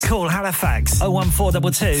Call Halifax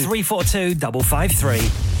 01422 342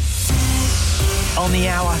 553. On the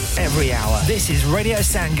hour, every hour. This is Radio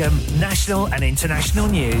Sangam, national and international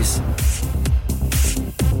news.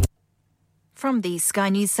 From the Sky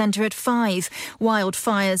News Centre at 5,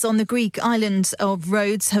 wildfires on the Greek island of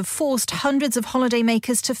Rhodes have forced hundreds of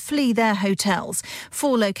holidaymakers to flee their hotels.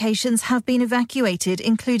 4 locations have been evacuated,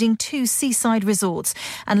 including 2 seaside resorts,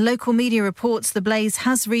 and local media reports the blaze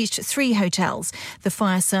has reached 3 hotels. The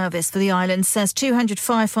fire service for the island says 200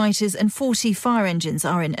 firefighters and 40 fire engines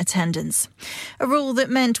are in attendance. A rule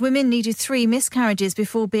that meant women needed 3 miscarriages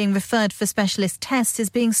before being referred for specialist tests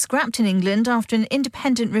is being scrapped in England after an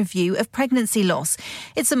independent review of pregnancy loss.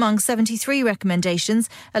 It's among 73 recommendations,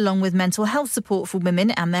 along with mental health support for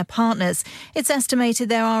women and their partners. It's estimated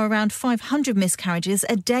there are around 500 miscarriages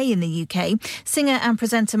a day in the UK. Singer and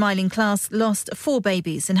presenter Myleene Klass lost 4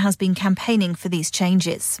 babies and has been campaigning for these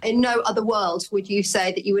changes. In no other world would you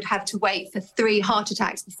say that you would have to wait for 3 heart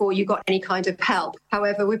attacks before you got any kind of help.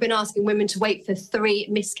 However, we've been asking women to wait for 3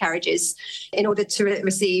 miscarriages in order to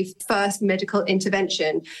receive first medical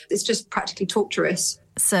intervention. It's just practically torturous.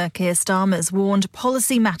 Sir Keir Starmer's warned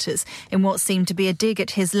policy matters in what seemed to be a dig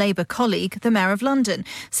at his Labour colleague, the Mayor of London.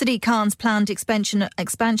 Sadiq Khan's planned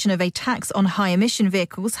expansion of a tax on high-emission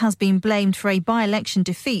vehicles has been blamed for a by-election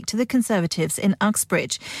defeat to the Conservatives in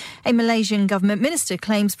Uxbridge. A Malaysian government minister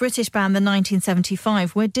claims British band The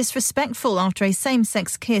 1975 were disrespectful after a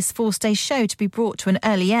same-sex kiss forced a show to be brought to an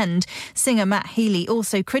early end. Singer Matt Healy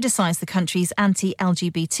also criticised the country's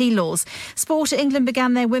anti-LGBT laws. Sport: England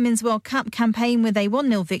began their Women's World Cup campaign with a 1-0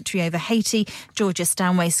 victory over Haiti. Georgia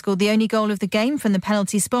Stanway scored the only goal of the game from the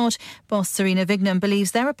penalty spot. Boss Serena Vignon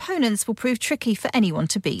believes their opponents will prove tricky for anyone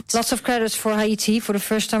to beat. Lots of credits for Haiti for the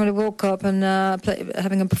first time in the World Cup, and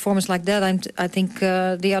having a performance like that, I think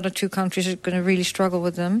the other 2 countries are going to really struggle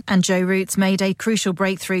with them. And Joe Root's made a crucial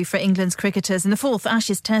breakthrough for England's cricketers in the 4th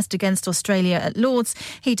Ashes Test against Australia at Lords.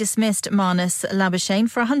 He dismissed Marnus Labuschagne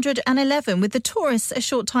for 111, with the tourists a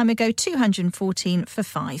short time ago 214 for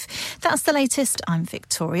 5. That's the latest. I'm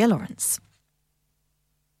Victoria Lawrence.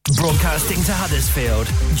 Broadcasting to Huddersfield,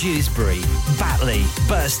 Dewsbury, Batley,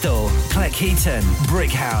 Birstall, Cleckheaton,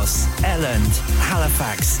 Brickhouse, Elland,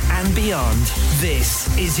 Halifax and beyond. This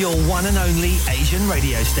is your one and only Asian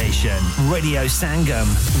radio station. Radio Sangam,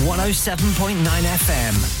 107.9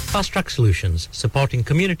 FM. Fast Track Solutions, supporting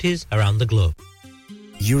communities around the globe.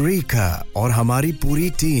 Eureka और हमारी पूरी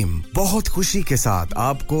team बहुत खुशी के साथ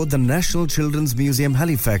आपको the national children's museum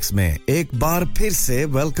Halifax में एक बार फिर से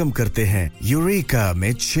वेलकम करते हैं यूरेका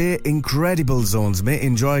में 6 इंक्रेडिबल जोन्स में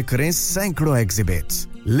एंजॉय करें सैकड़ों एग्जिबिट्स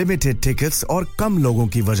लिमिटेड टिकट्स और कम लोगों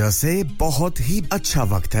की वजह से बहुत ही अच्छा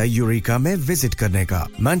वक्त है यूरेका में विजिट करने का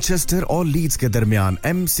मैनचेस्टर और लीड्स के दरमियान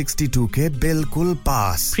M62 के बिल्कुल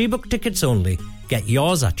पास Pre-book tickets only. Get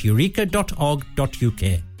yours at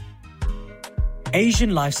eureka.org.uk.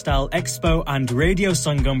 Asian Lifestyle Expo and Radio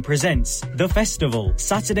Sangam presents The Festival,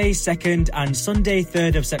 Saturday 2nd and Sunday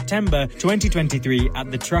 3rd of September 2023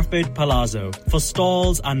 at the Trafford Palazzo. For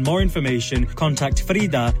stalls and more information, contact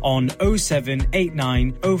Frida on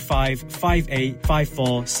 0789 05 58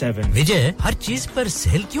 547. विजय, हर चीज पर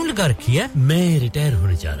cell क्यों लगा रखी है? मैं retire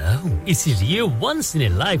होने जा रहा हूँ, इसीलिए once in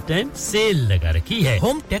a lifetime cell लगा रखी है.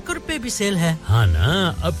 होम डेकोर पे भी सेल है. हाँ ना,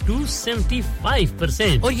 up to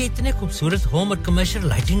 75%. और ये इतने खूबसूरत होम commercial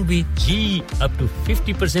lighting भी जी up to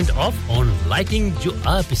 50% off on lighting जो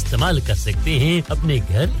आप इस्तेमाल कर सकते हैं अपने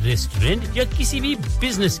घर, रेस्टोरेंट या किसी भी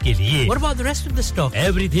बिजनेस के लिए. What about the rest of the stock?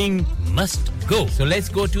 Everything must go. So let's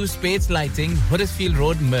go to Spades Lighting, Huddersfield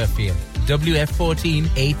Road, Murfield, WF14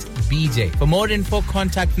 8BJ. For more info,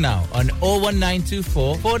 contact now on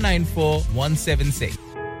 01924 494 176.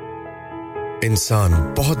 इंसान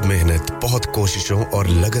बहुत मेहनत, बहुत कोशिशों और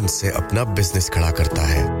लगन से अपना बिजनेस खड़ा करता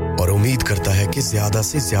है और उम्मीद करता है कि ज़्यादा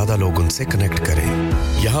से ज़्यादा लोग उनसे कनेक्ट करें।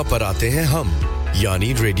 यहाँ पर आते हैं हम,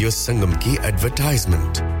 यानी रेडियो संगम की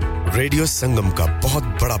एडवर्टाइजमेंट। रेडियो संगम का बहुत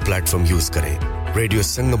बड़ा प्लेटफॉर्म यूज करें। रेडियो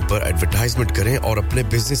संगम पर एडवर्टाइजमेंट करें और अपने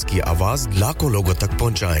बिजनेस की आवाज लाखों लोगों तक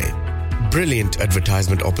पहुंचाएं। Brilliant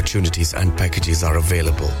advertisement opportunities and packages are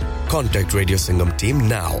available. Contact Radio Sangam team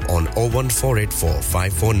now on 01484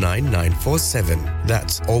 549 947.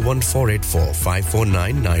 That's 01484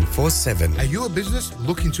 549 947. Are you a business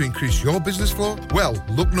looking to increase your business flow? Well,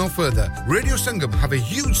 look no further. Radio Sangam have a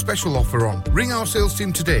huge special offer on. Ring our sales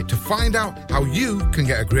team today to find out how you can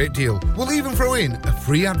get a great deal. We'll even throw in a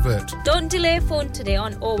free advert. Don't delay, phone today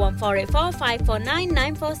on 01484 549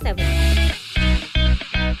 947.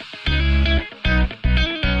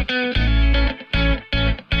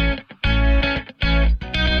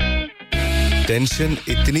 Tension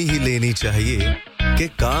इतनी ही लेनी चाहिए कि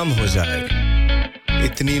काम हो जाए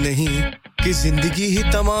इतनी नहीं कि जिंदगी ही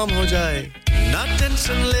तमाम हो जाए ना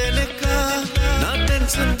टेंशन लेने का ना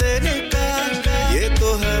टेंशन देने का ये तो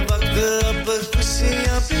है वक्त अब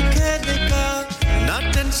खुशियां बिखेरने का ना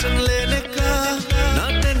टेंशन लेने का ना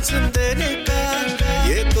टेंशन देने का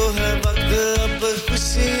ये तो है वक्त अब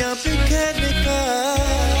खुशियां बिखेरने का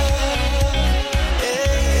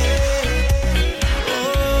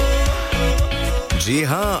जी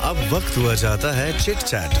हां अब वक्त हुआ जाता है chit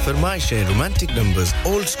chat फरमाइशें romantic numbers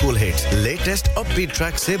old school hits latest upbeat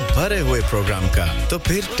track से भरे हुए प्रोग्राम का तो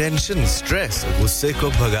फिर टेंशन स्ट्रेस गुस्से को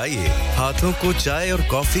भगाइए हाथों को चाय और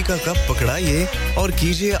कॉफी का कप पकड़ाइए और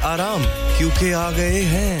कीजिए आराम क्योंकि आ गए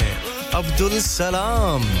हैं अब्दुल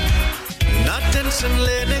सलाम ना टेंशन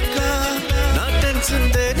लेने का ना टेंशन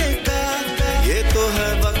देने का ये तो है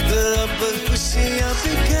वक्त अब खुशियां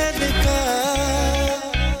बिखेरने का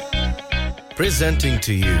Presenting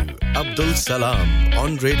to you Abdul Salam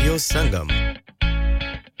on Radio Sangam.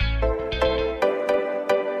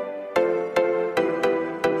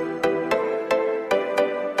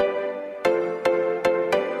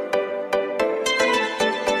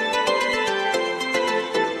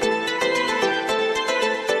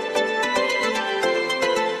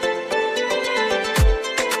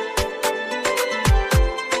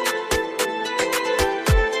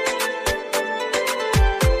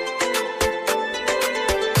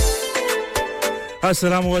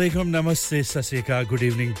 अस्सलाम वालेकुम नमस्ते ससेका गुड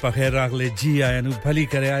इवनिंग बखैर रागले जी आया नु भली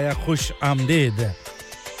करे आया खुश आमदीद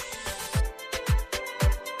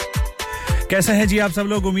कैसे हैं जी आप सब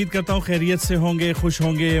लोग उम्मीद करता हूं खैरियत से होंगे खुश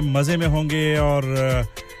होंगे मजे में होंगे और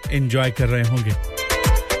एंजॉय कर रहे होंगे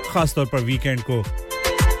खास तौर पर वीकेंड को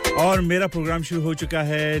और मेरा प्रोग्राम शुरू हो चुका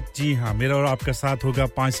है जी हां मेरा और आपका साथ होगा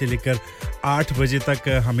 5 से लेकर 8 बजे तक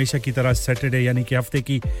हमेशा की तरह सैटरडे यानी कि हफ्ते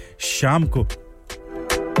की शाम को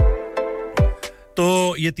तो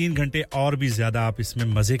ये 3 घंटे और भी ज्यादा आप इसमें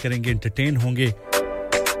मजे करेंगे एंटरटेन होंगे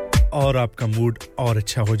और आपका मूड और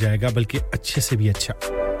अच्छा हो जाएगा बल्कि अच्छे से भी अच्छा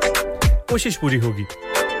कोशिश पूरी होगी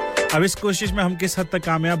अब इस कोशिश में हम किस हद तक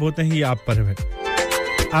कामयाब होते हैं ये आप पर है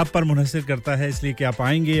आप पर मुनहसर करता है इसलिए कि आप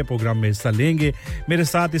आएंगे ये प्रोग्राम में हिस्सा लेंगे मेरे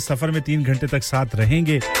साथ इस सफर में 3 घंटे तक साथ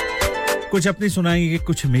रहेंगे कुछ अपनी सुनाएंगे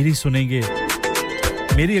कुछ मेरी सुनेंगे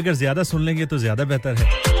मेरी अगर ज्यादा सुन लेंगे तो ज्यादा बेहतर है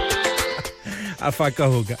अफाका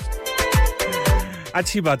होगा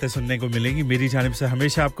अच्छी बातें सुनने को मिलेंगी मेरी जानिब से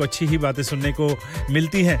हमेशा आपको अच्छी ही बातें सुनने को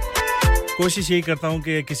मिलती हैं कोशिश यही करता हूं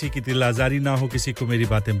कि किसी की दिल आजारी ना हो किसी को मेरी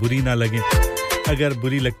बातें बुरी ना लगें अगर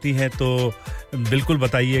बुरी लगती हैं तो बिल्कुल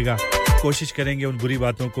बताइएगा कोशिश करेंगे उन बुरी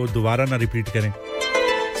बातों को दोबारा ना रिपीट करें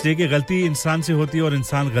इसलिए कि गलती इंसान से होती है और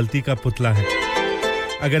इंसान गलती का पुतला है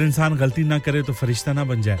अगर इंसान गलती ना करे तो फरिश्ता ना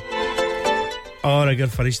बन जाए और अगर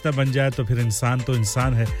फरिश्ता बन जाए तो फिर इंसान तो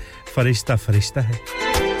इंसान है फरिश्ता फरिश्ता है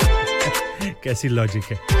कैसी लॉजिक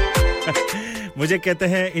है मुझे कहते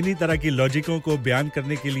हैं इन्हीं तरह की लॉजिकों को बयान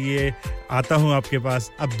करने के लिए आता हूं आपके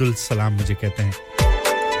पास अब्दुल सलाम मुझे कहते हैं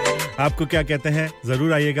आपको क्या कहते हैं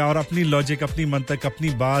जरूर आइएगा और अपनी लॉजिक अपनी मंतक अपनी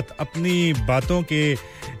बात अपनी बातों के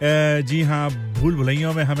जी हां भूल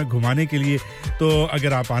भुलैयों में हमें घुमाने के लिए तो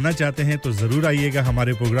अगर आप आना चाहते हैं तो जरूर आइएगा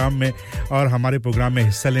हमारे प्रोग्राम में और हमारे प्रोग्राम में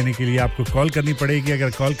हिस्सा लेने के लिए आपको कॉल करनी पड़ेगी अगर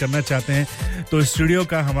कॉल करना चाहते हैं तो स्टूडियो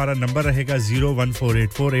का हमारा नंबर रहेगा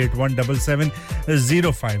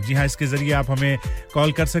 01484817705 जी हां इसके जरिए आप हमें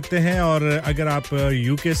कॉल कर सकते हैं और अगर आप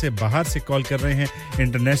यूके से बाहर से कॉल कर रहे हैं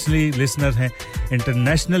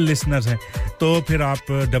इंटरनेशनल लिसनर्स हैं तो फिर आप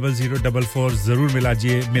 0044 जरूर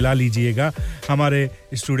मिला लीजिएगा हमारे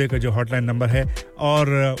स्टूडियो का जो हॉटलाइन नंबर है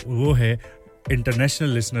और वो है इंटरनेशनल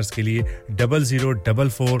लिसनर्स के लिए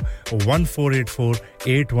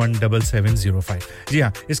 00441484817705 जी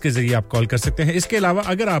हां इसके जरिए आप कॉल कर सकते हैं इसके अलावा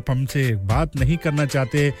अगर आप हमसे बात नहीं करना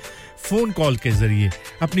चाहते फोन कॉल के जरिए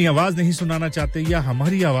अपनी आवाज नहीं सुनाना चाहते या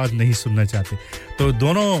हमारी आवाज नहीं सुनना चाहते तो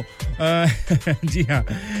दोनों जी हां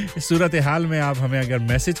इस सूरत हाल में आप हमें अगर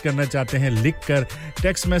मैसेज करना चाहते हैं लिखकर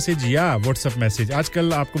टेक्स्ट मैसेज या व्हाट्सएप मैसेज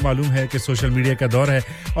आजकल आपको मालूम है कि सोशल मीडिया का दौर है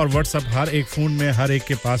और व्हाट्सएप हर एक फोन में हर एक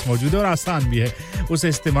के पास मौजूद है और आसान भी है उसे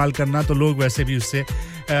इस्तेमाल करना तो लोग वैसे भी उससे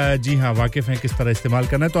जी हां वाकिफ हैं किस तरह इस्तेमाल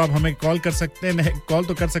करना है तो आप हमें कॉल कर सकते हैं कॉल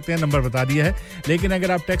तो कर सकते हैं नंबर बता दिया है लेकिन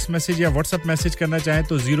अगर आप टेक्स्ट मैसेज या व्हाट्सएप मैसेज करना चाहें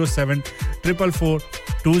तो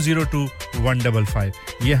 07444202155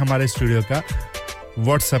 ये हमारे स्टूडियो का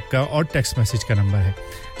व्हाट्सएप का और टेक्स्ट मैसेज का नंबर है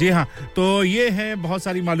जी हां तो ये है बहुत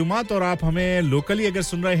सारी मालूमात और आप हमें लोकली अगर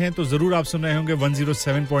सुन रहे हैं तो जरूर आप सुन रहे होंगे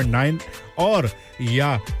 107.9 और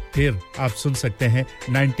या फिर आप सुन सकते हैं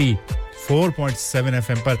 94.7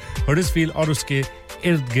 एफएम पर हडर्सफील्ड और उसके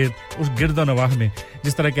इर्द-गिर्द उस गिरदोनवाह में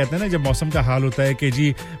जिस तरह कहते हैं ना जब मौसम का हाल होता है कि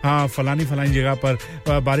जी हाँ फलानी जगह पर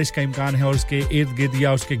बारिश का इम्कान है और उसके इर्द-गिर्द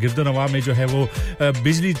या उसके गिरदोनवाह में जो है वो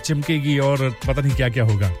बिजली चमकेगी और पता नहीं क्या-क्या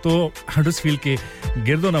होगा तो हडर्सफील्ड के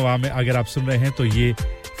गिरदोनवाह में अगर आप सुन रहे हैं तो ये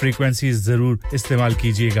फ्रीक्वेंसीज जरूर इस्तेमाल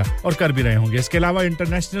कीजिएगा और कर भी रहे होंगे इसके अलावा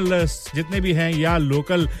इंटरनेशनल जितने भी हैं या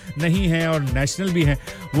लोकल नहीं हैं और नेशनल भी हैं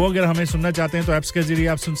वो अगर हमें सुनना चाहते हैं तो ऐप्स के जरिए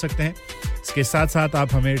आप सुन सकते हैं इसके साथ-साथ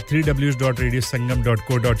आप हमें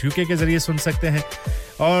www.radiosangam.co.uk के जरिए सुन सकते हैं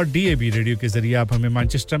और DAB रेडियो के जरिए आप हमें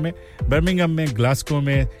मैनचेस्टर में बर्मिंघम में ग्लासगो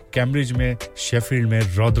में कैम्ब्रिज में शेफील्ड में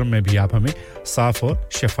रॉदरम में भी आप हमें साफ और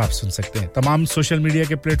शफाफ सुन सकते हैं तमाम सोशल मीडिया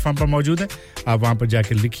के प्लेटफॉर्म पर मौजूद हैं आप वहां पर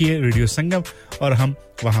जाकर लिखिए रेडियो संगम और हम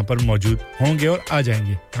वहां पर मौजूद होंगे और आ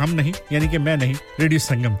जाएंगे हम नहीं यानी कि मैं नहीं रेडियो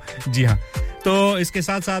संगम जी हां तो इसके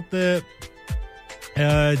साथ-साथ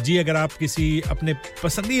जी अगर आप किसी अपने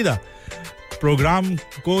पसंदीदा प्रोग्राम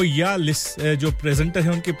को या जो प्रेजेंटर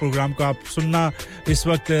है उनके प्रोग्राम को आप सुनना इस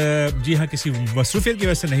वक्त जी हां किसी मसरूफियत की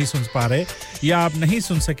वजह से नहीं सुन पा रहे या आप नहीं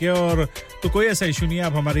सुन सके और तो कोई ऐसा इशू नहीं है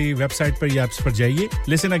आप हमारी वेबसाइट पर या ऐप्स पर जाइए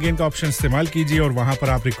लिसन अगेन का ऑप्शन इस्तेमाल कीजिए और वहां पर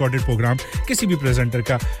आप रिकॉर्डेड प्रोग्राम किसी भी प्रेजेंटर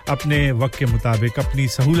का अपने वक्त के मुताबिक अपनी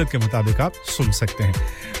सहूलत के मुताबिक आप सुन सकते हैं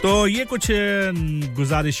तो ये कुछ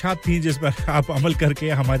गुजारिशात थी जिस पर आप अमल करके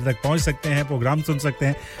हमारे तक पहुंच सकते हैं प्रोग्राम सुन सकते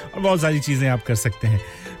हैं और बहुत सारी चीजें आप कर सकते हैं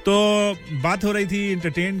तो बात हो रही थी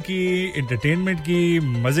एंटरटेनमेंट की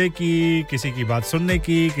मजे की किसी की बात सुनने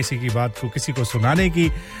की किसी की बात को किसी को सुनाने की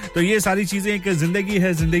तो ये सारी चीजें एक जिंदगी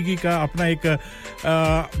है जिंदगी का अपना एक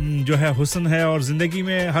जो है हुस्न है और जिंदगी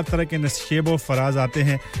में हर तरह के नशेब व फराज आते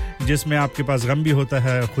हैं जिसमें आपके पास गम भी होता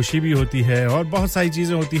है खुशी भी होती है और बहुत सारी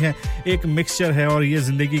चीजें होती हैं एक मिक्सचर है और ये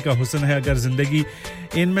जिंदगी का हुस्न है अगर जिंदगी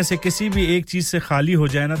इनमें से किसी भी एक चीज से खाली हो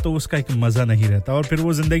जाए ना तो उसका एक मजा नहीं रहता और फिर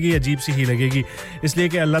वो जिंदगी अजीब सी ही लगेगी इसलिए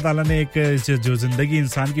कि अल्लाह ताला ने एक जो जिंदगी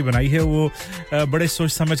इंसान की बनाई है वो बड़े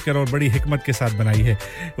सोच समझ कर और बड़ी हिकमत के साथ बनाई है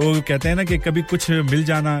वो कहते हैं ना कि कभी कुछ मिल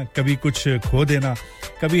जाना कभी कुछ खो देना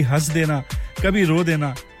कभी हंस देना कभी रो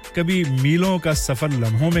देना कभी मीलों का सफर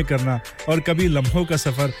लम्हों में करना और कभी लम्हों का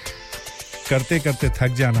सफर करते-करते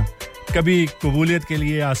थक जाना कभी कबूलियत के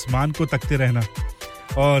लिए आसमान को तकते रहना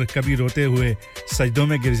और कभी रोते हुए सजदों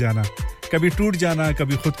में गिर जाना कभी टूट जाना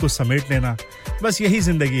कभी खुद को समेट लेना बस यही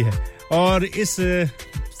जिंदगी है और इस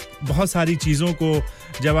बहुत सारी चीजों को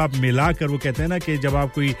जब आप मिलाकर वो कहते हैं ना कि जब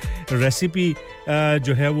आप कोई रेसिपी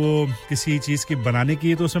जो है वो किसी चीज की बनाने की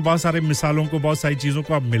है तो उसमें बहुत सारे मिसालों को बहुत सारी चीजों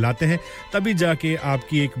को आप मिलाते हैं तभी जाके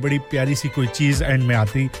आपकी एक बड़ी प्यारी सी कोई चीज एंड में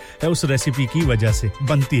आती है उस रेसिपी की वजह से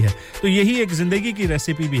बनती है तो यही एक जिंदगी की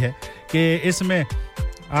रेसिपी भी है कि इसमें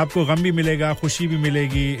आपको गम भी मिलेगा खुशी भी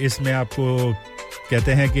मिलेगी इसमें आपको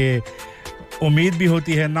कहते हैं कि उम्मीद भी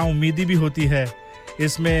होती है ना उम्मीदी भी होती है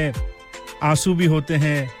इसमें आंसू भी होते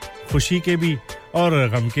हैं खुशी के भी और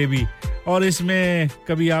गम के भी और इसमें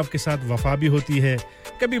कभी आपके साथ वफा भी होती है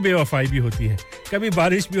कभी बेवफाई भी होती है कभी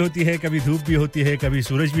बारिश भी होती है कभी धूप भी होती है कभी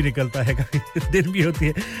सूरज भी निकलता है कभी दिन भी होती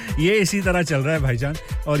है ये इसी तरह चल रहा है भाईजान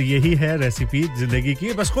और यही है रेसिपी जिंदगी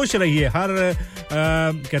की बस खुश रहिए हर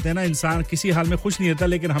कहते हैं ना इंसान किसी हाल में खुश नहीं रहता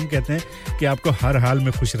लेकिन हम कहते हैं कि आपको हर हाल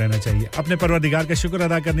में खुश रहना चाहिए अपने परवरदिगार का शुक्र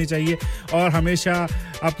अदा करनी चाहिए और हमेशा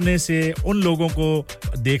अपने से उन लोगों को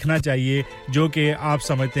देखना चाहिए जो कि आप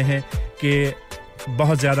समझते हैं कि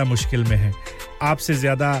बहुत ज्यादा मुश्किल में है आपसे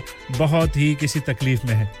ज्यादा बहुत ही किसी तकलीफ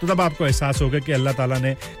में है तो तब आपको एहसास होगा कि अल्लाह ताला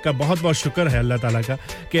ने का बहुत-बहुत शुक्र है अल्लाह ताला का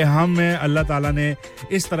कि हमें अल्लाह ताला ने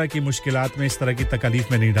इस तरह की मुश्किलात में इस तरह की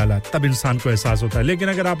तकलीफ में नहीं डाला तब इंसान को एहसास होता है लेकिन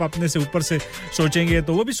अगर आप अपने से ऊपर से सोचेंगे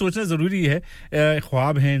तो वो भी सोचना जरूरी है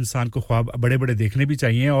ख्वाब हैं इंसान को ख्वाब बड़े-बड़े देखने भी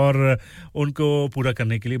चाहिए और उनको पूरा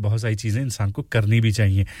करने के लिए बहुत सारी चीजें इंसान को करनी भी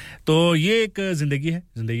चाहिए तो ये एक जिंदगी है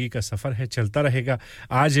जिंदगी का सफर है चलता रहेगा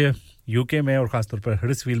आज यूके में और खास तौर पर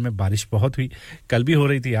हडर्सफील्ड में बारिश बहुत हुई कल भी हो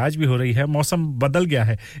रही थी आज भी हो रही है मौसम बदल गया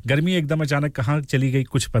है गर्मी एकदम अचानक कहां चली गई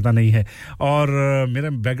कुछ पता नहीं है और मेरा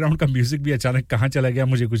बैकग्राउंड का म्यूजिक भी अचानक कहां चला गया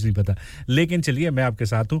मुझे कुछ नहीं पता लेकिन चलिए मैं आपके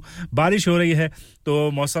साथ हूं बारिश हो रही है तो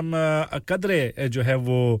मौसम कदरे जो है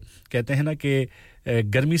वो कहते हैं ना कि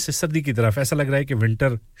गर्मी से सर्दी की तरफ ऐसा लग रहा है कि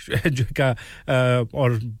विंटर जो का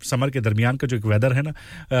और समर के दरमियान का जो एक वेदर है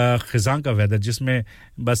ना खिजां का वेदर जिसमें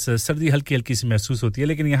बस सर्दी हल्की-हल्की सी महसूस होती है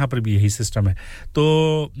लेकिन यहां पर भी यही सिस्टम है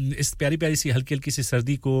तो इस प्यारी-प्यारी सी हल्की-हल्की सी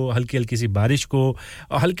सर्दी को हल्की-हल्की सी बारिश को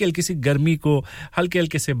और हल्की-हल्की सी गर्मी को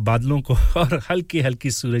हल्के-हल्के से बादलों को और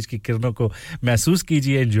हल्की-हल्की सूरज की किरणों को महसूस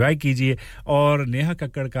कीजिए एंजॉय कीजिए और नेहा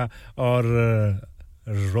कक्कड़ का और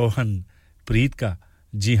रोहन प्रीत का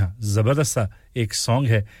जी हां जबरदस्त सा एक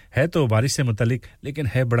सॉन्ग है तो बारिश से मुतालिक लेकिन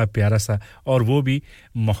है बड़ा प्यारा सा और वो भी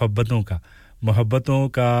मोहब्बतों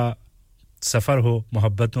का सफर हो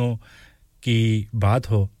मोहब्बतों की बात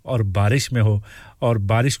हो और बारिश में हो और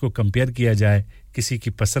बारिश को कंपेयर किया जाए किसी की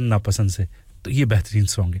पसंद नापसंद से तो ये बेहतरीन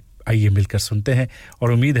सॉन्ग है आइए मिलकर सुनते हैं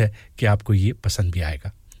और उम्मीद है कि आपको ये पसंद भी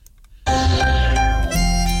आएगा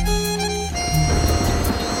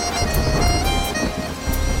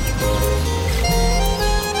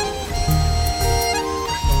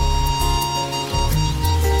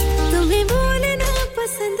तुम्हें बोलना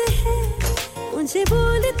पसंद है मुझे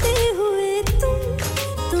बोलते हुए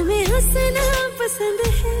तुम्हें हंसना पसंद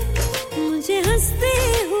है मुझे हंसते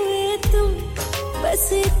हुए तुम बस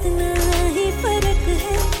इतना ही फर्क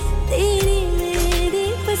है तेरी मेरी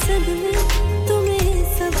पसंद में तुम्हें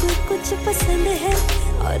सब कुछ पसंद है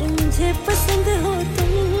और मुझे पसंद हो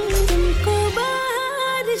तुमको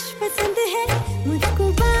बारिश पसंद है मुझको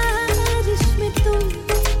बारिश में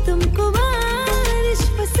तुमको बारिश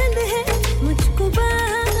पसंद है मुझको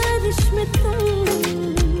बारिश में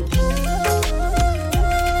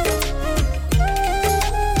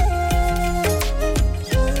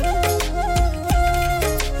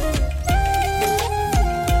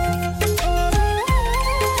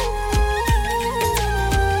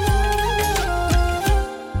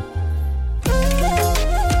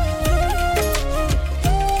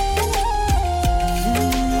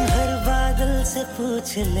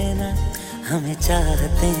पूछ लेना हमें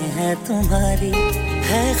चाहते हैं तुम्हारी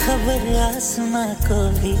है खबर आसमां को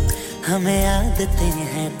भी हमें आदतें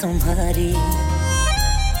हैं तुम्हारी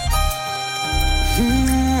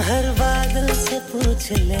हर बादल से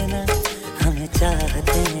पूछ लेना हमें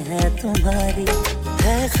चाहते हैं तुम्हारी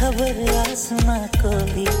है खबर आसमां को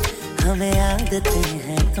भी हमें आदतें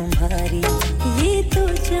हैं तुम्हारी ये तो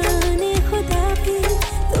जाने खुदा भी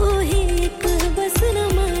तू ही एक बस न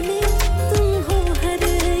माने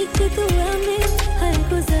दुआ में हर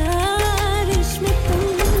गुजारिश में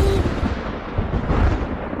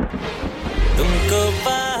तुमको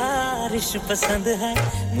बारिश पसंद है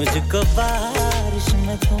मुझको बारिश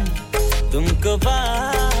में तुमको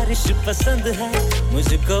बारिश पसंद है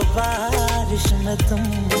मुझको बारिश में तुम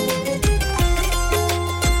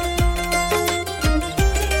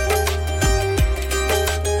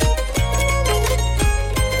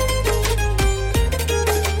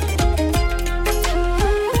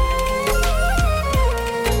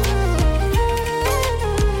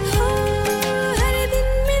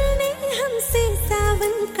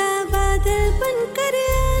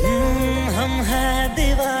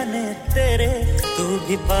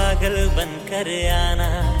पागल बनकर आना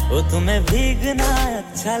वो तुम्हें भीगना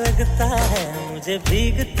अच्छा लगता है मुझे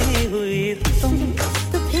भीगती हुई तुम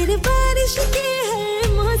तो फिर बारिश के हर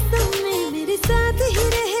मौसम में मेरे साथ ही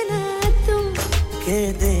रहना तुम के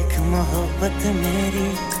देख मोहब्बत मेरी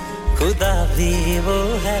खुदा भी वो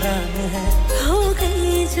हैरान है हो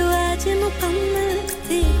गई जो आज मुकम्मल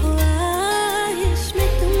थी ख्वाहिश में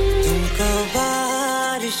तुमको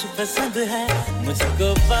बारिश पसंद है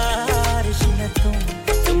मुझको बारिश में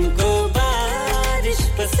तुमको बारिश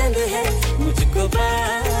पसंद है मुझको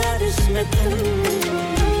बारिश में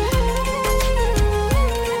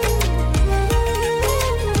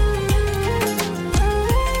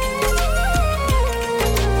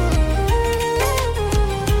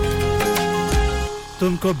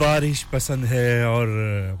तुमको बारिश पसंद है और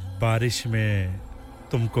बारिश में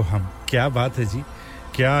तुमको हम क्या बात है जी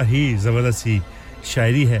क्या ही जबरदस्त ही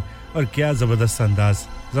शायरी है और क्या जबरदस्त अंदाज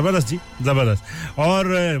जबरदस्त जी जबरदस्त और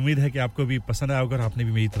उम्मीद है कि आपको भी पसंद आया होगा और आपने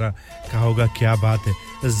भी मेरी तरह कहा होगा क्या बात है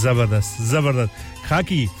जबरदस्त जबरदस्त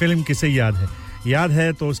खाकी फिल्म किसे याद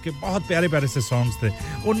है तो उसके बहुत प्यारे से सॉन्ग्स थे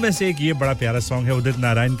उनमें से एक ये बड़ा प्यारा सॉन्ग है उदित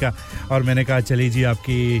नारायण का और मैंने कहा चलिए जी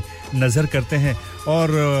आपकी नजर करते हैं और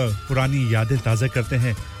पुरानी यादें ताज़ा करते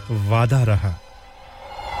हैं वादा रहा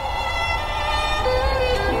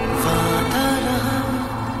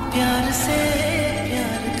प्यार से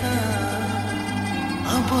प्यार का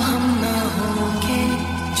अब हम ना होंगे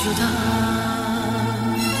जुदा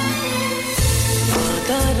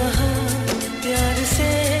वादा रहा प्यार से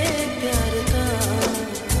प्यार का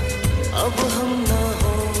अब हम ना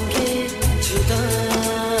होंगे जुदा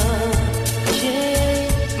ये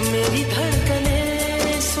मेरी धड़कने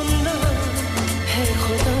सुनना है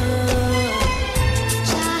खुदा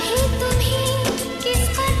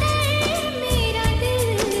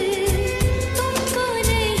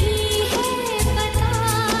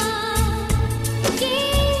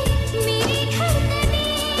मेरी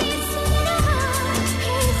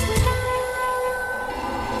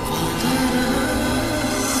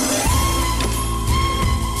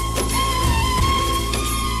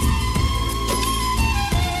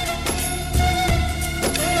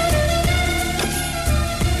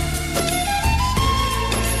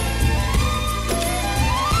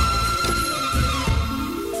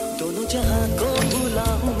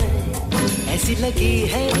सी लगी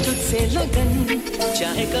है तुझसे लगन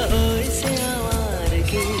चाहे कहो इसे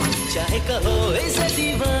आवारगी चाहे कहो इसे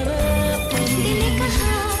दीवाना दिल ने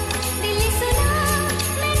कहा दिल ने सुना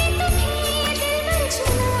मैंने तुम्हें दिल में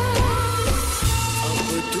चुना अब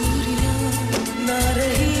दूरियां ना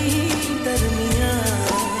रही दरमियां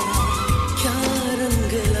क्या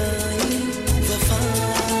रंग लाई वफा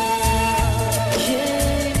ये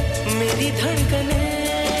मेरी धड़कने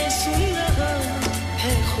सुन रहा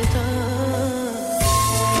है खुदा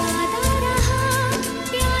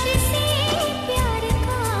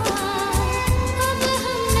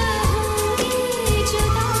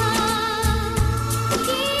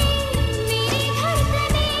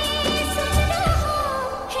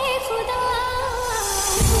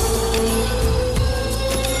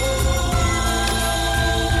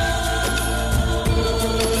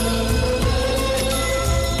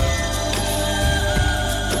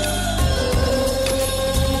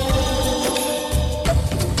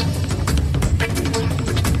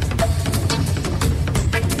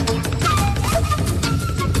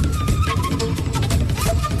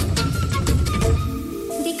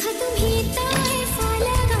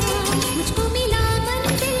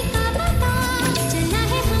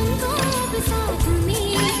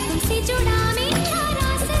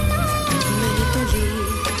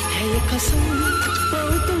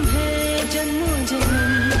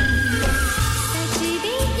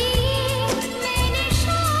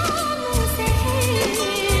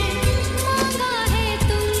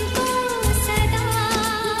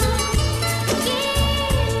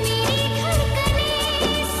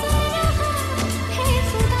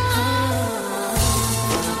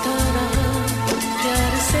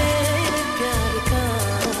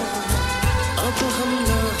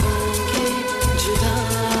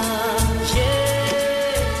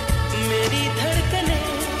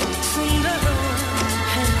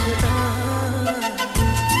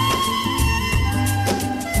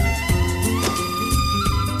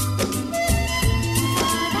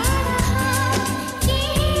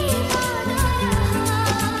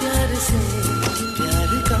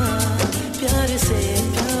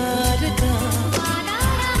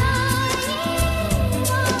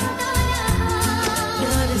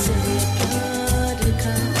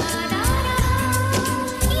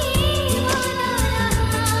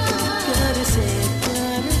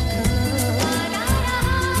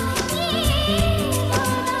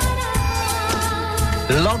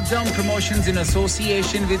Lockdown promotions in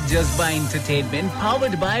association with Jazba Entertainment,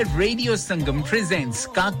 powered by Radio Sangam, presents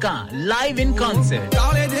Kaka live in concert.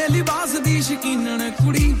 काले दे लिबास दी शकीनन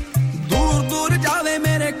कुड़ी दूर दूर जावे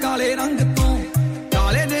मेरे काले रंग तो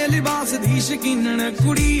काले दे लिबास दी शकीनन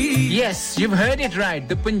कुड़ी. Yes, you've heard it right.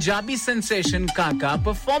 The Punjabi sensation Kaka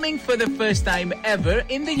performing for the first time ever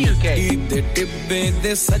in the UK. दे टिब्बे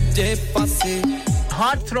दे सज्जे पासे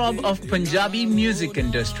heartthrob of Punjabi music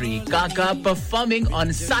industry, Kaka performing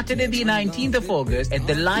on Saturday the 19th of August at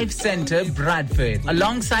the Life Centre, Bradford,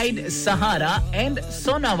 alongside Sahara and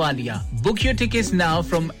Sonawalia. Book your tickets now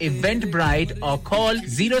from Eventbrite or call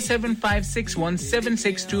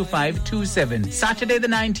 07561762527. Saturday the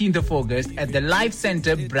 19th of August at the Life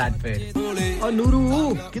Centre, Bradford. और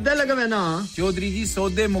नूरू किधर लगा वैना चौधरी जी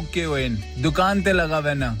सौदे मुक्के Hoenn दुकान ते लगा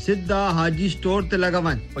वैना सिद्धा हाजी store ते लगा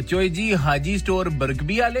वन और चोई जी हाजी स्टोर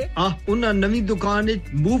बरकबी वाले उन्हां नवी दुकान विच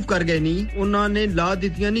मूव कर गए नी उन्हां ने ला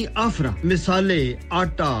दित्तियां नी आफरा मिसाले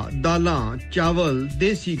आटा दालां चावल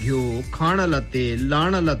देसी घियो खाना लते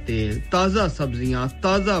लाना लते ताजा सब्जियां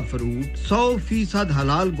ताजा फ्रूट 100%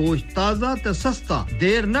 हलाल गोश्त ताजा ते सस्ता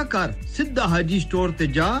देर न कर सिद्धा हाजी स्टोर ते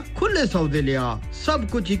जा खुले सौदे लिया सब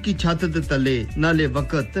कुछ एक ही छत ते तले नाले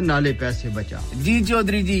वक्त नाले पैसे बचा जी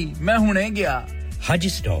चौधरी जी मैं हुने गया Haji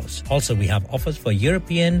Stores. Also, we have offers for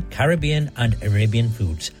European, Caribbean and Arabian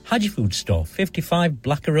foods. Haji Food Store, 55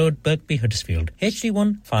 Blacker Road, Birkby, Huddersfield,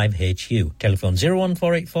 HD1 5HU. Telephone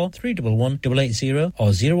 01484 311 880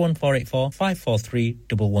 or 01484 543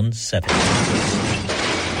 117.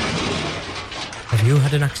 Have you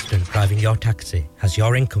had an accident driving your taxi? Has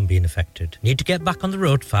your income been affected? Need to get back on the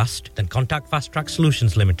road fast? Then contact Fast Track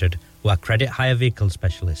Solutions Limited, who are credit hire vehicle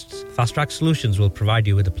specialists. Fast Track Solutions will provide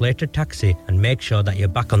you with a plated taxi and make sure that you're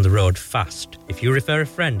back on the road fast. If you refer a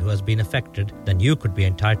friend who has been affected, then you could be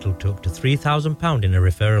entitled to up to £3,000 in a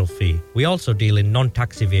referral fee. We also deal in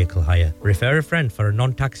non-taxi vehicle hire. Refer a friend for a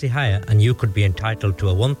non-taxi hire and you could be entitled to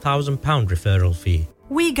a £1,000 referral fee.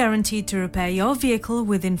 We guarantee to repair your vehicle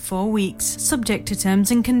within 4 weeks, subject to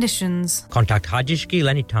terms and conditions. Contact Haji Shkil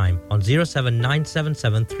anytime on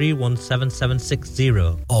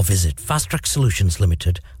 07977317760 or visit Fast Track Solutions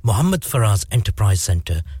Limited, Mohammed Faraz Enterprise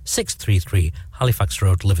Centre, 633 Halifax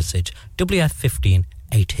Road, Liversedge, WF15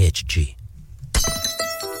 8HG.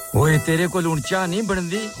 ओए तेरे को लूण चा नहीं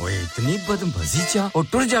बनदी ओए इतनी बदमजी चा और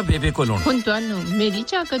टुर जा बेबे को लूण हुन ਤੁਹਾਨੂੰ ਮੇਰੀ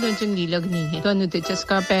ਚਾਹ ਕਦੋਂ ਚੰਗੀ ਲੱਗਣੀ ਹੈ ਤੁਹਾਨੂੰ ਤੇ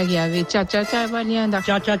ਚਸਕਾ ਪੈ ਗਿਆ ਵੇ ਚਾਚਾ ਚਾਹ ਵਾਲਿਆਂ ਦਾ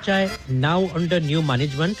Chacha Chai now under new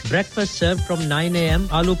management breakfast served from 9 am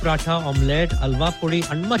aloo paratha omelette alwa puri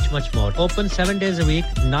and much more open 7 days a week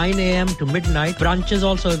 9 am to midnight branches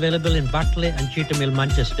also available in Batley and Cheetham Hill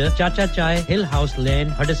Manchester Chacha Chai Hill House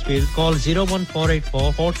Lane Huddersfield call 01484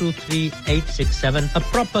 423 867 a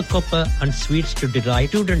proper cuppa and sweets to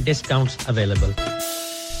delight student discounts available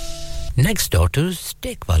next door to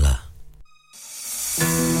steak wala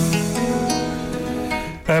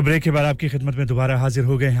break के बाद आपकी खिदमत में दोबारा हाजिर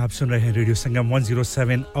हो गए हैं आप सुन रहे हैं रेडियो संगम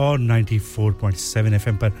 107 और 94.7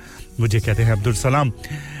 एफएम पर मुझे कहते हैं अब्दुल सलाम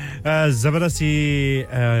जबरदस्ती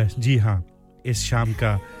जी हां इस शाम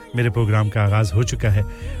का मेरे प्रोग्राम का आगाज हो चुका है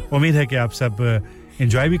उम्मीद है कि आप सब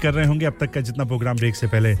एंजॉय भी कर रहे होंगे अब तक का जितना प्रोग्राम ब्रेक से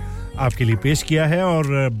पहले आपके लिए पेश किया है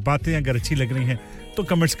और बातें अगर अच्छी लग रही हैं तो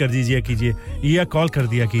कमेंट्स कर दीजिए कीजिए या कॉल कर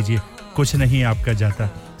दिया कीजिए कुछ नहीं आपका जाता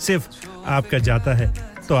सिर्फ आपका जाता है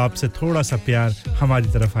तो आपसे थोड़ा सा प्यार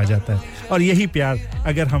हमारी तरफ आ जाता है और यही प्यार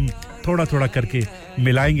अगर हम थोड़ा-थोड़ा करके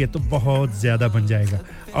मिलाएंगे तो बहुत ज्यादा बन जाएगा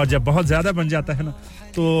और जब बहुत ज्यादा बन जाता है ना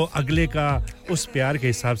तो अगले का उस प्यार के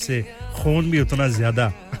हिसाब से खून भी उतना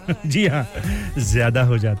ज्यादा जी हां ज्यादा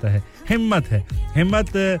हो जाता है हिम्मत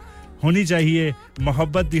होनी चाहिए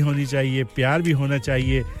मोहब्बत भी होनी चाहिए प्यार भी होना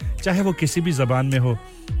चाहिए चाहे वो किसी भी ज़बान में हो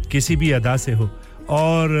किसी भी अदा से हो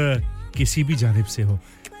और किसी भी जानिब से हो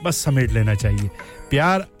बस समेट लेना चाहिए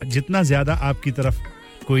प्यार जितना ज्यादा आपकी तरफ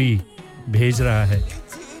कोई भेज रहा है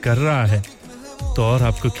कर रहा है तो और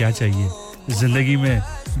आपको क्या चाहिए जिंदगी में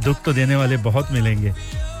दुख तो देने वाले बहुत मिलेंगे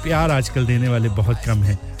प्यार आजकल देने वाले बहुत कम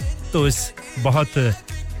हैं तो इस बहुत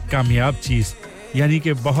कामयाब चीज यानी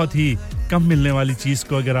कि बहुत ही कम मिलने वाली चीज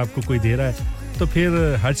को अगर आपको कोई दे रहा है तो फिर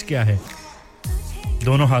हर्ज क्या है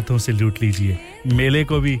दोनों हाथों से लूट लीजिए मेले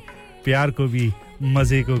को भी प्यार को भी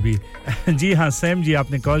मजे को भी जी हां सैम जी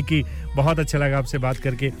आपने कॉल की बहुत अच्छा लगा आपसे बात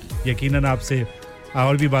करके यकीनन आपसे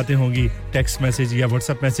और भी बातें होंगी टेक्स्ट मैसेज या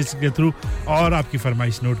व्हाट्सएप मैसेज के थ्रू और आपकी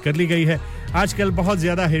फरमाइश नोट कर ली गई है आजकल बहुत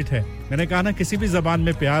ज्यादा हिट है मैंने कहा ना किसी भी ज़बान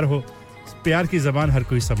में प्यार हो प्यार की ज़बान हर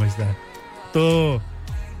कोई समझता है तो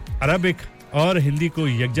अरबिक और हिंदी को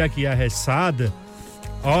यकजा किया है साद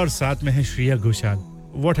और साथ में है Shreya Ghoshal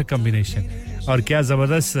what a combination और क्या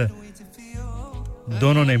जबरदस्त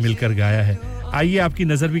दोनों ने मिलकर गाया है आइए आपकी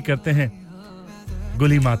नजर भी करते हैं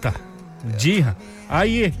गुली माता जी हां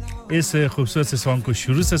आइए इस खूबसूरत से सॉन्ग को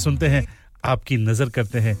शुरू से सुनते हैं आपकी नजर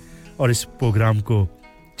करते हैं और इस प्रोग्राम को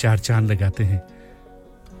चार चांद लगाते हैं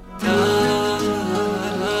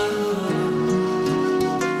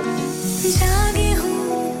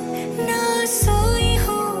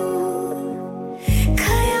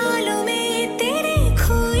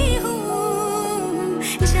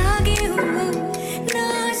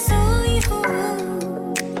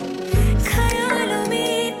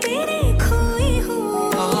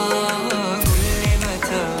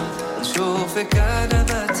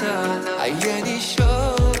عياني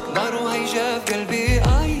الشوق نار وهيجا في قلبي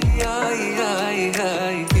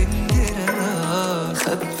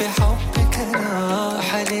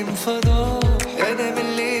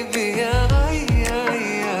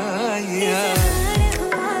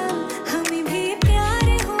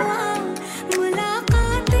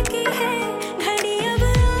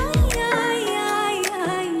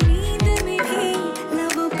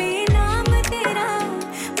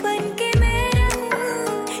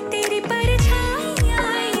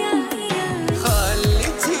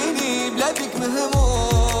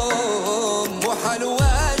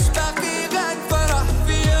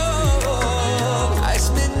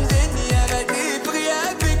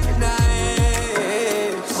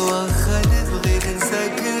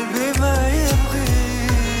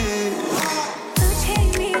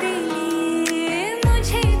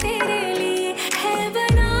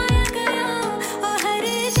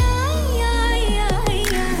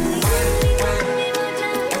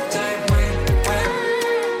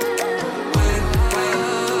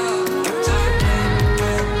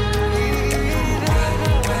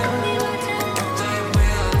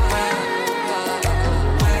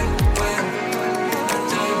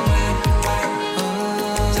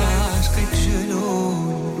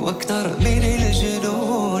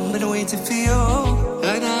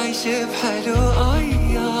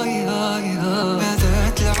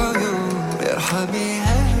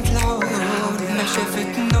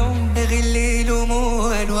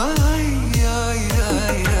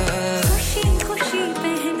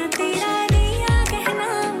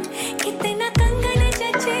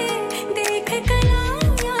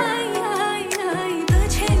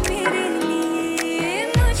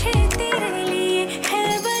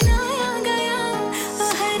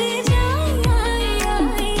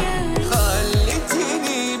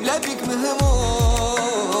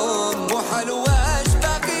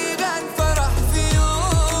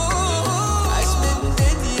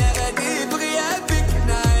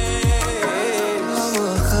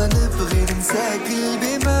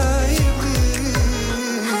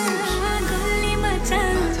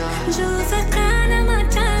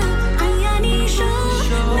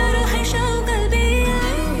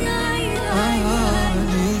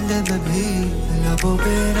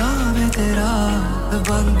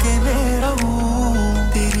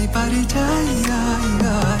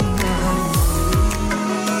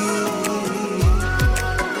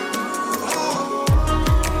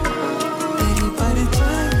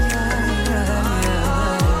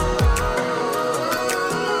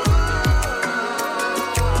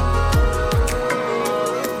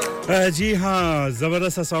जी हाँ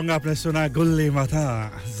जबरदस्त सा सॉन्ग आपने सुना गुल्ली माथा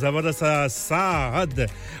जबरदस्त सा साहद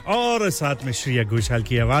और साथ में श्रेया घोषाल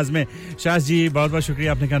की आवाज में शाज जी बहुत-बहुत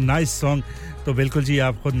शुक्रिया आपने कहा नाइस सॉन्ग तो बिल्कुल जी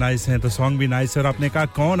आप खुद नाइस हैं तो सॉन्ग भी नाइस है और आपने कहा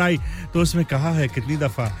कौन आई तो उसमें कहा है कितनी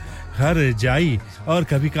दफा हर जाई और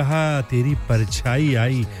कभी कहा तेरी परछाई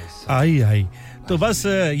आई आई आई तो बस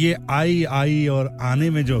ये आई और आने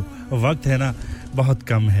में जो वक्त है ना बहुत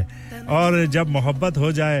कम है और जब मोहब्बत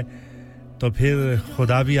हो जाए तो फिर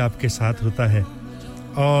खुदा भी आपके साथ होता है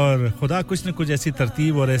और खुदा कुछ न कुछ ऐसी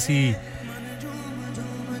तरतीब और ऐसी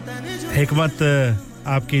हिकमत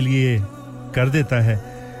आपके लिए कर देता है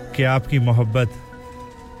कि आपकी मोहब्बत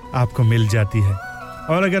आपको मिल जाती है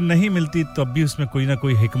और अगर नहीं मिलती तो अब भी उसमें कोई ना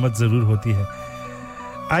कोई हिकमत ज़रूर होती है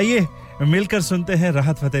आइए मिलकर सुनते हैं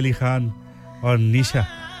राहत फ़तेह अली खान और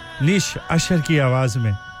निश अशर की आवाज़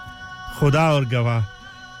में खुदा और गवाह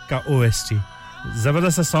का OST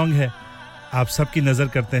ज़बरदस्त सा सॉन्ग है आप सबकी नजर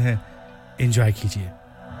करते हैं एंजॉय कीजिए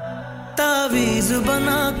तावीज़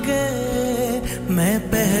बना के मैं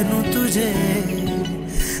पहनूं तुझे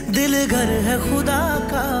दिल घर है खुदा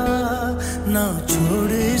का ना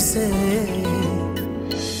छोड़ इसे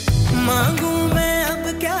मांगू मैं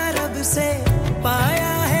अब क्या रब से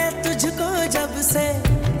पाया है तुझको जब से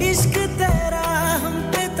इश्क तेरा हम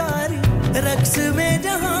पे तारी रक्स में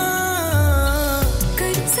जहां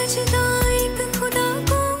कर सजदा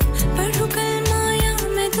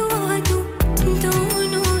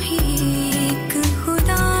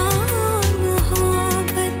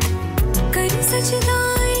सजदा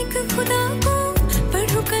एक खुदा को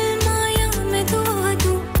पढ़ूं कलमा या मैं दुआ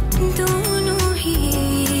दूं दोनों ही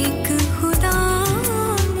एक खुदा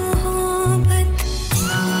मोहब्बत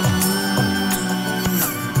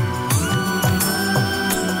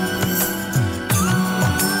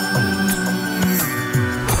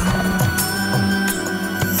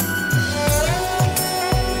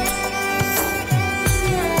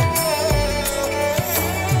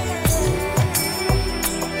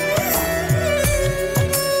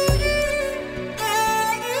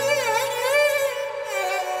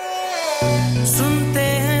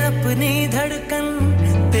धड़कन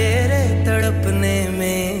तेरे तड़पने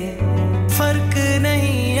में फर्क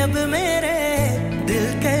नहीं अब मेरे दिल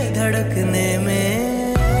के धड़कने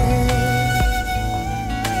में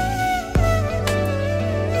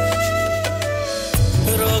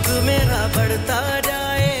रोग मेरा बढ़ता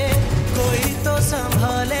जाए कोई तो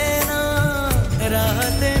संभाले ना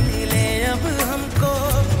राहतें मिले अब हमको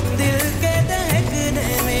दिल के दहकने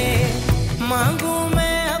में मांगू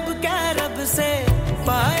मैं अब क्या रब से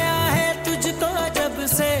पाया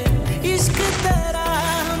से इश्क तेरा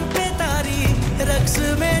हम पे तारी रक्स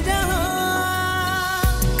में जहां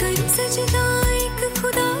कर सजदा एक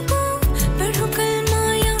खुदा को पढ़ूं कलमा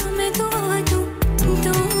या मैं दुआ दूं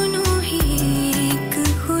दोनों ही एक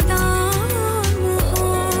खुदा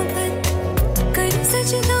मोहब्बत कर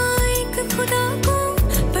सजदा एक खुदा को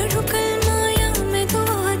पढ़ूं कलमा या मैं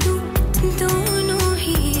दुआ दूं दोनों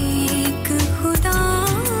ही एक खुदा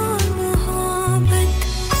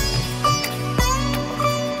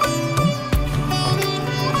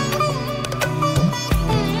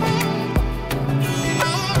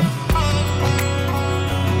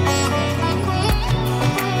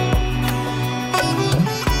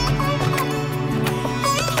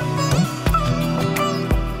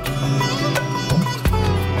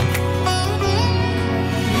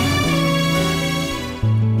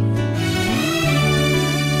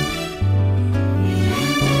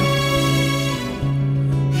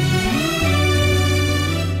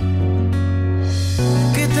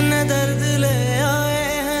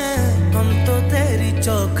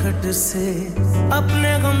से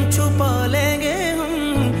अपने गम छुपा लेंगे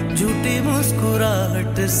हम झूठी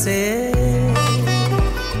मुस्कुराहट से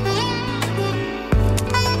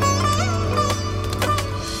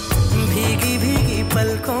भीगी भीगी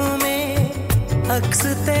पलकों में अक्स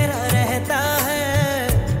तेरा रहता है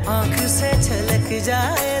आंख से छलक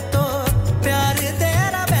जाए तो प्यार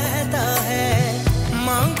तेरा बहता है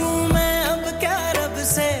मांगू मैं अब क्या रब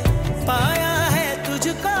से पाया है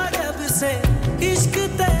तुझको जब से इश्क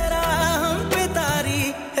तेरा हम पे तारी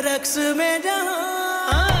रक्स में जहां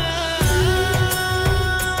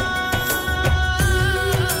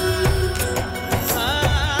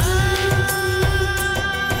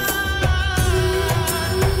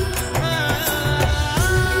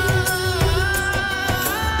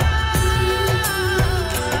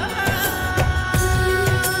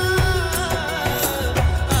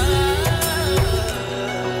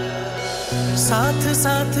साथ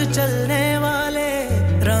साथ चलने वाले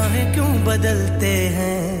राहें क्यों बदलते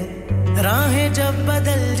हैं राहें जब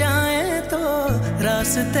बदल जाएं तो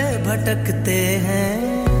रास्ते भटकते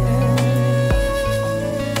हैं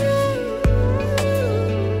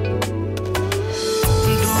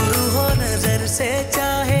से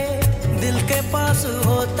चाहे दिल के पास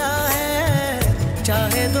होता है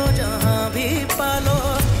चाहे दो जहां भी पालो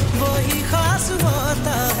वो ही खास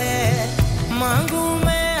होता है मांगू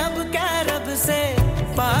मैं अब क्या रब से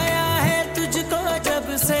पाया है तुझको जब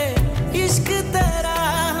से इश्क तेरा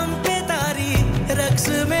हम पे तारी रक्स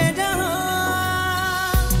में जहां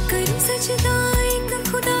करूं सजदा एक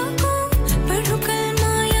खुदा को पढ़ूं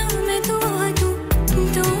कलमा या मैं दुआ दूं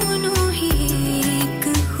दोनों ही एक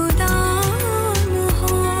खुदा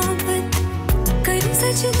मोहब्बत करूं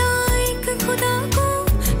सजदा एक खुदा को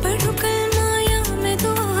पढ़ूं कलमा या मैं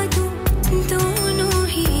दुआ दूं दोनों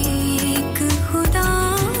ही एक खुदा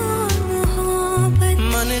मोहब्बत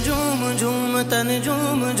मन झूम झूम तन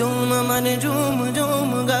झूम झूम मन झूम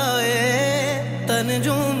झूम गाए तन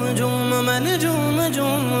झूम झूम मन झूम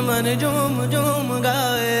झूम मन झूम झूम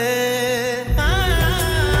गाए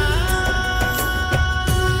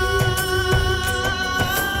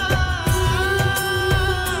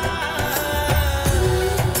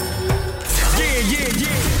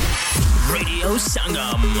Radio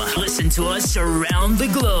Sangam. Listen to us around the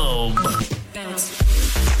globe.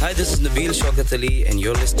 Hi, this is Nabil Shaukat Ali, and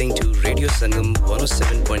you're listening to Radio Sangam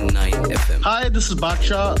 107.9 FM. Hi, this is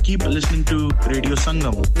Baksha. Keep listening to Radio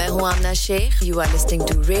Sangam. मैं हूँ आमना Sheikh. You are listening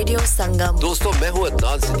to Radio Sangam. दोस्तों, मैं हूँ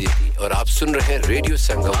अदनान सिद्दीकी और आप सुन रहे हैं Radio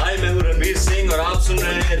Sangam. Hi, मैं हूँ रणवीर सिंह और आप सुन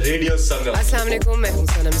रहे हैं Radio Sangam. अस्सलाम वालेकुम, मैं हूँ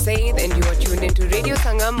सनम Saeed and you are tuned into Radio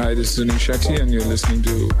Sangam. Hi, this is Zunin Shakti and you're listening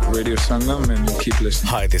to Radio Sangam and keep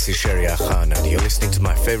listening. Hi, this is Sharia Khan and you're listening to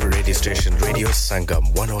my favorite radio station, Radio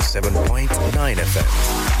Sangam 107.9 FM.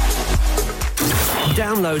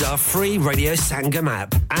 Download our free Radio Sangam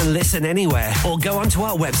app and listen anywhere or go onto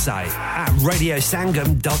our website at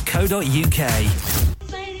radiosangam.co.uk.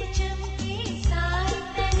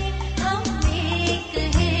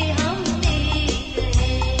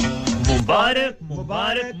 मुबारक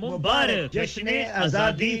मुबारक मुबारक जश्न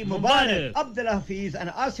आजादी मुबारक Abdul Hafeez and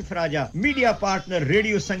Asif Raja media partner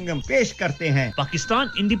radio Sangam पेश करते हैं Pakistan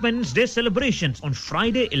Independence Day celebrations on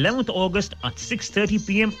Friday 11th August at 6:30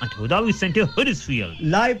 p.m. at Hudawi Center, Huddersfield.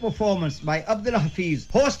 Live performance by Abdul Hafiz,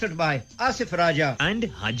 hosted by Asif Raja and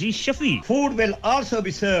Haji Shafi. Food will also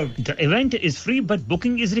be served. The event is free but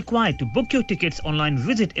booking is required. To book your tickets online,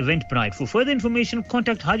 visit Eventbrite. For further information,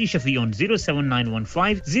 contact Haji Shafi on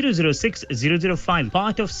 07915 006 005,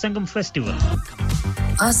 part of Sangam Festival.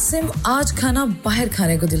 Asim आज खाना बाहर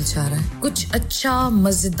खाने को दिल चाह रहा है कुछ अच्छा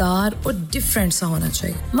मजेदार और डिफरेंट सा होना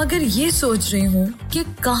चाहिए मगर ये सोच रही हूँ कि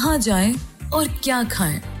कहाँ जाएं और क्या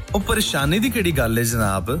खाएं ओ परेशानी दी केड़ी गल है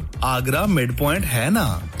जनाब आगरा मिड पॉइंट है ना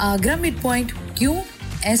आगरा मिड पॉइंट क्यों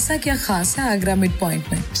ऐसा क्या खास है आगरा मिड पॉइंट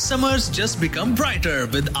में Summers just become brighter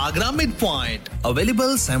with Agra Midpoint.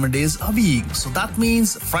 Available 7 days a week. So that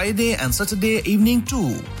means Friday and Saturday evening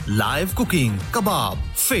too. Live cooking, kebab,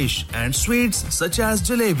 fish and sweets such as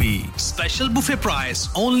jalebi. Special buffet price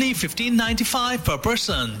only $15.95 per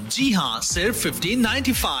person. Ji haan, sirf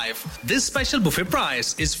 $15.95. This special buffet price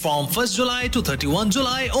is from 1st July to 31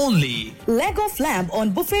 July only. Leg of lamb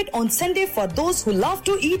on buffet on Sunday for those who love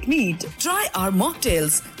to eat meat. Try our mocktails.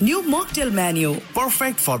 New mocktail menu.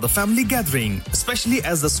 Perfect for the family gathering, especially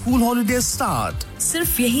as the school holidays start.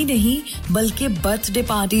 सिर्फ यही नहीं बल्कि birthday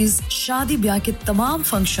parties शादी ब्याह के तमाम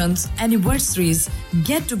functions anniversaries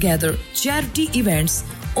get together charity events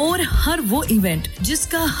और हर वो इवेंट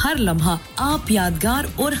जिसका हर लम्हा आप यादगार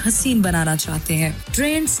और हसीन बनाना चाहते हैं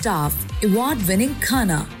ट्रेन्ड स्टाफ अवार्ड विनिंग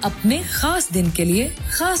खाना अपने खास दिन के लिए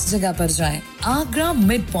खास जगह पर जाएं Agra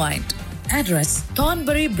mid point Address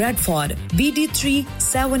Thornbury Bradford BD3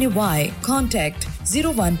 7Y Contact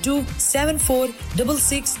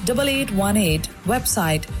 01274668818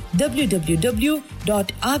 Website www.agra.com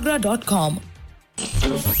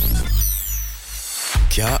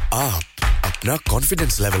क्या आप अपना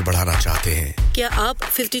कॉन्फिडेंस लेवल बढ़ाना चाहते हैं क्या आप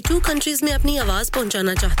 52 कंट्रीज में अपनी आवाज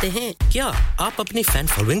पहुंचाना चाहते हैं क्या आप अपनी फैन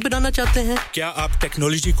फॉलोइंग बनाना चाहते हैं क्या आप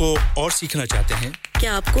टेक्नोलॉजी को और सीखना चाहते हैं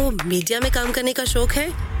क्या आपको मीडिया में काम करने का शौक है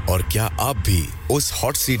और क्या आप भी उस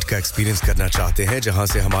हॉट सीट का एक्सपीरियंस करना चाहते हैं जहां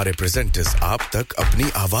से हमारे प्रेजेंटर्स आप तक अपनी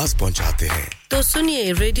आवाज पहुंचाते हैं तो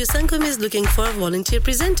सुनिए radio Sangam is looking for volunteer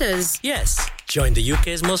presenters Yes Join the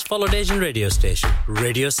UK's most followed Asian radio station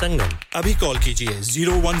Radio Sangam अभी कॉल कीजिए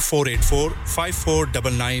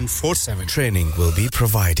 01484549947 Training will be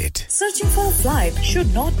provided Searching for a flight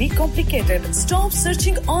should not be complicated Stop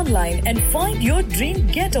searching online and find your dream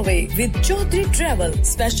getaway with Chaudhary Travel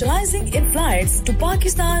specializing in flights to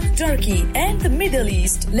Pakistan Turkey and the Middle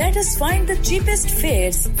East Let us find the cheapest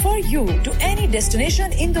fares for you to any destination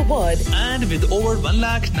in the world and with over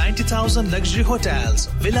 1,90,000 luxury hotels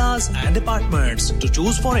villas and apartments requirements to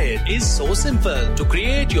choose for it is so simple. To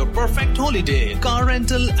create your perfect holiday, car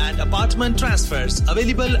rental and apartment transfers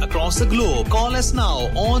available across the globe. Call us now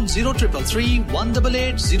on 0333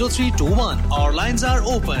 188 0321. Our lines are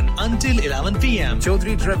open until 11 p.m.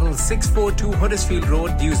 Chaudhry Travel 642 Huddersfield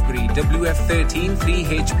Road, Dewsbury, WF13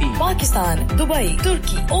 3HP. Pakistan, Dubai,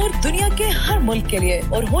 तुर्की और दुनिया के हर मुल्क के लिए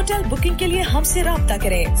और hotel booking के लिए हमसे राब्ता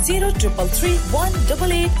करें 0333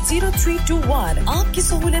 188 0321. आपकी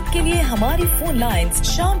सहूलियत के लिए हमारी फोन लाइंस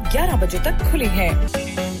शाम 11 बजे तक खुली हैं.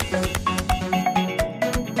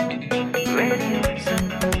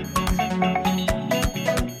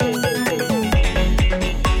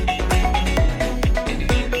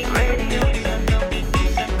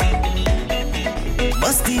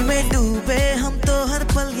 मस्ती में डूबे हम तो हर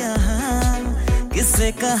पल यहाँ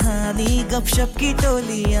किस्से कहानी गपशप की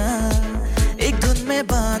टोलियाँ एक धुन में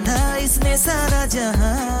बांधा इसने सारा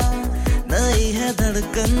जहां नई है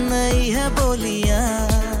धड़कन नई है बोलियां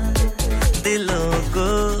दिलों को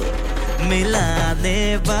मिलाने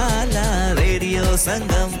वाला रेडियो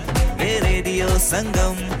संगम ये रेडियो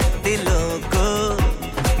संगम दिलों को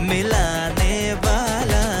मिलाने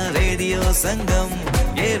वाला रेडियो संगम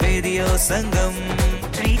ये रेडियो संगम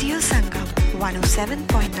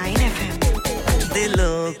 107.9 FM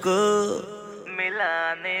दिलों को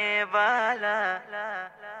मिलाने वाला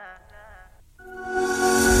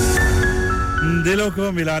दिलों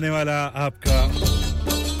को मिलाने वाला आपका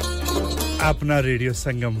अपना रेडियो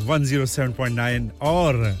संगम 107.9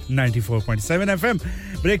 और 94.7 एफएम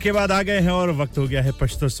ब्रेक के बाद आ गए हैं और वक्त हो गया है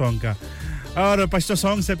पश्तो सॉन्ग का और पश्तो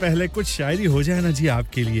सॉन्ग से पहले कुछ शायरी हो जाए ना जी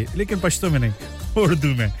आपके लिए लेकिन पश्तो में नहीं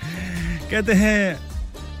उर्दू में कहते हैं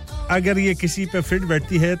अगर ये किसी पे फिट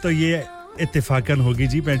बैठती है तो ये इत्तेफाकन होगी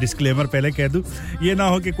जी मैं डिस्क्लेमर पहले कह दूं ये ना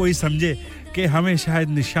हो कि कोई समझे कि हमें शायद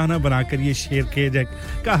निशाना बनाकर ये शेर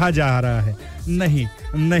कहा जा रहा है नहीं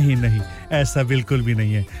नहीं नहीं ऐसा बिल्कुल भी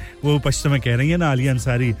नहीं है वो पश्तो में कह रही है ना आलिया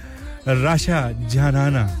अंसारी राशा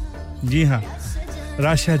जानाना जी हां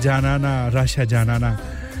राशा जानाना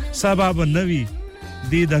सबब नवी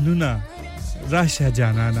दीदनुना राशा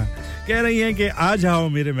जानाना कह रही है कि आ जाओ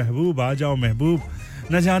मेरे महबूब आ जाओ महबूब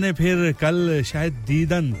न जाने फिर कल शायद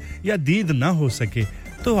दीदन या दीद ना हो सके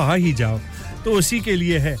तो आ ही जाओ तो उसी के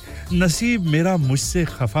लिए है नसीब मेरा मुझसे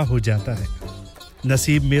खफा हो जाता है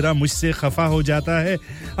नसीब मेरा मुझसे खफा हो जाता है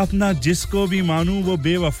अपना जिसको भी मानूं वो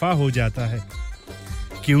बेवफा हो जाता है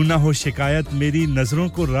क्यों ना हो शिकायत मेरी नजरों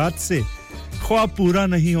को रात से ख्वाब पूरा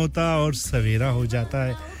नहीं होता और सवेरा हो जाता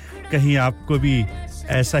है कहीं आपको भी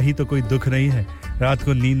ऐसा ही तो कोई दुख नहीं है रात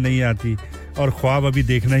को नींद नहीं आती और ख्वाब अभी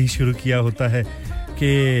देखना ही शुरू किया होता है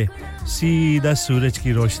कि सीधा सूरज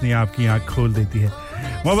की रोशनी आपकी आंख खोल देती है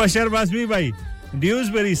मुबशर बाज़मी भाई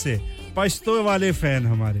ड्यूसबरी से पश्तो वाले फैन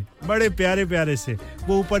हमारे बड़े प्यारे प्यारे से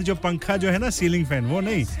वो ऊपर जो पंखा जो है ना सीलिंग फैन वो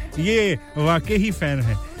नहीं ये वाकई ही फैन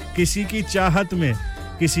है किसी की चाहत में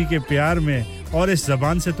किसी के प्यार में और इस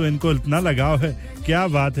ज़बान से तो इनको इतना लगाव है क्या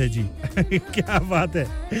बात है जी क्या बात है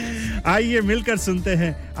आइए मिलकर सुनते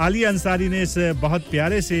हैं आलिया अंसारी ने इस बहुत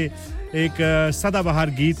प्यारे से एक सदाबहार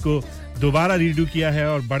गीत को दोबारा रीडू किया है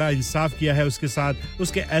और बड़ा इंसाफ किया है उसके साथ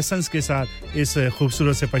उसके एसेंस के साथ इस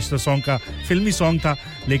खूबसूरत से पश्तो सॉन्ग का फिल्मी सॉन्ग था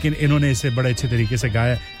लेकिन इन्होंने इसे बड़े अच्छे तरीके से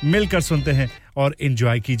गाया मिलकर सुनते हैं और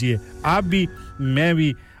एंजॉय कीजिए आप भी मैं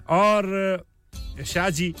भी और शाह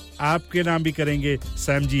जी आपके नाम भी करेंगे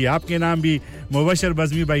सैम जी आपके नाम भी मुबशर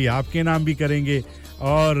बज़मी भाई आपके नाम भी करेंगे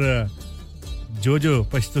और जो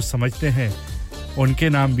पश्तो समझते हैं उनके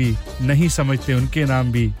नाम भी नहीं समझते उनके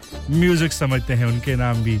नाम भी म्यूजिक समझते हैं उनके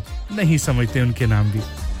नाम भी नहीं समझते उनके नाम भी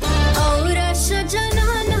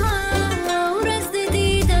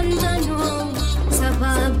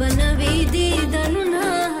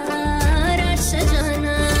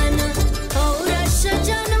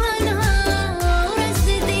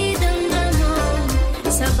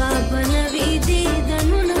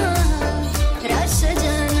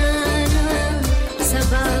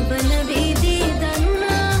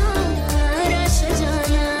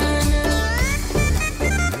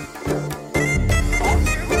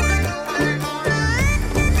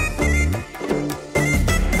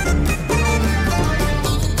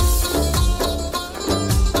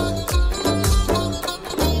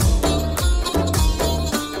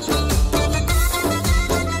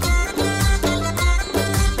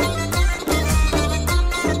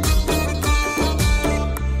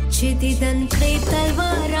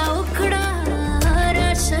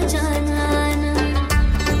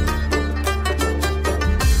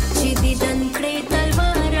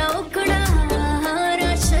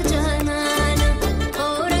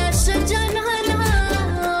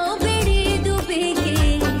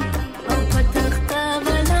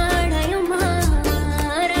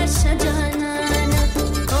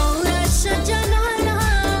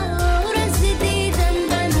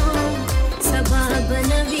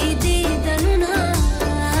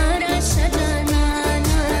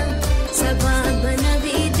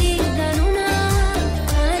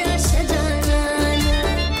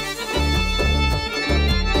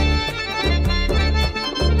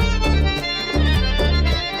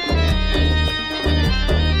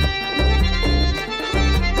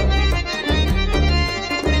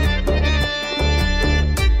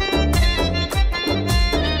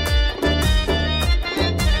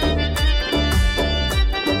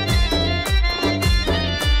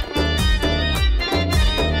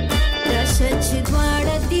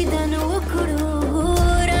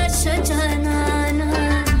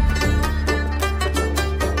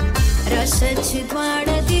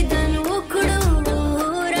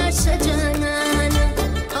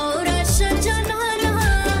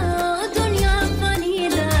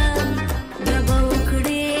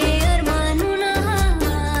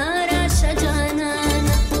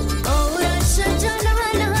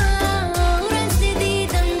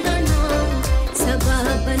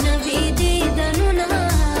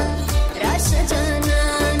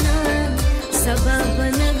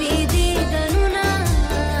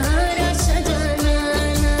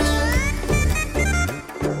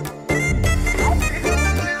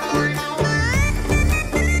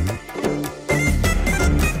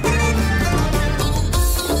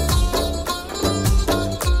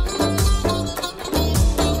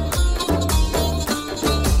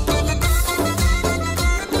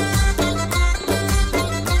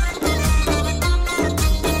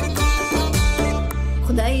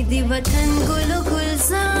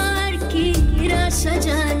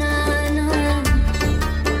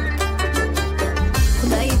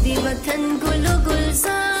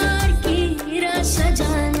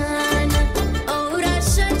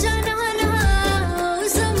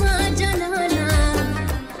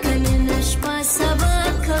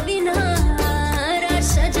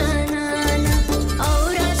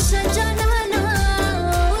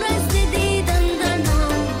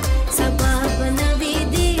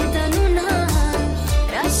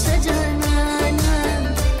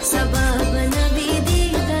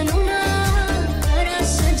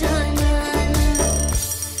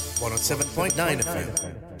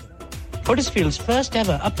Huddersfield's first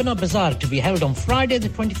ever Up and Up Bazaar to be held on Friday the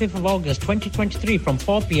 25th of August 2023 from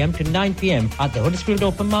 4 p.m. to 9 p.m. at the Huddersfield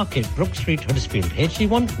Open Market, Brook Street, Huddersfield,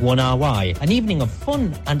 HD1 1RY. An evening of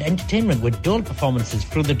fun and entertainment with dual performances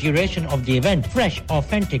through the duration of the event. Fresh,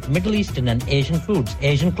 authentic Middle Eastern and Asian foods,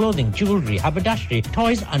 Asian clothing, jewellery, haberdashery,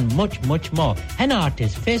 toys and much, much more. Henna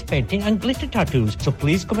artists, face painting and glitter tattoos. So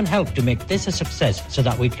please come and help to make this a success so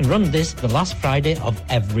that we can run this the last Friday of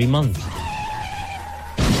every month.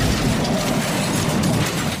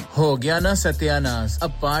 हो गया ना सत्यानाश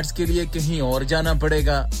अब parts के लिए कहीं और जाना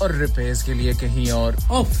पड़ेगा और रिपेयर्स के लिए कहीं और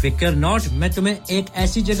ओ फिकर नॉट मैं तुम्हें एक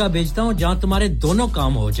ऐसी जगह भेजता हूं जहां तुम्हारे दोनों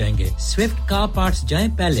काम हो जाएंगे स्विफ्ट कार पार्ट्स जाएं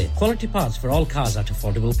पहले quality parts for all cars at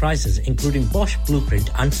affordable prices including Bosch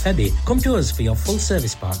Blueprint and Febby come to us for your full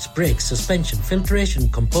service parts brakes suspension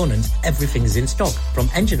filtration components everything is in stock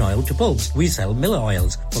from engine oil to bulbs we sell Miller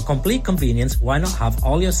oils for complete convenience why not have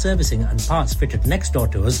all your servicing and parts fitted next door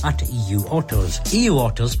to us at EU Autos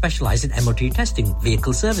specialise in MOT testing,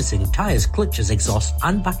 vehicle servicing, tyres, clutches, exhaust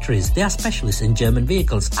and batteries. They are specialists in German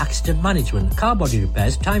vehicles, accident management, car body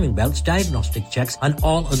repairs, timing belts, diagnostic checks and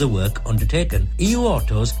all other work undertaken. EU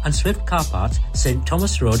Autos and Swift Car Parts, St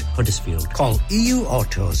Thomas Road, Huddersfield. Call EU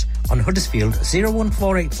Autos on Huddersfield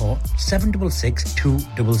 01484 766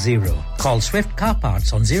 200. Call Swift Car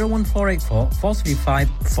Parts on 01484 435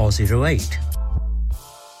 408.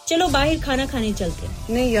 चलो बाहर खाना खाने चलते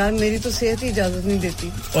हैं नहीं यार मेरी तो सेहत ही इजाजत नहीं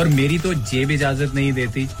देती और मेरी तो जेब इजाजत नहीं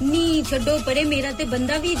देती नहीं छोड़ो परे मेरा ते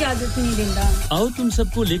बंदा भी इजाजत नहीं देता आओ तुम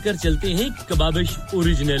सबको लेकर चलते हैं कबाबिश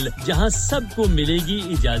ओरिजिनल जहां सबको मिलेगी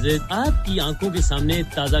इजाजत आपकी आंखों के सामने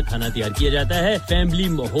ताजा खाना तैयार किया जाता है फैमिली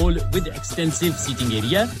माहौल with extensive seating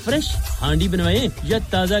area fresh हांडी बनवाएं या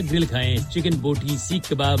ताजा ग्रिल खाएं chicken boti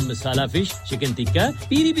seekh kebab masala fish chicken tikka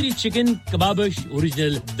peri peri chicken Kababish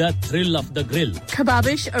original the thrill of the grill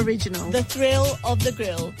Kababish Original. The thrill of the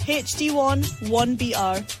grill. HD1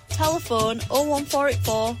 1BR. Telephone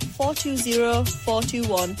 01484 420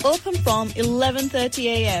 421. Open from 11:30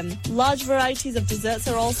 a.m. Large varieties of desserts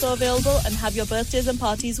are also available and have your birthdays and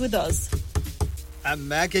parties with us.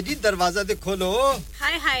 मैं के जी दरवाजा दे खोलो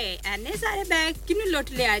हाय हाय एने सारे bag किनु लुट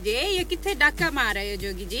ले आजे ये किथे डाका मार रहे हो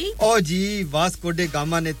जोगी जी ओ जी वास्को डे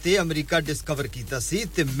गामा ने ते अमेरिका डिस्कवर कीता सी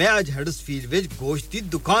ते मैं आज हडर्सफील्ड विच गोश्त दी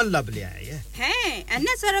दुकान लब ले आया है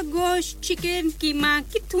एने सारा गोश्त चिकन कीमा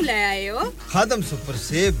किथु ले आए हो खादम सुपर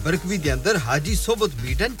से बरकवी दे अंदर हाजी सोबत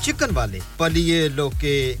मीट एंड चिकन वाले पलिए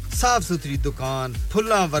लोके साफ सुथरी दुकान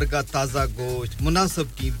फुल्ला वर्गा ताजा गोश्त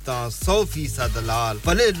मुनासिब कीमतां 100% दलाल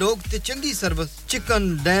भले लोग ते चंगी service chicken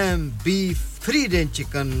lamb beef free range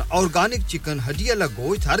chicken organic chicken हड्डियाला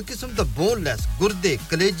गोश्त हर किस्म दा बोनलेस गुर्दे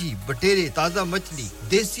कलेजी बटेरे ताजा मछली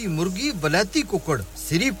देसी मुर्गी बलाती कुकड़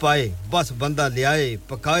सिरी पाए बस बंदा ले आए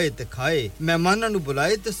पकाए ते खाए मेहमानां नु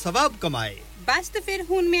बुलाए ते सवाब कमाए बस तो फिर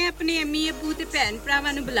हुन मैं अपने अम्मी अब्बू ते भैन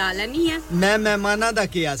भरावां नु बुला लनी है मैं मेहमानां दा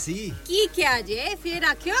किया सी की क्या जे फिर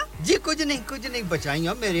आखियो जी कुछ नहीं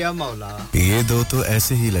बचाइयो मेरे मौला ये दो तो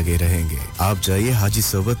ऐसे ही लगे रहेंगे आप जाइए Haji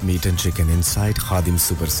Sobat meat and chicken inside Khadim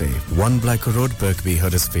super safe 1 Black Road Birkby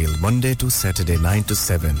Huddersfield Monday to Saturday 9 to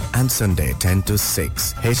 7 and Sunday 10 to 6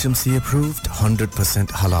 HMC approved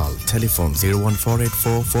 100% halal telephone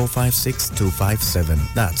 01484 456 257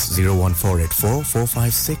 that's 01484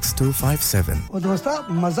 456 257 ओ दोस्ता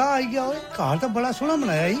मजा आ गया ओए कार तो बड़ा सोना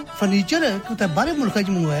बनाया है फर्नीचर कुते बाहर मुल्क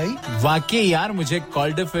से मंगवाया है वाकई यार मुझे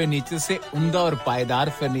कॉल्ड फर्नीचर से उम्दा और पायदार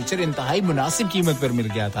फर्नीचर इंतहाई मुनासिब कीमत पर मिल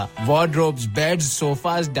गया था wardrobes beds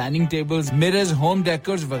sofas dining tables mirrors home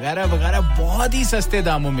decors वगैरह बहुत ही सस्ते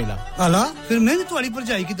दामों मिला आला फिर मैं भी तुम्हारी पर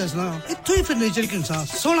जाई की दसना इत्थों ही फर्नीचर के इंसान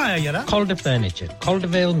सोना आया यार Calder Furniture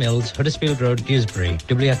Caldervale Mills Huddersfield Road Dewsbury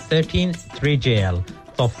WF13 3JL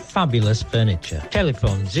for fabulous furniture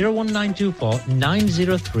telephone 01924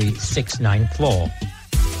 903 694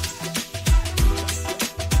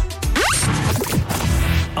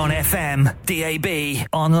 On FM, DAB,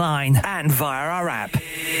 online and via our app.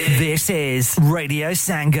 This is Radio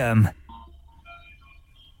Sangam.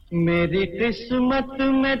 मेरी किस्मत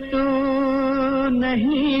में तू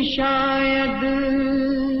नहीं शायद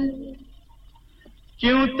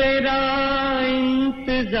क्यों तेरा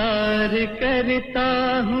इंतजार करता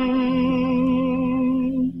हूँ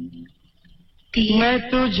मैं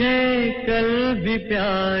तुझे कल भी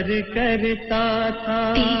प्यार करता था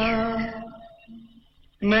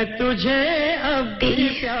मैं तुझे अब भी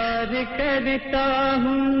प्यार करता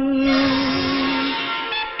हूँ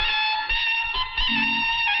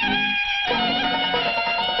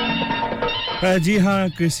जी हाँ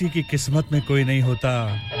किसी की किस्मत में कोई नहीं होता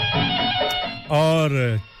और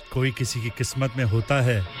कोई किसी की किस्मत में होता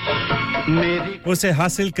है उसे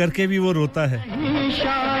हासिल करके भी वो रोता है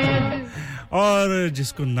और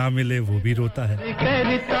जिसको ना मिले वो भी रोता है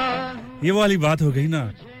ये वाली बात हो गई ना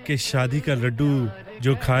कि शादी का लड्डू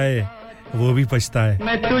जो खाए वो भी पछता है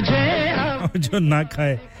मैं तुझे और जो ना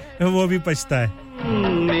खाए वो भी पछता है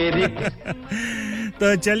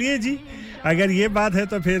तो चलिए जी अगर ये बात है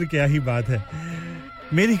तो फिर क्या ही बात है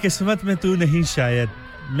मेरी किस्मत में तू नहीं शायद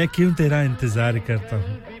मैं क्यों तेरा इंतजार करता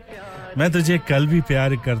हूँ मैं तुझे कल भी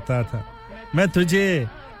प्यार करता था मैं तुझे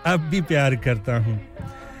अब भी प्यार करता हूँ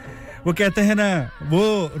वो कहते हैं ना वो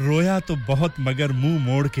रोया तो बहुत मगर मुंह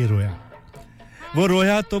मोड़ के रोया वो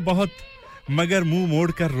रोया तो बहुत मगर मुंह मोड़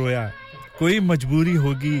कर रोया कोई मजबूरी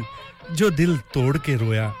होगी जो दिल तोड़ के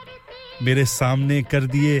रोया मेरे सामने कर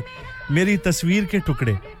दिए मेरी तस्वीर के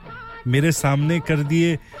टुकड़े मेरे सामने कर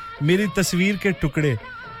दिए मेरी तस्वीर के टुकड़े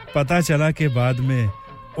पता चला के बाद में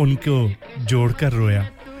उनको जोड़कर रोया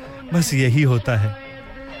बस यही होता है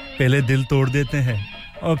पहले दिल तोड़ देते हैं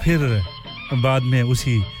और फिर बाद में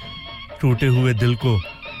उसी टूटे हुए दिल को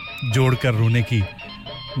जोड़कर रोने की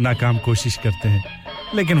नाकाम कोशिश करते हैं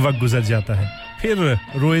लेकिन वक्त गुजर जाता है फिर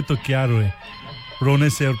रोए तो क्या रोए रोने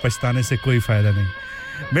से और पछताने से कोई फायदा नहीं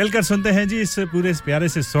मिलकर सुनते हैं जी इस पूरे प्यारे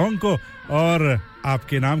से सॉन्ग को और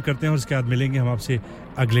आपके नाम करते हैं और उसके बाद मिलेंगे हम आपसे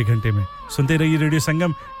अगले घंटे में सुनते रहिए रेडियो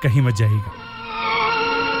संगम कहीं मत जाइएगा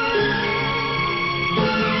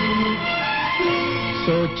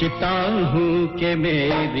सोचता हूँ कि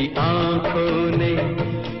मेरी आंखों ने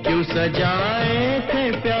क्यों सजाए थे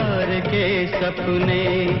प्यार के सपने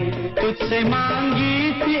तुझसे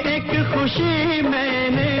मांगी थी एक खुशी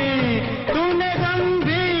मैंने तूने गम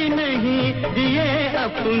भी नहीं दिए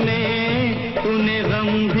अपने तूने गम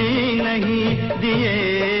भी नहीं दिए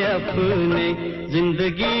अपने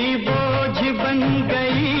जिंदगी बोझ बन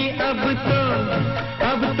गई अब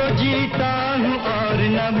तो जीता हूँ और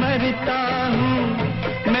न मरता हूँ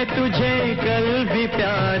मैं तुझे कल भी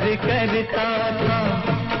प्यार करता था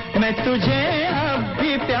मैं तुझे अब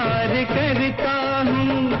भी प्यार करता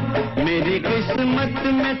हूँ मेरी किस्मत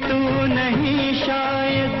में तू नहीं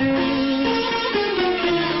शायद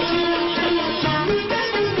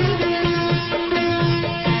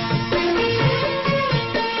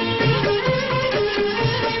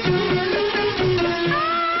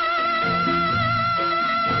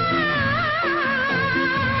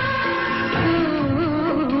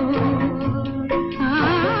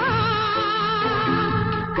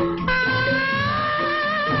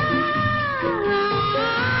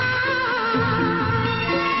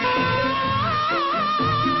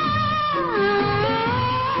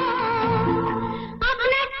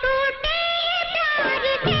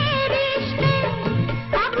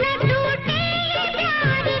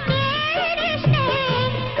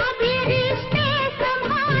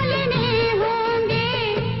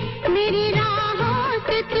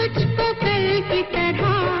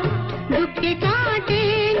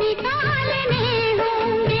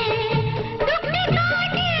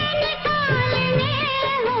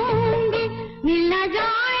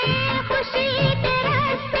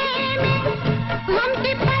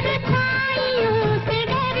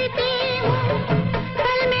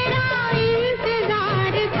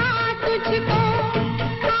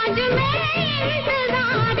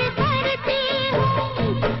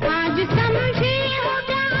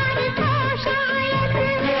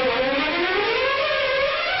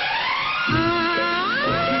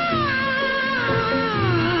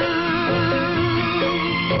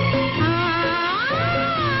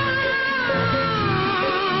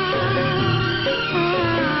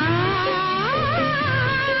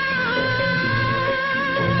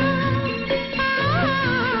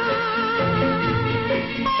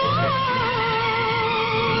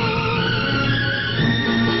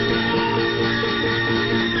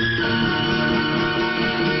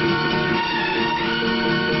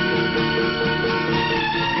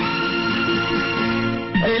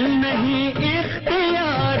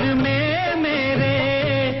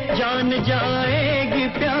जाएगी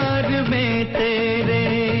प्यार में तेरे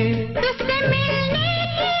तुझसे मिलने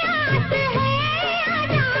की आस है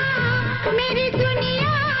आजा मेरी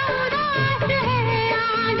दुनिया उदास है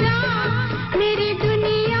आजा मेरी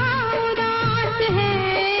दुनिया उदास है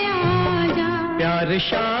आजा प्यार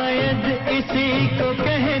शायद इसी को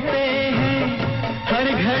कहते हैं हर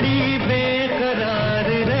घड़ी बेकरार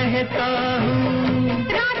रहता हूँ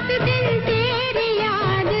रात दिन तेरी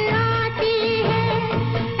याद आती है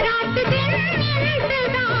रात दिन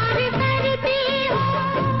इंतजार करती हूँ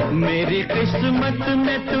मेरी किस्मत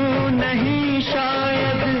में तू नहीं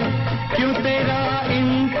शायद क्यों तेरा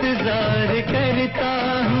इंतजार करता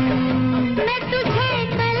हूँ मैं तुझे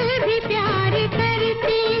कल भी प्यार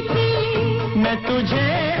करती थी मैं तुझे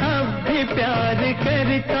अब भी प्यार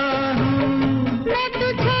करता हूँ मैं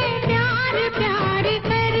तुझे प्यार प्यार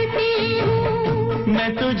करती हूँ मैं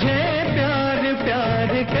तुझे प्यार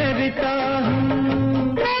प्यार करता हूँ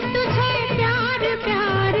मैं तुझे प्यार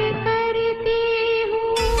प्यार करती हूँ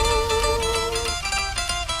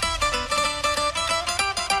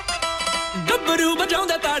गब्बरू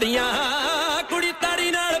बजाਉਂਦਾ ਤਾੜੀਆਂ ਕੁੜੀ ਤਾੜੀ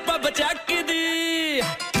ਨਾਲ ਪੱਬ ਚੱਕਦੀ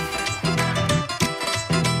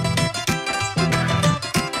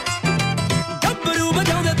ਗब्बरू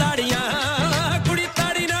ਬਜਾਉਂਦਾ ਤਾੜੀਆਂ ਕੁੜੀ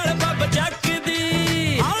ਤਾੜੀ ਨਾਲ ਪੱਬ ਚੱਕਦੀ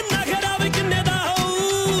ਆ ਨਖਰਾ ਵੀ ਕਿੰਨੇ ਦਾ ਹੋਊ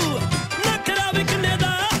ਨਖਰਾ ਵੀ ਕਿੰਨੇ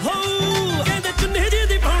ਦਾ ਹੋਊ ਕਹਿੰਦੇ ਚੁੰਨੀ ਜੀ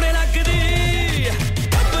ਦੀ ਪਾਉਣੇ ਲੱਗਦੀ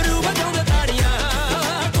ਗब्बरू ਬਜਾਉਂਦਾ ਤਾੜੀਆਂ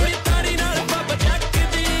ਕੁੜੀ ਤਾੜੀ ਨਾਲ ਪੱਬ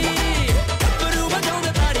ਚੱਕਦੀ ਗब्बरू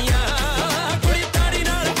ਬਜਾਉਂਦਾ ਤਾੜੀਆਂ ਕੁੜੀ ਤਾੜੀ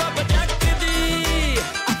ਨਾਲ ਪੱਬ ਚੱਕਦੀ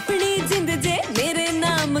अपनी जिंद जे मेरे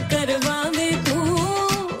नाम करवावे तू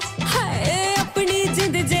हाय अपनी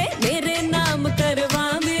जिंद जे मेरे नाम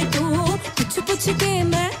करवावे तू पूछ के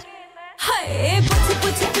मैं हाय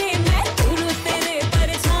पूछ के मैं तुरू तेरे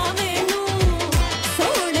परछावे नू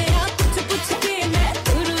सोहणिया पूछ के मैं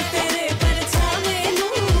तुरू तेरे परछावे नू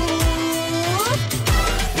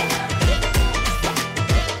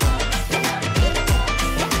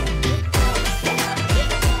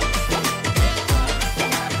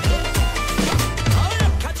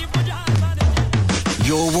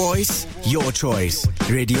Your voice, your choice.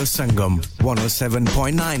 Radio Sangam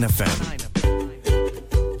 107.9 FM.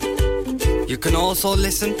 You can also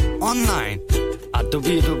listen online at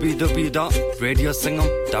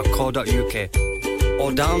www.radiosangam.co.uk or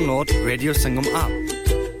download Radio Sangam app.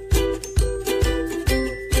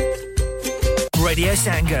 Radio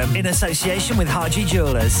Sangam in association with Haji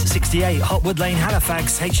Jewellers, 68 Hotwood Lane,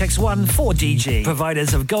 Halifax, HX1 4DG.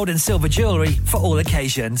 Providers of gold and silver jewellery for all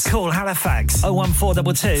occasions. Call Halifax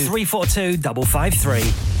 01422 342 553.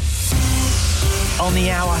 On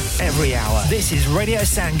the hour, every hour. This is Radio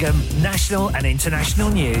Sangam, national and international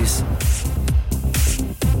news.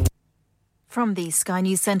 From the Sky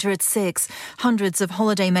News Centre at 6, hundreds of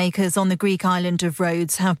holidaymakers on the Greek island of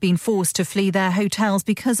Rhodes have been forced to flee their hotels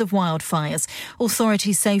because of wildfires.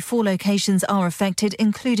 Authorities say 4 locations are affected,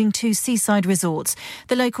 including 2 seaside resorts.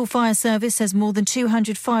 The local fire service says more than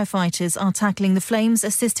 200 firefighters are tackling the flames,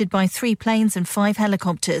 assisted by 3 planes and 5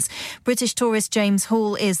 helicopters. British tourist James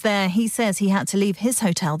Hall is there. He says he had to leave his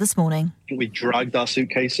hotel this morning. We dragged our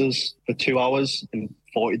suitcases for 2 hours in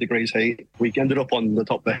 40 degrees heat. We ended up on the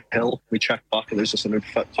top of the hill. We checked back and there was just an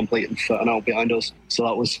complete inferno behind us. So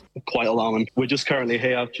that was quite alarming. We're just currently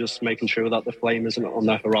here, just making sure that the flame isn't on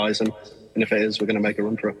the horizon. And if it is, we're going to make a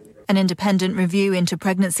run for it. An independent review into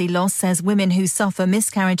pregnancy loss says women who suffer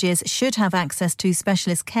miscarriages should have access to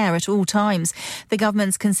specialist care at all times. The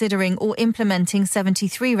government's considering or implementing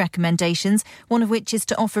 73 recommendations, one of which is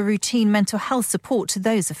to offer routine mental health support to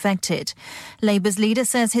those affected. Labour's leader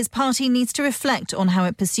says his party needs to reflect on how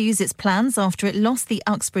it pursues its plans after it lost the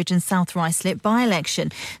Uxbridge and South Ruislip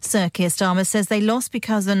by-election. Sir Keir Starmer says they lost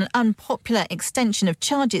because of an unpopular extension of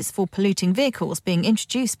charges for polluting vehicles being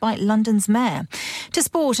introduced by London's mayor. To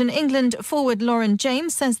sport, an England forward Lauren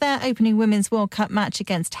James says their opening Women's World Cup match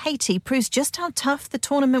against Haiti proves just how tough the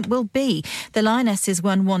tournament will be. The Lionesses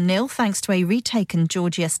won 1-0 thanks to a retaken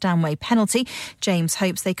Georgia Stanway penalty. James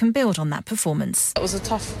hopes they can build on that performance. It was a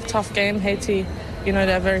tough game. Haiti,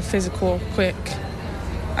 they're very physical, quick,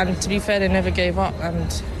 and to be fair, they never gave up,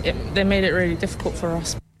 and they made it really difficult for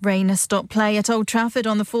us. Rain has stopped play at Old Trafford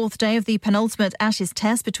on the 4th day of the penultimate Ashes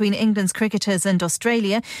Test between England's cricketers and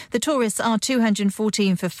Australia. The tourists are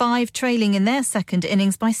 214 for 5, trailing in their second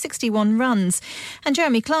innings by 61 runs. And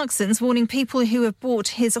Jeremy Clarkson's warning people who have bought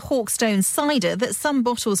his Hawkstone cider that some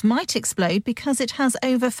bottles might explode because it has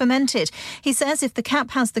over-fermented. He says if the cap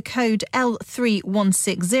has the code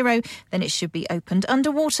L3160, then it should be opened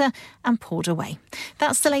underwater and poured away.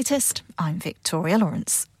 That's the latest. I'm Victoria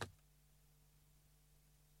Lawrence.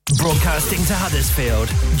 Broadcasting to Huddersfield,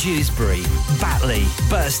 Dewsbury, Batley,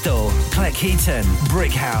 Birstall, Cleckheaton,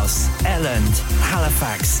 Brickhouse, Elland,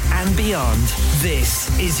 Halifax and beyond. This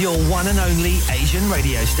is your one and only Asian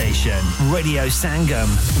radio station. Radio Sangam,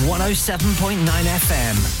 107.9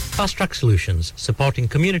 FM. Fast Track Solutions, supporting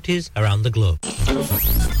communities around the globe.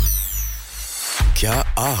 क्या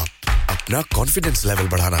आप अपना confidence level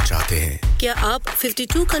बढ़ाना चाहते हैं? क्या आप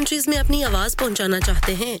 52 countries में अपनी आवाज पहुंचाना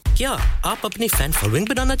चाहते हैं? क्या आप अपनी फैन फॉलोइंग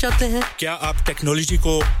बनाना चाहते हैं? क्या आप टेक्नोलॉजी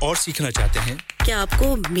को और सीखना चाहते हैं? क्या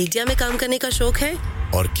आपको मीडिया में काम करने का शौक है?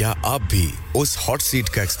 और क्या आप भी उस हॉट सीट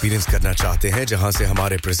का एक्सपीरियंस करना चाहते हैं जहां से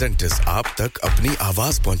हमारे प्रेजेंटर्स आप तक अपनी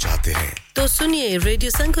आवाज पहुंचाते हैं? तो सुनिए,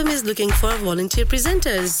 radio Sangam is looking for volunteer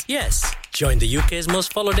presenters. Yes, join the UK's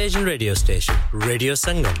most followed Asian radio station, Radio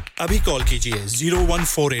Sangam. अभी कॉल कीजिए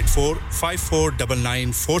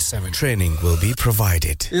 01484549947. Training will be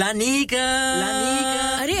provided. Lanika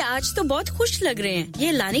अरे आज तो बहुत खुश लग रहे हैं।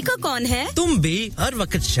 ये लानिका कौन है? तुम भी हर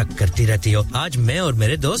वक्त शक करती रहती हो। आज मैं और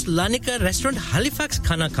मेरे दोस्त लानिका रेस्टोरेंट हैलिफैक्स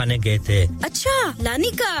खाना खाने गए थे। अच्छा,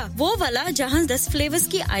 लानिका वो वाला जहाँ 10 फ्लेवर्स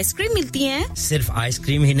की आइसक्रीम मिलती हैं? सिर्फ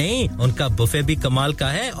आइसक्रीम ही नहीं, उनका बुफे भी कमाल का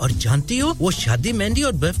है। और जानती हो, वो शादी, मेहंदी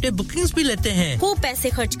और बर्थडे बुकिंग्स भी लेते हैं। वो पैसे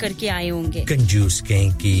खर्च करके आए होंगे। कंजूस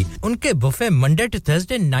कहीं की। उनके buffet Monday to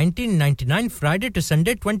Thursday 19.99, Friday to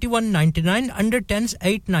Sunday 21.99, under 10s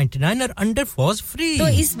 8.99 और अंडर 4s फ्री। तो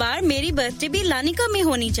इस बार मेरी बर्थडे भी लानिका में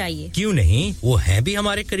होनी चाहिए। क्यों नहीं, वो है भी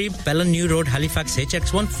हमारे करीब। पेलन new road, Halifax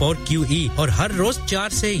HX1 4QE और हर रोज 4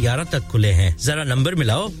 से 11 तक खुले हैं। जरा नंबर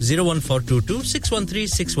मिलाओ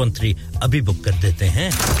 01422613613। अभी बुक कर देते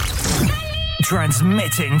हैं।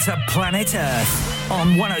 Transmitting to planet Earth on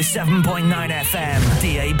 107.9 FM,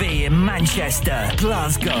 DAB in Manchester,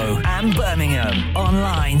 Glasgow and Birmingham.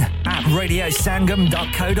 Online at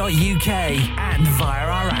radiosangam.co.uk and via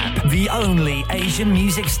our app, the only Asian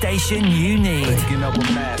music station you need.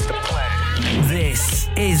 This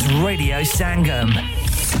is Radio Sangam.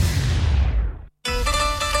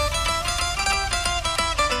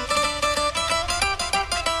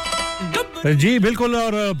 जी बिल्कुल,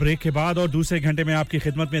 और break के बाद और दूसरे घंटे में आपकी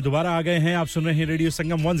खिदमत में दोबारा आ गए हैं। आप सुन रहे हैं रेडियो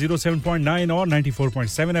संगम 107.9 और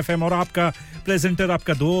 94.7 FM और आपका प्रेजेंटर,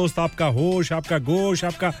 आपका दोस्त, आपका होश, आपका गोश,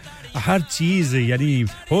 आपका हर चीज, यानी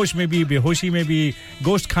होश में भी, बेहोशी में भी,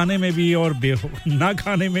 गोश्त खाने में भी और ना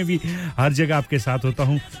खाने में भी, हर जगह आपके साथ होता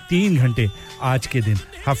हूं 3 घंटे आज के दिन,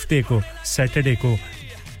 हफ्ते को, सैटरडे को।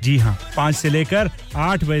 जी हां, 5 से लेकर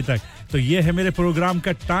 8 बजे तक। तो ये है मेरे प्रोग्राम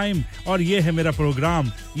का टाइम और ये है मेरा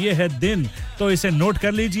प्रोग्राम, ये है दिन। तो इसे नोट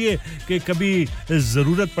कर लीजिए कि कभी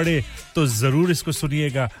ज़रूरत पड़े तो ज़रूर इसको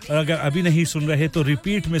सुनिएगा, और अगर अभी नहीं सुन रहे तो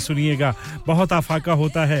रिपीट में सुनिएगा। बहुत आफाका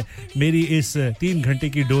होता है मेरी इस 3 घंटे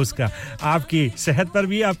की डोज का, आपकी सेहत पर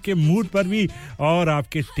भी, आपके मूड पर भी और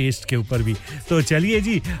आपके टेस्ट के ऊपर भी। तो चलिए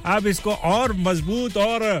जी, अब इसको और मजबूत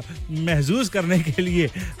और महसूस करने के लिए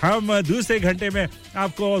हम दूसरे घंटे में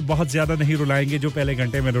आपको बहुत ज़्यादा नहीं रुलाएंगे जो पहले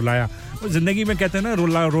घंटे में रुलाया। ज़िंदगी में कहते हैं ना,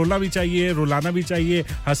 रोला भी चाहिए, रुलाना भी चाहिए,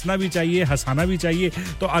 हंसना भी चाहिए, हंसाना भी चाहिए।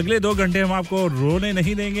 तो अगले 2 घंटे हम आपको रोने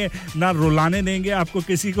नहीं देंगे, ना रुलाने देंगे आपको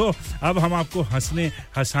किसी को। अब हम आपको हंसने,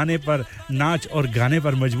 हंसाने पर, नाच और गाने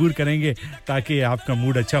पर मजबूर करेंगे ताकि आपका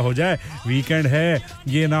मूड अच्छा हो जाए। वीकेंड है,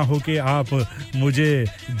 ये ना हो कि आप मुझे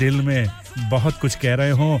दिल में बहुत कुछ कह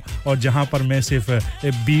रहे हो और जहां पर मैं सिर्फ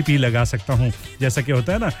बीप ही लगा सकता हूं। जैसा कि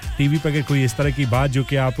होता है ना टीवी पर कि कोई इस तरह की बात जो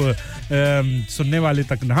कि आप सुनने वाले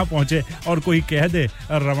तक ना पहुंचे और कोई कह दे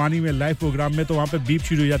रवानी में, लाइव प्रोग्राम में, तो वहां पे बीप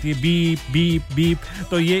शुरू हो जाती है, बीप बीप बीप।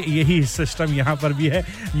 तो यही सिस्टम यहां पर भी है।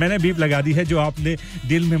 मैंने बीप लगा दी है जो आपने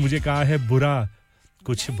दिल में मुझे कहा है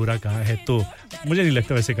कुछ बुरा कहा है, तो मुझे नहीं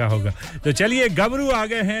लगता वैसे कहा होगा। तो चलिए, गबरू आ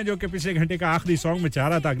गए हैं जो कि पिछले घंटे का आखिरी सॉन्ग में चाह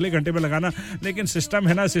रहा था अगले घंटे में लगाना, लेकिन सिस्टम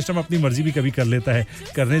है ना, सिस्टम अपनी मर्जी भी कभी कर लेता है।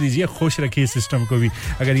 करने दीजिए, खुश रखिए सिस्टम को भी।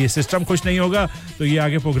 अगर ये सिस्टम खुश नहीं होगा तो ये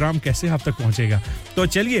आगे प्रोग्राम कैसे आप तक पहुंचेगा। तो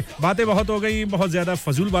चलिए, बातें बहुत हो गई, बहुत ज्यादा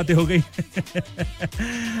फजूल बातें हो गई।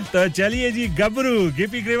 तो चलिए जी, गबरू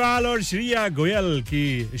गिपी ग्रेवाल और श्रेया गोयल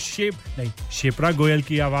की शेपरा गोयल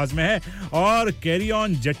की आवाज में है और कैरी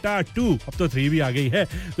ऑन जट्टा 2, अब तो 3 भी आ गई है।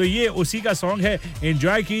 तो ये उसी का सॉन्ग है।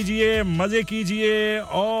 एंजॉय कीजिए, मजे कीजिए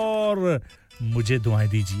और मुझे दुआएं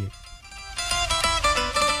दीजिए।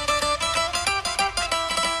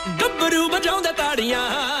 गब्बरू बजाਉਂਦੇ ਤਾੜੀਆਂ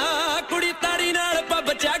ਕੁੜੀ ਤਾੜੀ ਨਾਲ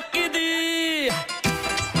ਪੱਬ ਚੱਕਦੀ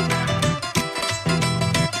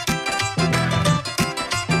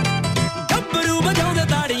गब्बरू बजाਉਂਦੇ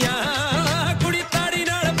ਤਾੜੀਆਂ ਕੁੜੀ ਤਾੜੀ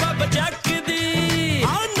ਨਾਲ ਪੱਬ ਚੱਕਦੀ ਆ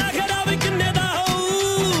ਨਖਰਾ ਵੀ ਕਿੰਨੇ ਦਾ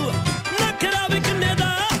ਹੋਊ ਨਖਰਾ ਵੀ ਕਿੰਨੇ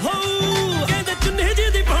ਦਾ ਹੋਊ ਕਹਿੰਦੇ ਚੁੰਨੀ ਜੀ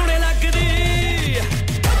ਦੀ ਪਾਉਣੇ ਲੱਗਦੀ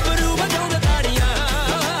गब्बरू बजाਉਂਦੇ ਤਾੜੀਆਂ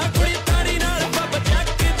ਕੁੜੀ ਤਾੜੀ ਨਾਲ ਪੱਬ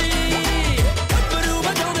ਚੱਕਦੀ गब्बरू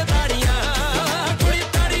बजाਉਂਦੇ ਤਾੜੀਆਂ ਕੁੜੀ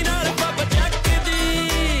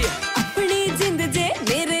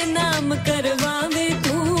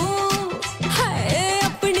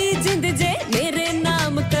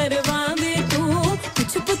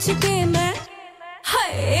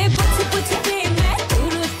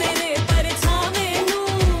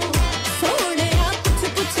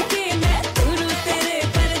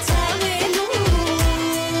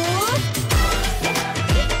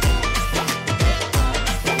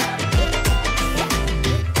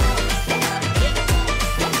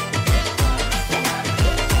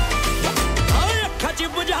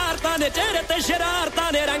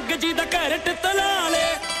जग जी दा करट तला ले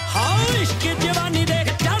हां इश्क जवानी देख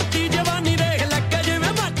चढ़ती जवानी देख लगे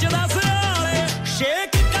जिवें मचदा सियाले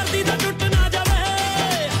शेक करदी दा टुट ना जावे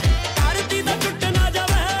करदी दा टुट ना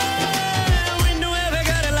जावे मैनू ए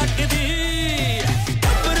वगर लगदी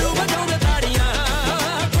गबरू वजाउंदे ताड़ियां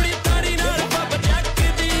कुड़ी ताड़ी नाल पब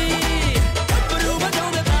चकदी गबरू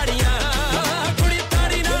वजाउंदे ताड़ियां कुड़ी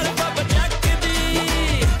ताड़ी नाल पब चकदी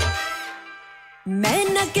मैं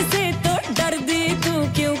ना किसे तो डरदी तू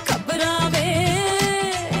क्यों घबरावे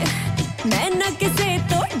मैं ना किसे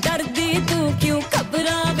तो डरदी तू क्यों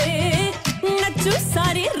घबरावे नचू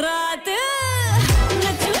सारी रात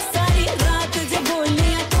जे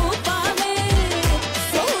बोलियां तू पावे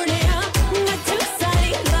सोहणिया नचू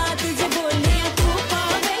सारी रात जे बोलियां तू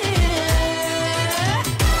पावे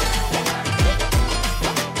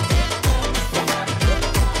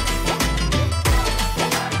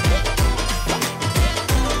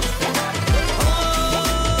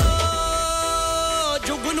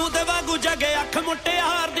जुगनू दे वागू जगे अख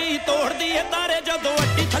मुटियार दी तोड़दी है तारे जदों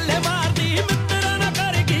अट्टी थल्ले मारदी मित्रा ना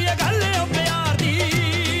कर गई है गल ओ प्यार दी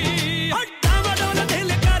हट्टा वडोल दिल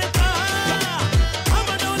करता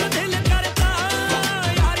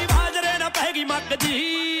यारी बाजरे ना पैगी मकदी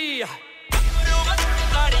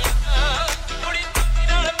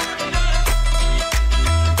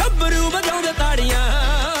गबरू वजाउंदे ताड़ियां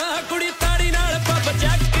कुड़ी ताड़ी नाल पब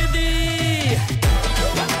चकदी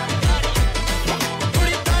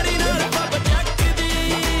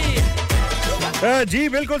जी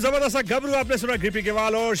बिल्कुल जबरदस्त गबरू आपने सुना ग्रिपी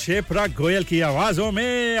केवाल और शेफरा गोयल की आवाजों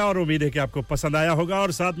में और उम्मीद है कि आपको पसंद आया होगा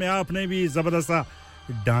और साथ में आपने भी जबरदस्त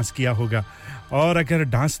डांस किया होगा और अगर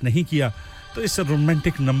डांस नहीं किया तो इस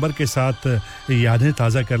रोमांटिक नंबर के साथ यादें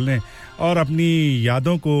ताज़ा कर लें और अपनी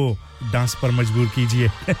यादों को डांस पर मजबूर कीजिए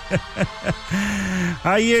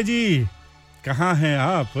आइए जी कहाँ हैं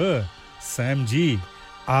आप सैम जी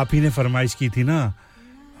आप ही ने फरमाइश की थी ना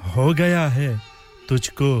हो गया है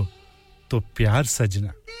तुझको तो प्यार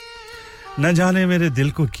सजना न जाने मेरे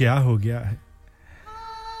दिल को क्या हो गया है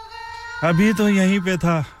अभी तो यहीं पे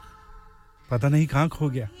था पता नहीं कहां खो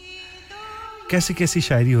गया कैसी कैसी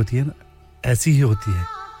शायरी होती है ना ऐसी ही होती है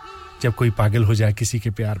जब कोई पागल हो जाए किसी के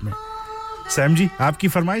प्यार में सैम जी आपकी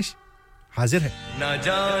फरमाइश हाजिर है न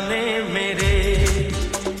जाने मेरे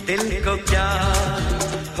दिल को क्या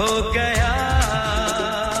हो गया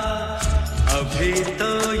अभी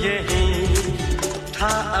तो यहीं था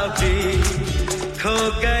अभी खो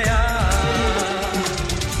गया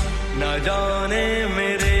न जाने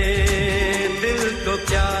मेरे दिल को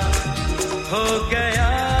क्या हो गया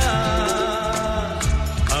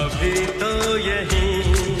अभी तो यहीं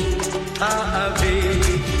था अभी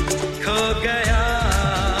खो गया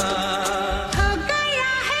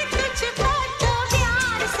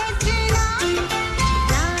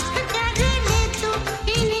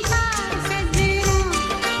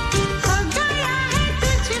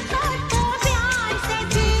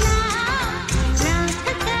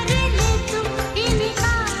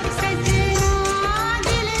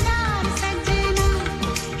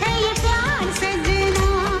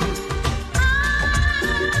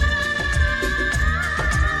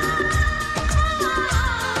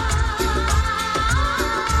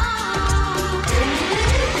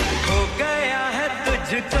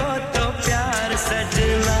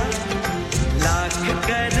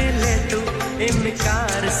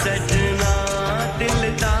इनकार सजना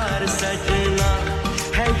दिलदार सजना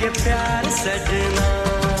है ये प्यार सजना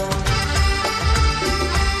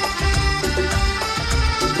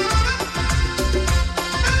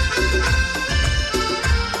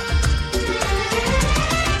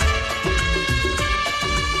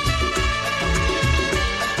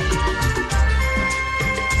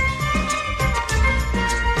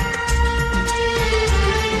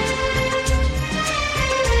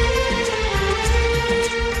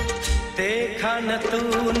न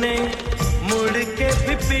तूने मुड़ के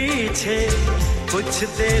भी पीछे कुछ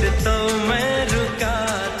देर तो मैं रुका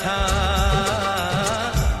था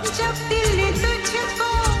जब दिल ने तुझको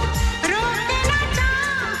रोकना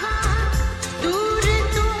चाहा दूर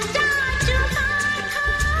तू जा चुका था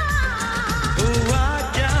हुआ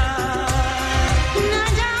क्या न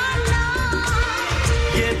जाना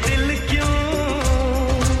ये दिल क्यों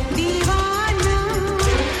दीवाना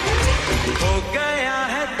हो गया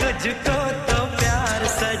है तुझको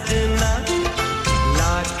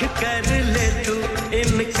कर ले तू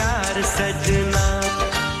इनकार सजना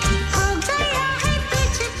हो गया है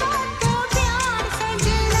तुझको तो प्यार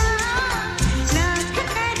सजना लाख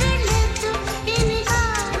कर ले तू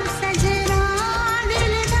इनकार सजना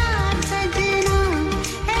दिलदार सजना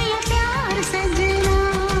है ये प्यार सजना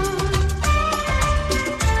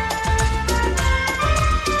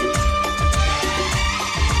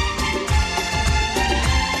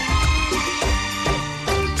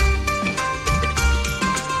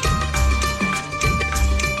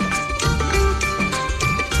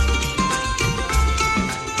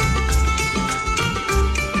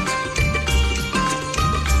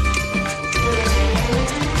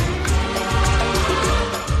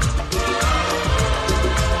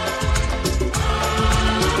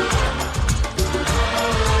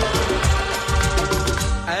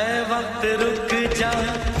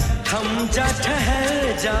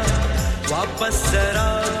वापस जरा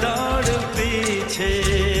दौड़ पीछे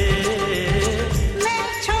मैं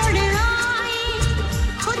छोड़ आई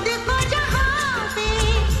खुद को जहां पे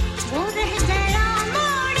वो रह गया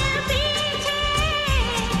मोड़ पीछे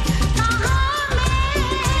कहाँ मैं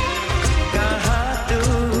कहाँ तू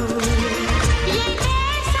ये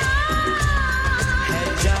कैसा है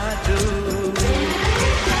जादू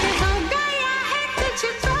हो गया है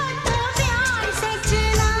तुझको तो प्यार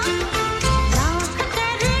सजना लाख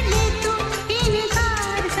कर ले तू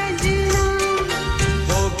इनकार सजना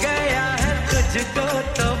हो गया है तुझको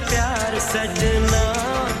तो प्यार सजना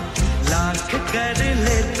लाख कर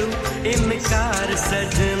ले तू इनकार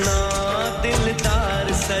सजना दिलदार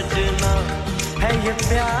सजना है ये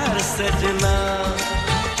प्यार सजना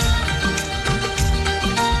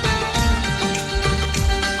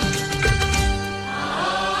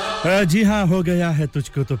जी हाँ हो गया है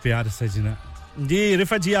तुझको तो प्यार सजना जी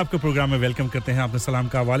रिफत जी आपको प्रोग्राम में वेलकम करते हैं आपने सलाम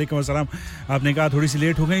कहा वालेकुम अस्सलाम आपने कहा थोड़ी सी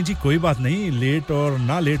लेट हो गई जी कोई बात नहीं लेट और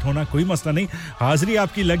ना लेट होना कोई मसला नहीं हाजिरी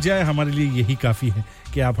आपकी लग जाए हमारे लिए यही काफ़ी है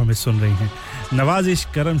कि आप हमें सुन रही हैं नवाजिश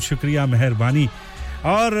करम शुक्रिया मेहरबानी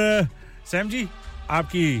और सैम जी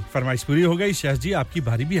आपकी फरमाइश पूरी हो गई शेख जी आपकी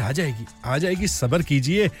बारी भी आ जाएगी सब्र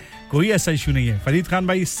कीजिए कोई ऐसा इशू नहीं है फरीद खान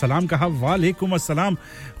भाई सलाम कहा वालेकुम अस्सलाम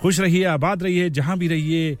खुश रहिए आबाद रहिए जहां भी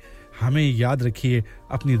रहिए हमें याद रखिए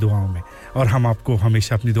अपनी दुआओं में और हम आपको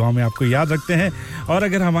हमेशा अपनी दुआओं में आपको याद रखते हैं और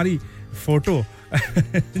अगर हमारी फोटो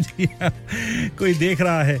कोई देख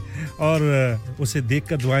रहा है और उसे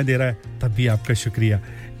देखकर दुआएं दे रहा है तब भी आपका शुक्रिया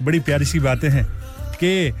बड़ी प्यारी सी बातें हैं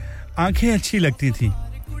कि आंखें अच्छी लगती थी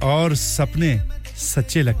और सपने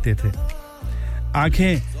सच्चे लगते थे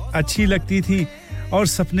आंखें अच्छी लगती थी और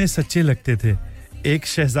सपने सच्चे लगते थे एक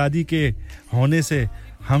शहजादी के होने से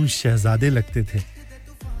हम शहजादे लगते थे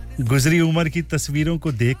गुजरी उम्र की तस्वीरों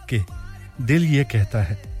को देख के दिल ये कहता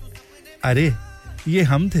है अरे ये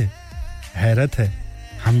हम थे हैरत है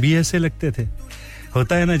हम भी ऐसे लगते थे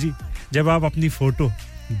होता है ना जी जब आप अपनी फोटो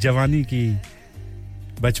जवानी की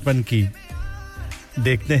बचपन की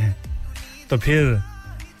देखते हैं तो फिर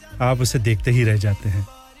आप उसे देखते ही रह जाते हैं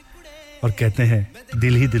और कहते हैं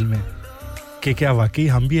दिल ही दिल में कि क्या वाकई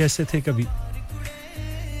हम भी ऐसे थे कभी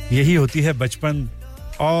यही होती है बचपन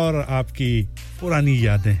और आपकी पुरानी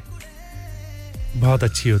यादें बहुत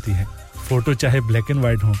अच्छी होती हैं फोटो चाहे ब्लैक एंड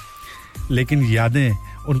वाइट हो लेकिन यादें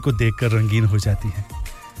उनको देखकर रंगीन हो जाती हैं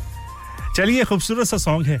चलिए खूबसूरत सा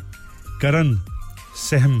सॉन्ग है करण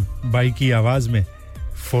सहम बाई की आवाज में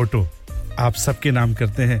फोटो आप सबके नाम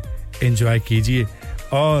करते हैं एंजॉय कीजिए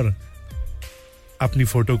और अपनी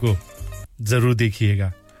फोटो को जरूर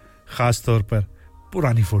देखिएगा खास तौर पर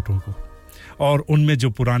पुरानी फोटो को और उनमें जो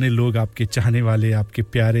पुराने लोग आपके चाहने वाले आपके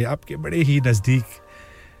प्यारे आपके बड़े ही नजदीक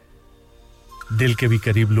दिल के भी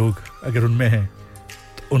करीब लोग अगर उनमें हैं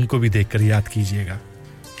तो उनको भी देखकर याद कीजिएगा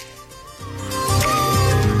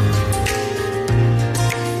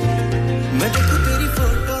मैं देखूं तेरी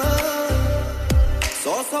फोटो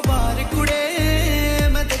 100 बार कुड़े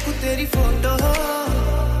मैं देखूं तेरी फोटो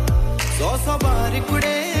 100 बार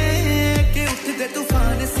कुड़े के उठदे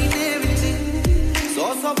तूफान सीने विच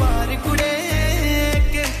 100 बार कुड़े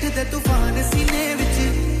के उठदे तूफान सीने विच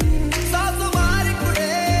 100 बार कुड़े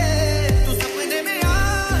तू सपने में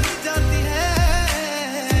आ जाती है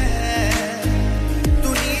तू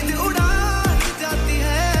नींद उड़ा जाती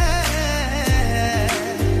है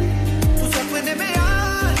तू सपने में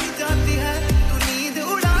आ जाती है तू नींद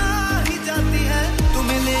उड़ा जाती है तू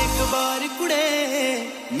मिले एक बार कुड़े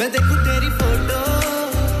मैं देखूं तेरी फोटो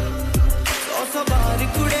 100 बार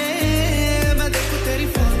कुड़े मैं देखूं तेरी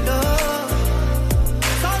फोटो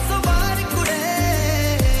 100 बार कुड़े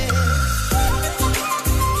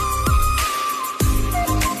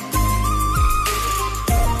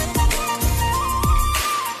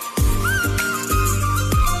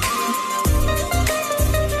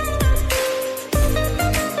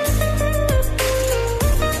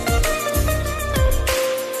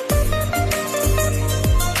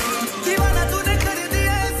दीवाना तूने कर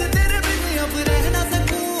दिया ऐसे तेरे बिन अब रह ना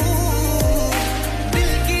सकूं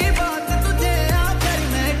दिल की बात तुझे आकर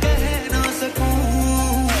मैं कह ना सकूं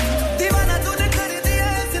दीवाना तूने कर दिया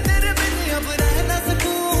ऐसे तेरे बिन अब रह ना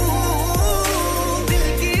सकूं दिल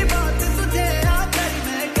की बात तुझे आकर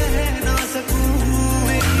मैं कह ना सकूं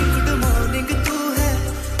मेरी गुड मॉर्निंग तू है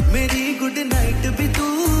मेरी गुड नाइट भी तू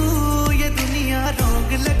ये दुनिया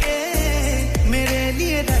रॉन्ग लगे मेरे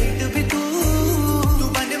लिए राइट भी तू तू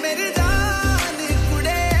बन मेरी जान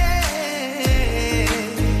कुड़े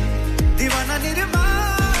दीवाना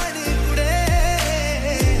निर्माण कुड़े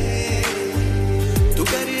तू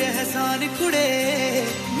कर एहसान कुड़े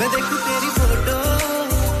मैं देखूं तेरी फोटो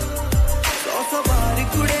 100 बार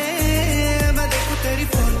कुड़े मैं देखूं तेरी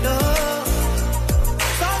फोटो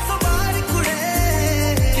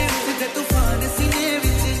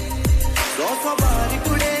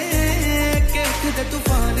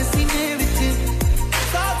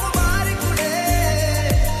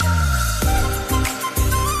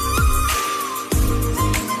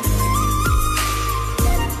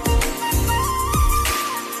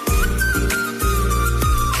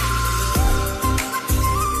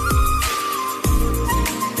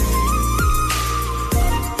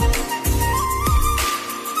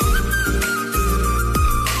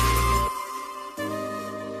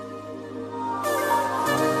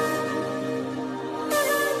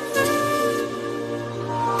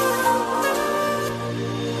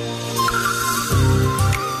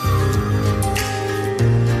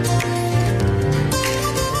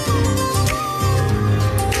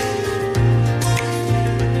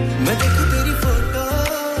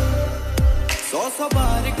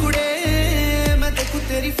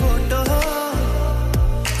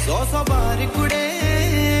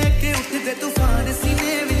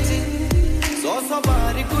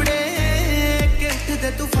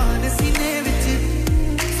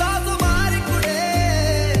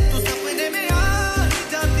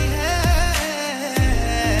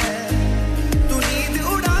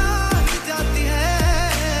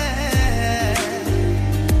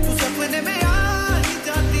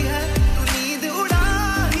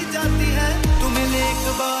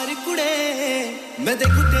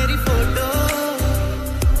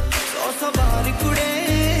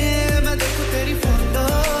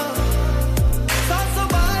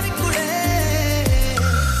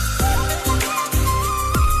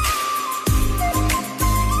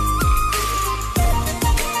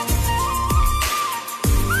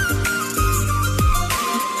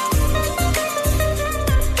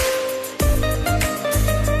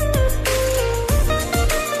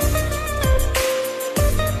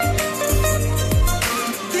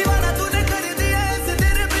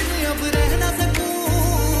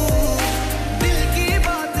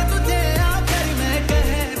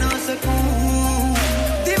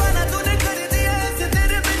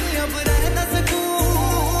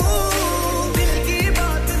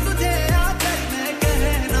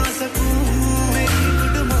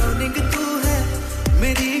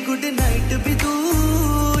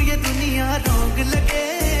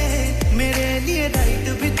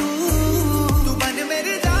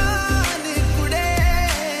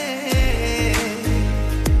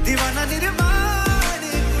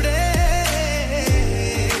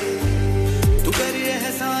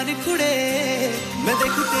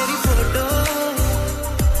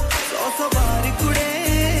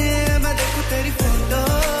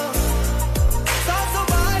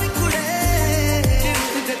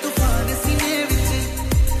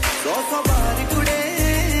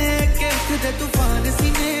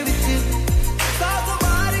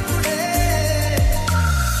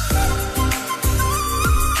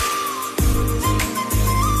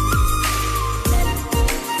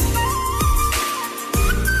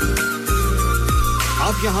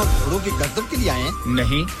घोड़ों के करतब के लिए आए हैं?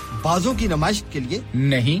 नहीं। बाजों की नुमाइश के लिए?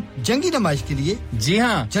 नहीं। जंगी नुमाइश के लिए? जी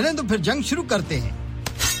हाँ। चलें तो फिर जंग शुरू करते हैं।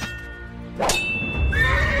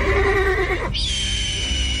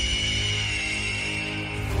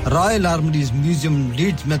 रॉयल आर्मरीज म्यूजियम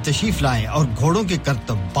लीड्स में तशरीफ लाएं और घोड़ों के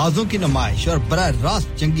करतब, बाजों की नुमाइश और बराह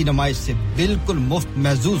रास्त जंगी नुमाइश से बिल्कुल मुफ्त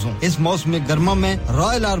महजूज हों। इस मौसम गर्मा में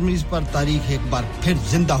रॉयल आर्मरीज पर तारीख एक बार फिर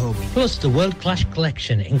जिंदा होगी। Plus the world-class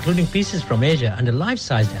collection, including pieces from Asia and a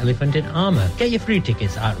life-sized elephant in armour. Get your free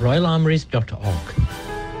tickets at royalarmories.org.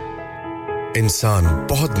 इंसान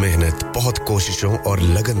बहुत मेहनत, बहुत कोशिशों और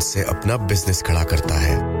लगन से अपना बिजनेस खड़ा करता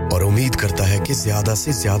है और उम्मीद करता है कि ज्यादा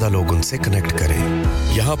से ज्यादा लोग उनसे कनेक्ट करें।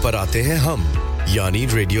 यहाँ पर आते हैं हम, यानी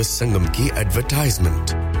रेडियो संगम की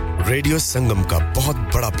एडवर्टाइजमेंट। रेडियो संगम का बहुत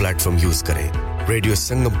बड़ा प्लेटफॉर्म यूज करें। रेडियो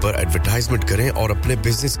संगम पर एडवर्टाइजमेंट करें और अपने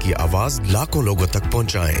बिजनेस की आवाज लाखों लोगों तक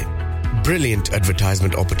पहुंचाएं। Brilliant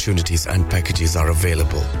advertisement opportunities and packages are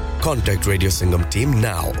available. Contact Radio Sangam team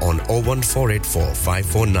now on 01484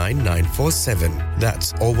 549 947.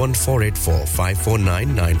 That's 01484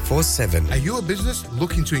 549 947. Are you a business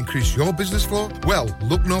looking to increase your business flow? Well,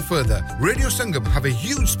 look no further. Radio Sangam have a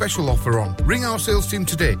huge special offer on. Ring our sales team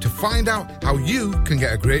today to find out how you can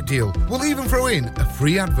get a great deal. We'll even throw in a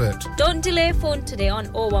free advert. Don't delay, phone today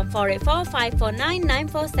on 01484 549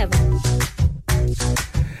 947.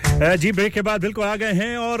 जी break के बाद बिल्कुल आ गए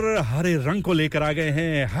हैं और हरे रंग को लेकर आ गए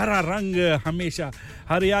हैं। हरा रंग हमेशा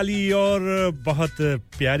हरियाली और बहुत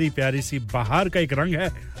प्यारी प्यारी सी बहार का एक रंग है।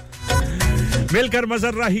 मिलकर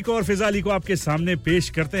मजर राही को और फिजाली को आपके सामने पेश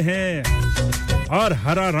करते हैं और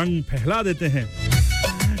हरा रंग फैला देते हैं।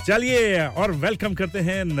 चलिए और वेलकम करते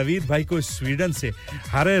हैं नवीद भाई को स्वीडन से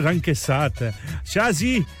हरे रंग के साथ। शाह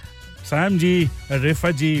जी, सैम जी,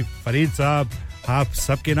 रिफत जी, फरीद साहब, आप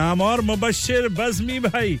सबके नाम और मुबश्शिर बज़मी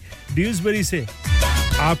भाई ड्यूसबरी से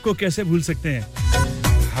आपको कैसे भूल सकते हैं।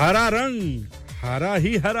 हरा रंग, हरा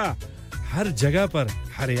ही हरा, हर जगह पर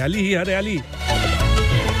हरियाली ही हरियाली।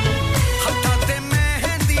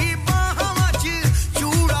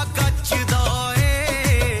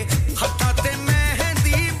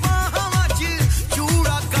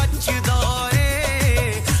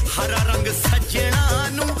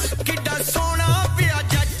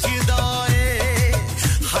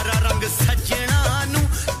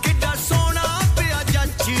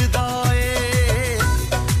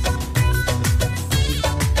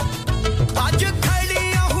 आज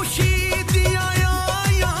खड़िया खुशी दिया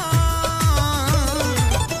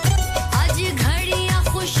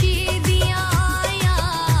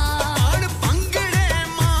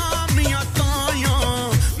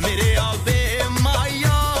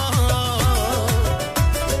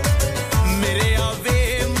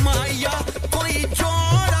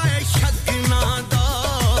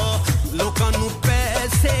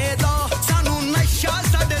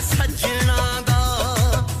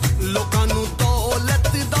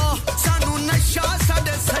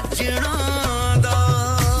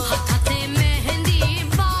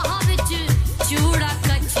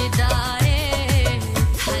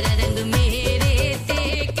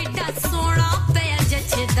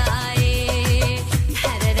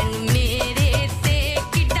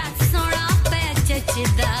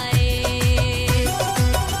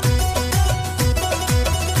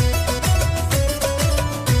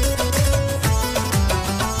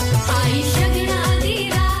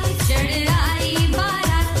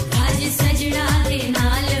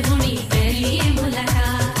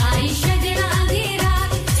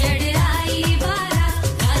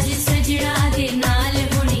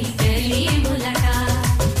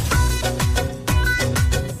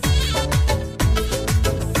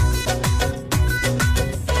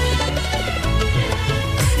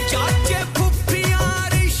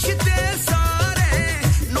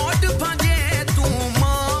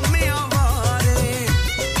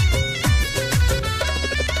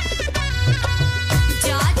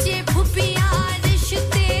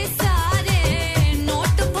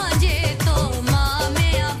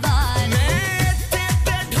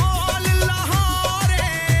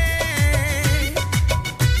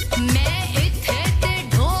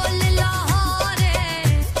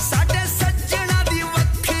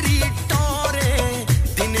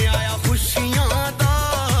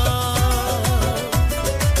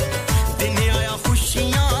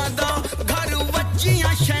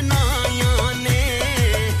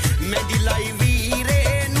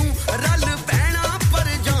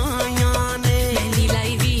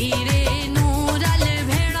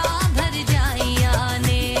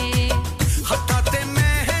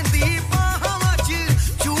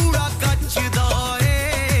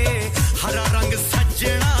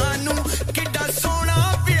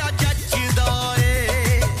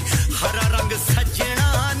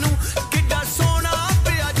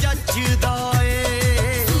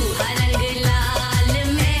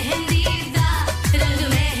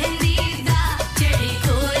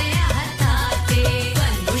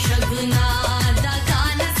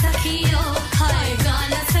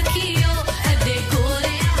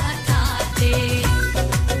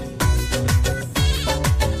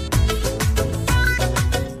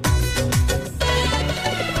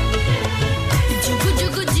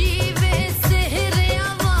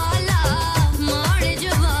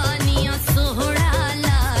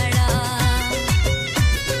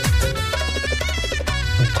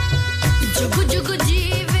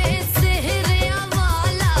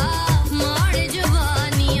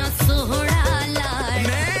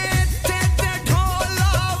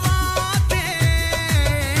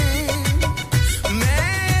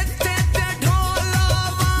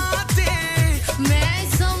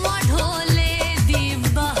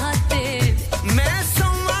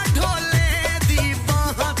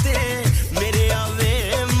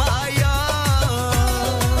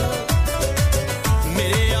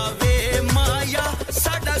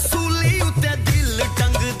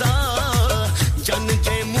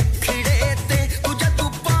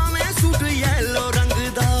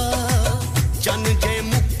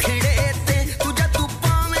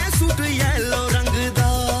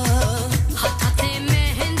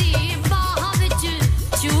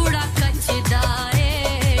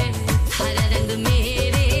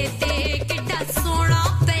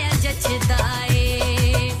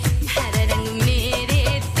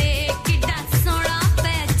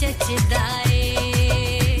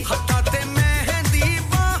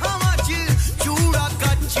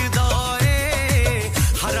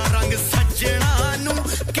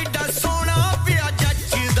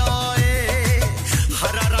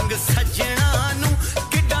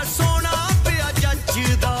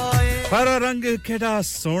रंग केड़ा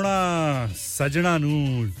सोना सजना नु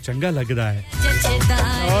चंगा लगदा है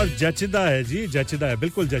और जचदा है जी जचदा है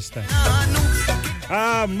बिल्कुल जचदा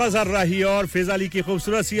है मज़र रही और फैज़ अली की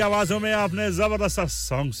खूबसूरत सी आवाजों में आपने जबरदस्त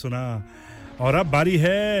सॉन्ग सुना और अब बारी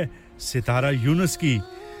है सितारा यूनुस की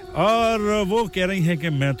और वो कह रही हैं कि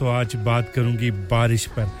मैं तो आज बात करूंगी बारिश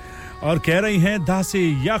पर और कह रही हैं दासे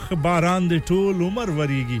यख बारान दे टोल उमर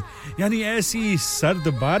वरीगी यानी ऐसी सर्द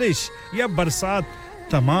बारिश या बरसात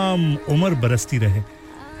तमाम उम्र बरसती रहे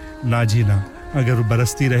ना जी ना अगर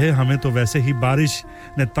बरसती रहे हमें तो वैसे ही बारिश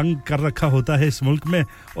ने तंग कर रखा होता है इस मुल्क में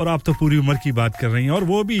और आप तो पूरी उम्र की बात कर रही हैं और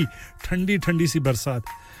वो भी ठंडी ठंडी सी बरसात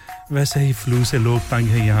वैसे ही फ्लू से लोग तंग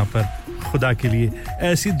हैं यहाँ पर खुदा के लिए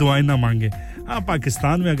ऐसी दुआएं ना मांगे हाँ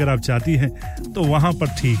पाकिस्तान में अगर आप चाहती हैं तो वहाँ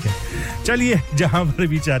पर ठीक है चलिए जहाँ पर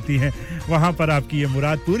भी चाहती हैं वहाँ पर आपकी ये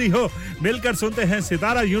मुराद पूरी हो मिलकर सुनते हैं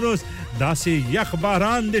सितारा यूनुस दासे यख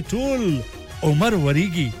बारान दे टूल उमर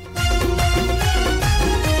वरीगी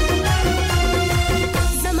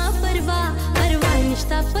समा परवा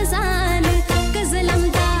निश्ता फजान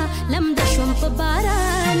कज़लमदा लमदा शुम्प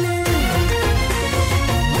बारान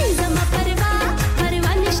समा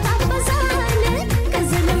परवा निश्ता फजान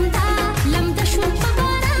कज़लमदा लमदा शुम्प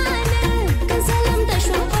बारान कज़लमदा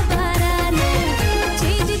शुम्प बारान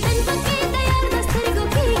चीज तन पके तैयार मस्तर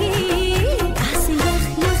गोपीगी आस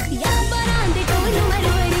यख बारान दे टोल उमर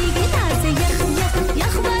वरीगी आस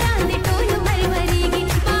यख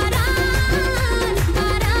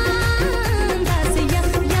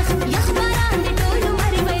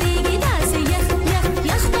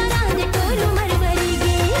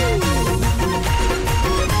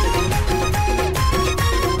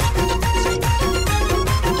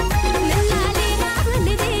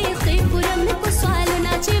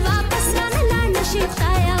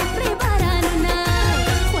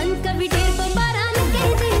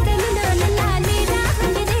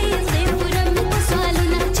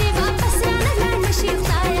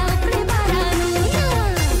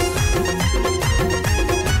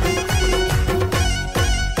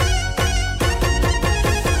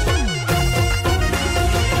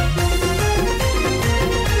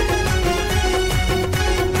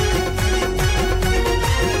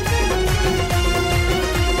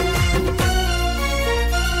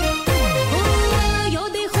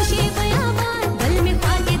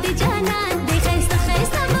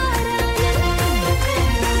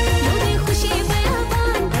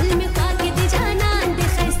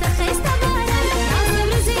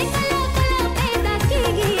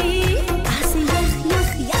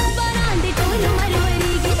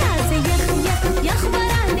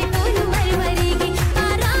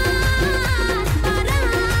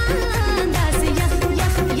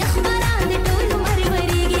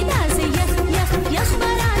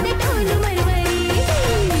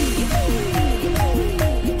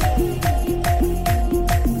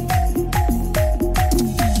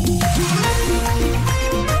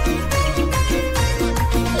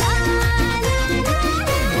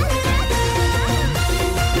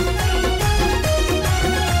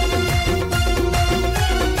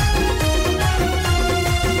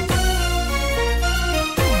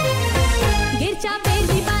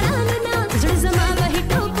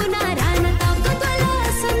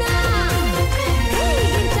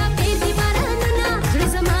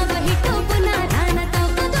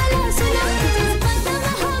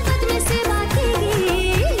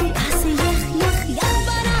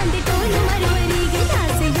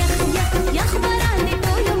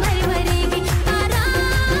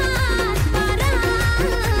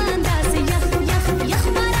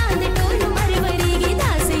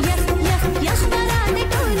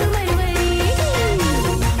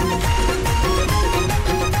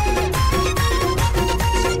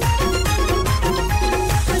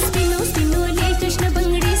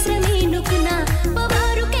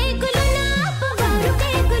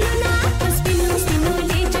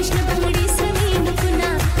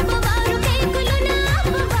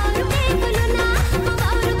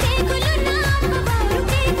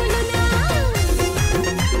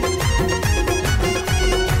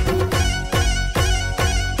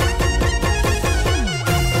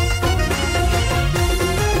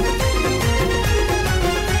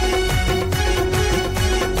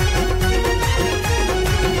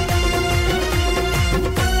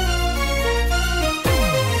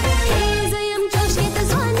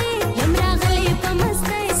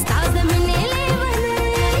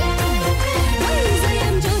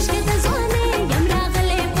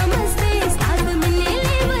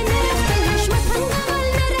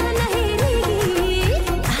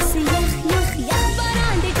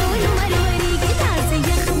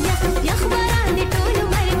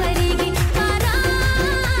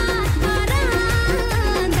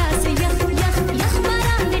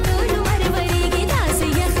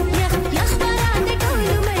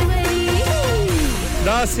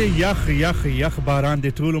खुदा से यख यख यख बारान दे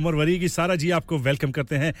टूल उमर वरी की सारा जी आपको वेलकम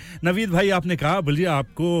करते हैं नवीद भाई आपने कहा बोलिए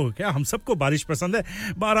आपको क्या हम सबको बारिश पसंद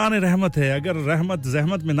है बारान रहमत है अगर रहमत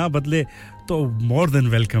ज़हमत में ना बदले तो मोर देन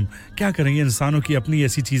वेलकम क्या करेंगे इंसानों की अपनी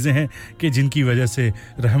ऐसी चीजें हैं कि जिनकी वजह से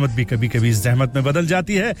रहमत भी कभी-कभी ज़हमत में बदल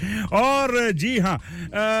जाती है और जी हां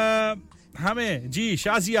हमें जी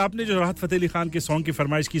शाजी आपने जो राहत फतेह अली खान के सॉन्ग की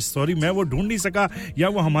फरमाइश की सॉरी मैं वो ढूंढ नहीं सका या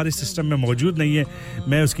वो हमारे सिस्टम में मौजूद नहीं है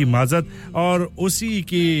मैं उसकी माजरत और उसी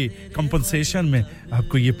की कंपनसेशन में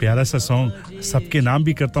आपको ये प्यारा सा सॉन्ग सबके नाम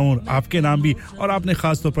भी करता हूं आपके नाम भी और आपने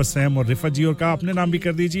खास तौर पर सैम और रिफत जी और का अपने नाम भी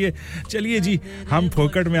कर दीजिए चलिए जी हम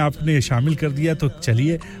फोकट में आपने शामिल कर दिया तो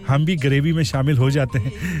चलिए हम भी ग्रेवी में शामिल हो जाते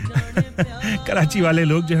हैं कराची वाले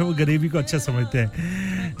लोग जो है वो ग्रेवी को अच्छा समझते हैं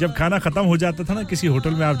जब खाना खत्म हो जाता था ना किसी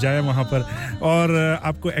होटल में आप जाए वहां पर और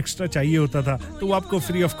आपको एक्स्ट्रा चाहिए होता था तो वो आपको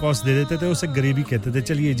फ्री ऑफ कॉस्ट दे देते थे उसे ग्रेवी कहते थे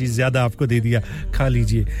चलिए जी ज्यादा आपको दे दिया खा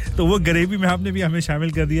लीजिए तो वो ग्रेवी में आपने भी हमें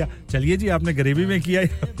शामिल कर दिया चलिए जी आपने ग्रेवी में किया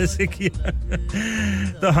ऐसे किया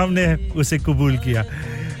तो हमने उसे कबूल किया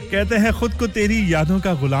कहते हैं खुद को तेरी यादों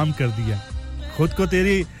का गुलाम कर दिया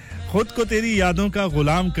खुद को तेरी यादों का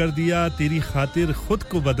गुलाम कर दिया तेरी खातिर खुद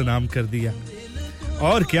को बदनाम कर दिया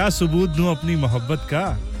और क्या सबूत दूं अपनी मोहब्बत का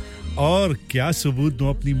और क्या सबूत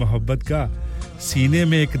दूं अपनी मोहब्बत का सीने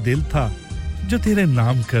में एक दिल था जो तेरे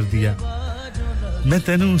नाम कर दिया मैं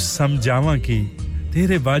तैनू समझावां की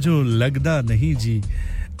तेरे बाजू लगदा नहीं जी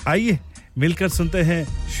आइए मिलकर सुनते हैं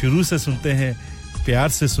शुरू से सुनते हैं प्यार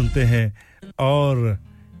से सुनते हैं और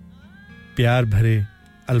प्यार भरे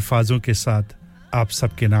अल्फाजों के साथ आप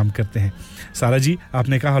सबके नाम करते हैं सारा जी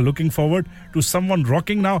आपने कहा looking forward to someone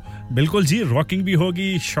rocking now बिल्कुल जी रॉकिंग भी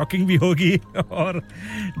होगी शॉकिंग भी होगी और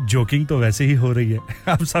जोकिंग तो वैसे ही हो रही है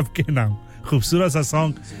आप सबके नाम खूबसूरत सा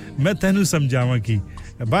सॉन्ग मैं तैनू समझावां की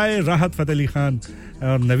बाय राहत फतेह अली खान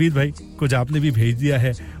और नवीद भाई कुछ आपने भी भेज दिया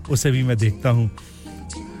है उसे भी मैं देखता हूं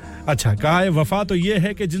अच्छा कहा है वफा तो ये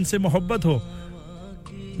है कि जिनसे मोहब्बत हो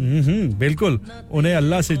बिल्कुल उन्हें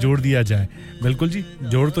अल्लाह से जोड़ दिया जाए बिल्कुल जी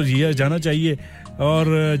जोड़ तो जिया जाना चाहिए और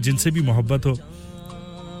जिनसे भी मोहब्बत हो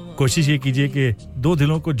कोशिश ये कीजिए कि दो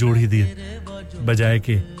दिलों को जोड़ ही दिए बजाय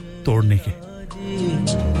के तोड़ने के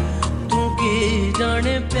तू की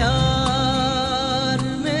जाने प्यार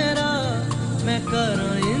मेरा मैं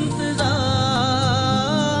कਰਾਂ इंतजार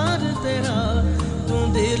तेरा तू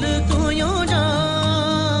दिल तू यूं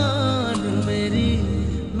जान मेरी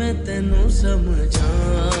मैं तैनू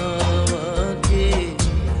समझावां के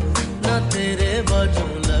ना तेरे बाजू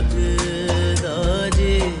लगदा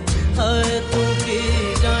जी हाय तू की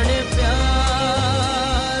जाने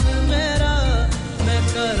प्यार मेरा मैं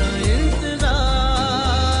कਰਾਂ इंतजार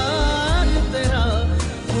तेरा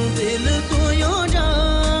तू दिल तू यूं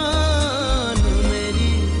जान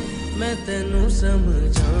मेरी मैं तैनू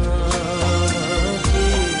समझावां के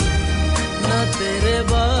ना तेरे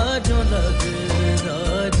बाजू लगदा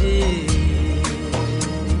जी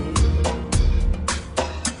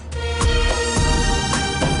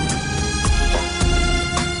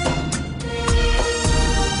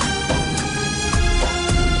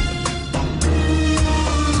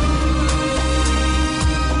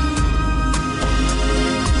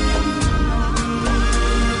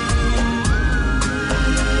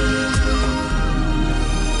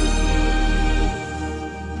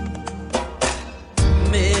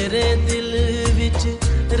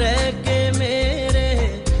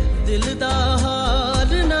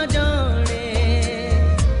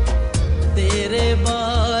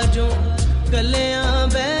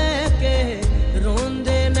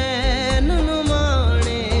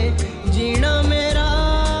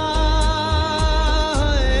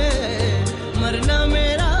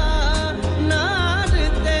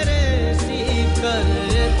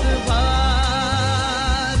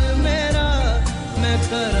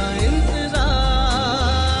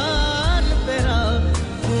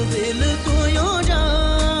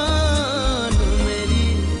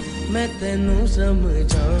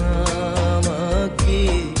समझावां कि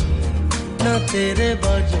ना तेरे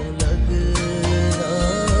बाजू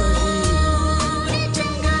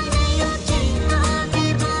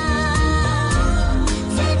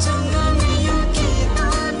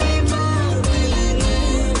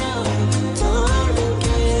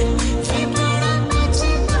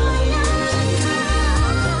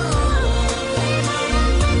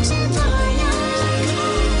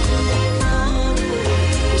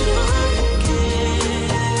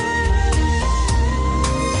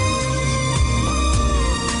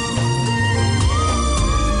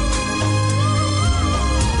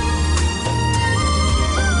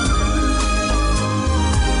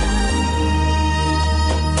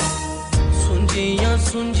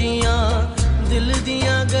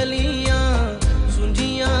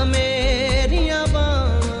सुंझियां मेरियां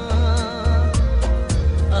बावां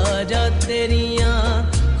आजा तेरियां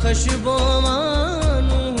खुशबूआं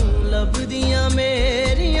नू लभदियां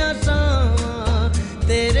मेरियां सावां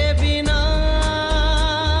तेरे बिना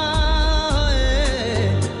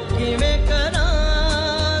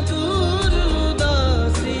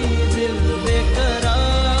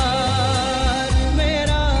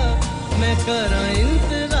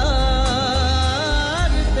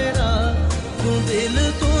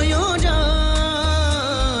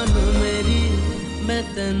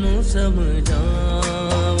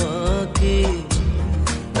समझावां कि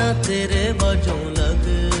ना तेरे बाजों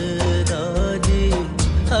लगदा जी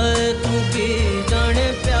है तू की जाने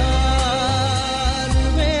प्यार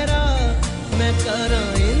मेरा मैं करां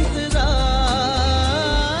इंतजार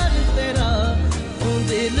तेरा तू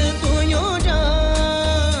दिल तू यूं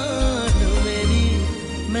जान मेरी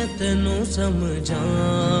मैं तैनू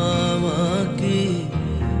समझावां कि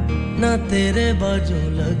ना तेरे बाजों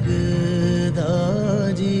लगदा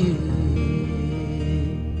जी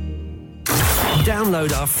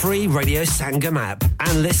Download our free Radio Sangam app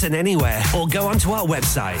and listen anywhere or go onto our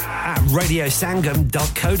website at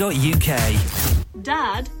radiosangam.co.uk.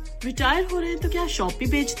 Dad, retire हो रहे हैं तो क्या शॉप भी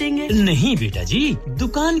बेच देंगे? नहीं बेटा जी,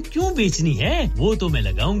 दुकान क्यों बेचनी है? वो तो मैं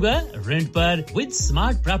लगाऊंगा रेंट पर with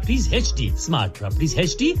smart properties HD. Smart properties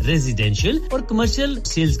HD residential और कमर्शियल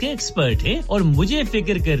सेल्स के एक्सपर्ट हैं और मुझे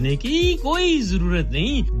फिक्र करने की कोई जरूरत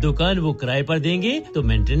नहीं। दुकान वो किराए पर देंगे तो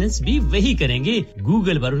मेंटेनेंस भी वही करेंगे।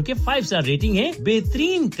 गूगल पर उनके 5 स्टार रेटिंग है,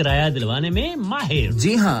 बेहतरीन किराया दिलवाने में माहिर।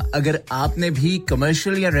 जी हां, अगर आपने भी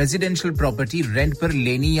कमर्शियल या रेजिडेंशियल प्रॉपर्टी रेंट पर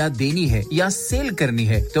लेनी या देनी है या सेल करनी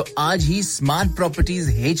है तो आज ही स्मार्ट प्रॉपर्टीज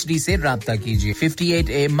एचडी से राब्ता कीजिए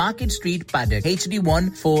 58A market street paddock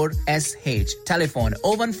HD14SH telephone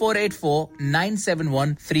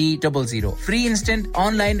 01484971300 free instant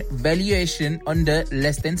online valuation under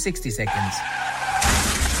less than 60 seconds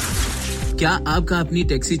क्या आपका अपनी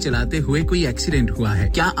टैक्सी चलाते हुए कोई एक्सीडेंट हुआ है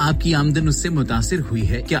क्या आपकी आमदन उससे मुतासिर हुई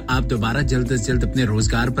है क्या आप दोबारा जल्द से जल्द अपने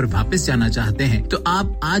रोजगार पर वापस जाना चाहते हैं तो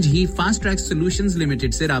आप आज ही फास्ट ट्रैक सॉल्यूशंस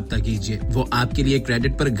लिमिटेड से राब्ता कीजिए वो आपके लिए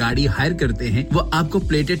क्रेडिट पर गाड़ी हायर करते हैं वो आपको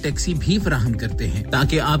प्लेटेड टैक्सी भी फराहम करते हैं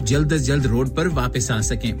ताकि आप जल्द से जल्द रोड पर वापस आ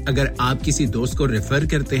सकें अगर आप किसी दोस्त को रेफर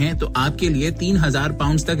करते हैं तो आपके लिए 3000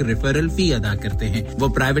 पाउंड तक रेफरल फी अदा करते हैं वो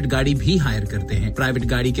प्राइवेट गाड़ी भी हायर करते हैं प्राइवेट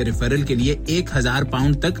गाड़ी के रेफरल के लिए 1000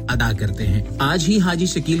 पाउंड तक अदा करते हैं आज ही हाजी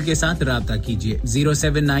शकील के साथ राब्ता कीजिए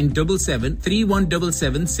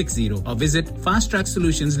 07977317760 और visit fast track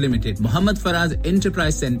solutions limited Mohammad Faraz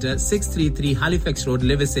enterprise centre 633 Halifax road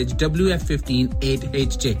Liversedge WF15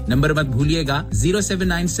 8HJ number मत भूलिएगा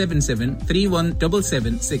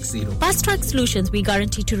 07977317760 Fast Track Solutions we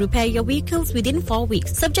guarantee to repair your vehicles within 4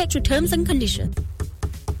 weeks subject to terms and conditions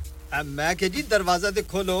मैं के जी दरवाजा दे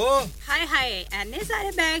खोलो हाय हाय एने सारे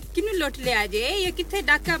बैग किनु लुट ले आजे ये किथे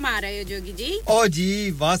डाका मार रहे हो जोगी जी ओ जी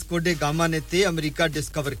वास्को डे गामा ने ते अमेरिका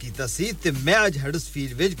डिस्कवर कीता सी ते मैं आज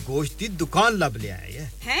हडर्सफील्ड विच गोश्त दी दुकान लब ले आया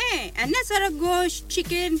है एने सारा गोश्त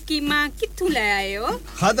चिकन कीमा किथु ले आए हो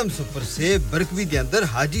खादम सुपर से बरकवी दे अंदर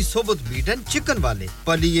हाजी सोबत मीट एंड चिकन वाले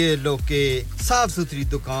पलिए लोके साफ सुथरी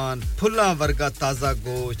दुकान फुल्ला वर्गा ताजा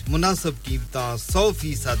गोश्त मुनासिब कीमतां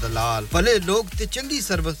 100% दलाल भले लोग ते चंगी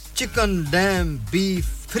service chicken lamb beef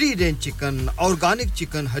free range chicken organic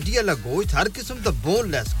chicken हड्डी वाला गोश्त हर किस्म दा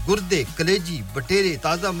बोनलेस गुर्दे कलेजी बटेरे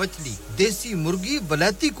ताजा मछली देसी मुर्गी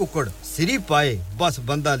बलाती कुकड़ सिरी पाए बस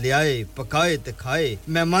बंदा ले आए पकाए ते खाए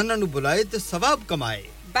मेहमानां नु बुलाए ते सवाब कमाए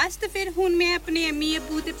बस तो फिर हुन मैं अपने अम्मी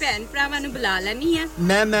अब्बू ते भैन भरावां नु बुला लनी है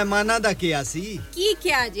मैं मेहमानां दा किया सी की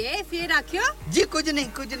क्या जे फिर आखियो जी कुछ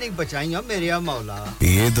नहीं बचाइयो मेरे या मौला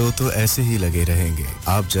ये दो तो ऐसे ही लगे रहेंगे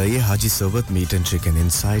आप जाइए Haji Sobat meat and chicken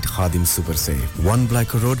inside Khadim super से 1 Black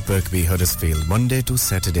Road Birkby Huddersfield Monday to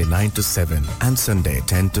Saturday 9 to 7 and Sunday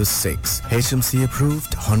 10 to 6 HMC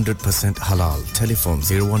approved 100% halal telephone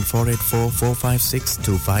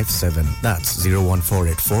 01484456257 that's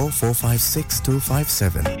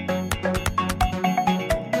 01484456257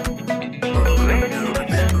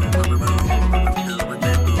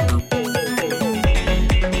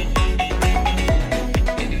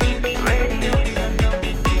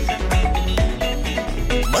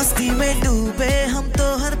 मस्ती में डूबे हम तो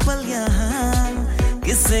हर पल यहाँ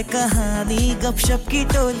किससे कहानी गपशप की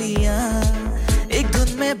टोलियाँ एक धुन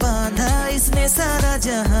में बांधा इसने सारा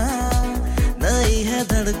जहां नई है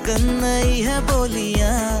धड़कन नई है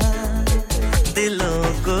बोलियां दिलों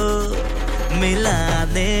को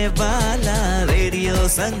मिलाने वाला रेडियो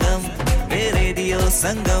संगम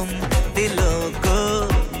दिलों को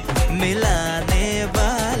मिलाने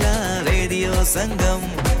वाला रेडियो संगम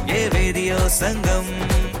ये रेडियो संगम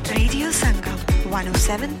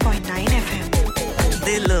 107.9 FM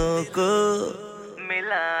दिलों को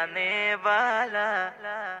मिलाने वाला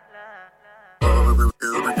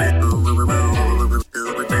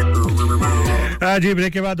जी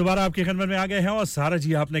ब्रेक के बाद दोबारा आपकी खिदमत में आ गए हैं और सारा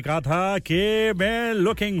जी आपने कहा था कि मैं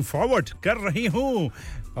लुकिंग फॉरवर्ड कर रही हूं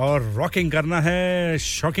और रॉकिंग करना है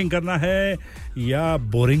शॉकिंग करना है या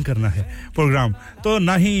बोरिंग करना है प्रोग्राम तो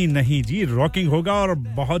नहीं जी रॉकिंग होगा और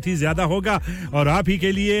बहुत ही ज्यादा होगा और आप ही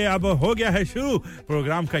के लिए अब हो गया है शुरू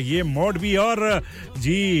प्रोग्राम का ये मोड भी और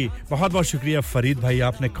जी बहुत शुक्रिया फरीद भाई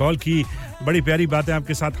आपने कॉल की बड़ी प्यारी बातें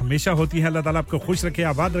आपके साथ हमेशा होती हैं अल्लाह ताला आपको खुश रखे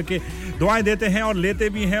आबाद रखे दुआएं देते हैं और लेते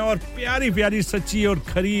भी हैं और प्यारी सच्ची और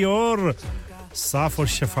खरी और साफ और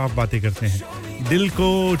शफाफ बातें करते हैं दिल को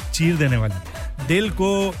चीर देने वाली दिल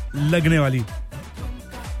को लगने वाली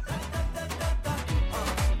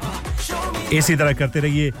इसी तरह करते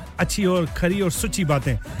रहिए अच्छी और खरी और सच्ची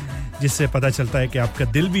बातें जिससे पता चलता है कि आपका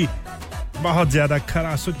दिल भी बहुत ज्यादा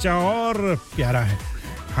खरा सच्चा और प्यारा है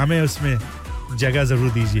हमें उसमें जगह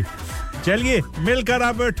जरूर दीजिए चलिए मिलकर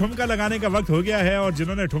अब ठुमका लगाने का वक्त हो गया है और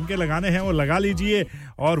जिन्होंने ठुमके लगाने हैं वो लगा लीजिए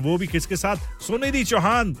और वो भी किसके साथ सुनिधि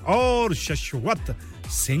चौहान और शश्वत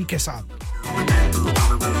सिंह के साथ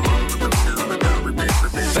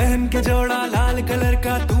पहन के जोड़ा लाल कलर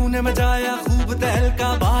का तूने मचाया खूब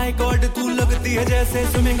तहलका बाय गॉड तू लगती है जैसे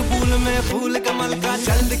स्विमिंग पूल में फूल कमल का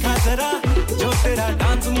चल दिखा जरा जो तेरा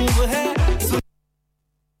डांस मूव है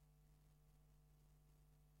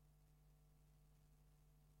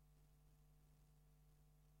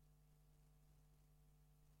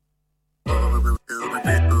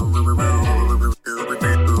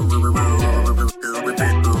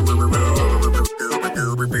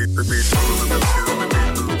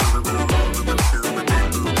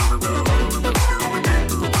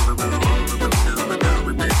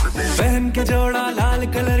जोड़ा लाल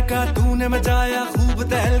कलर का तूने मचाया खूब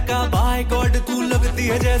तहलका बाय गॉड तू लगती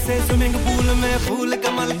है जैसे स्विमिंग पूल में फूल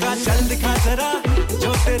कमल का चल दिखा जरा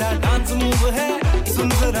जो तेरा डांस मूव है सुन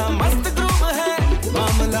जरा मस्त ग्रूव है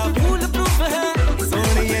मामला फूल प्रूफ है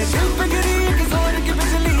सोनिए दिल पे गिरी एक जोर की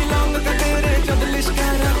बिजली लौंग का तेरे जब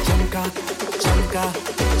लिश्कारा चमका चमका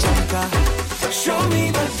चमका शो मी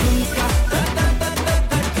द झुमका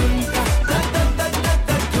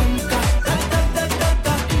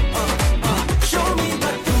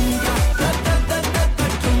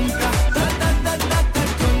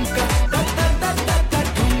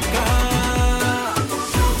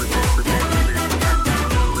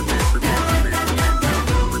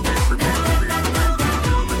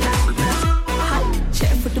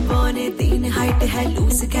है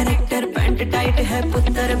लूज कैरेक्टर पैंट टाइट है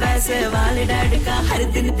पुत्र वैसे वाले डैड का हर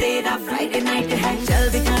दिन तेरा फ्राइडे नाइट है चल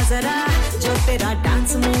दिखा जरा जो तेरा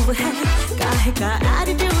डांस मूव है काहे का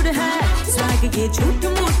एटीट्यूड है स्वैग ये झूठ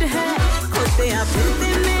मूठ है खोते आप फिरते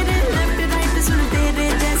मेरे लेफ्ट राइट सुन तेरे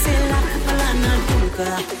जैसे लाख फलाना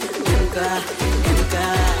ठुमका ठुमका ठुमका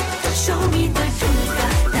शो मी द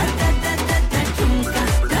ठुमका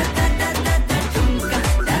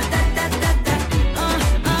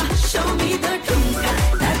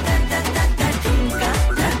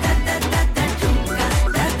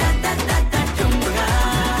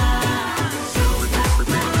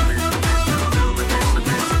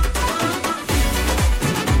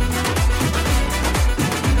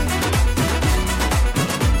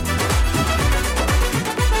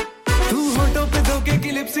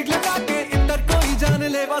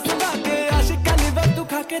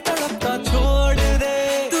के तड़पता छोड़ दे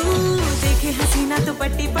तू देखे हसीना तो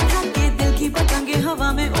पट्टी पढ़ा के दिल की पतंगे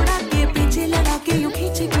हवा में उड़ा के पीछे लगा के यूं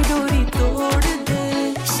खींचे की डोरी तोड़ दे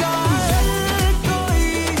शायद कोई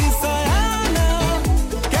सयाना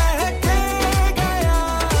कह के गया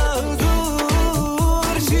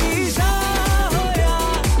हुजूर शीशा हो या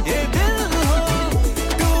ये दिल हो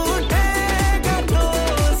टूटेगा तो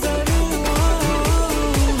जरूर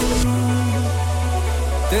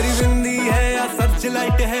तेरी बिंदी है या सर्च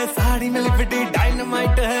लाइट है साड़ी में लिपटी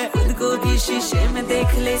डायनामाइट है खुद को भी शीशे में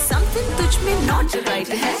देख ले समथिंग तुझ में नॉट राइट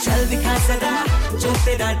है चल दिखा जरा जो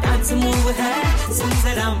तेरा डांस मूव है सुन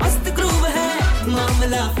जरा मस्त ग्रूव है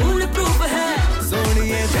मामला फुल प्रूफ है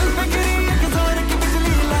सोनिए दिल पे गिरी एक जोर की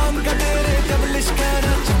बिजली लाम का तेरे जब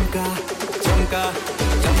लिश्कारा चमका चमका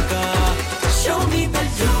चमका शो मी द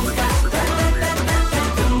झुमका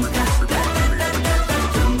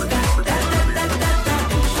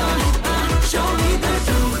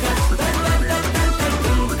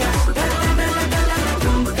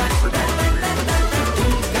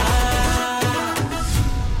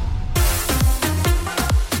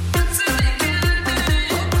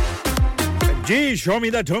जी शो मी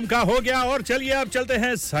द ठुमका हो गया और चलिए अब चलते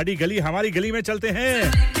हैं साड़ी गली हमारी गली में चलते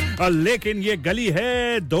हैं लेकिन ये गली है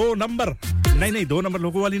 2 नंबर नहीं 2 नंबर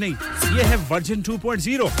लोगों वाली नहीं ये है वर्जन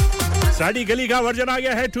 2.0 साड़ी गली का वर्जन आ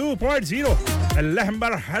गया है 2.0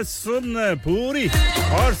 लहंबर हसन पूरी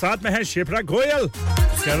और साथ में है शिप्रा गोयल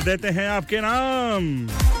कर देते हैं आपके नाम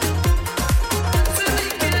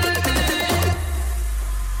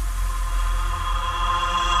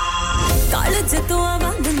कालज तो आवा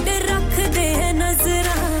मुंडे रख दे है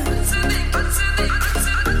नजरा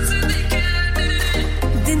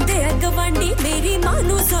दिंदे है गवांडी मेरी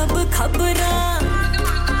मानू सब खबरा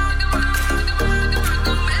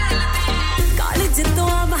कालज तो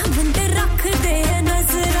आवा मुंडे रख दे है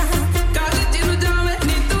नजरा कालज नु जावे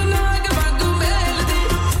नी तू लाग बागू मेलदी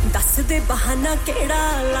दस दे बहाना केड़ा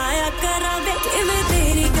लाया करावे किवें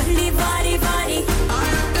तेरी गली वारी वारी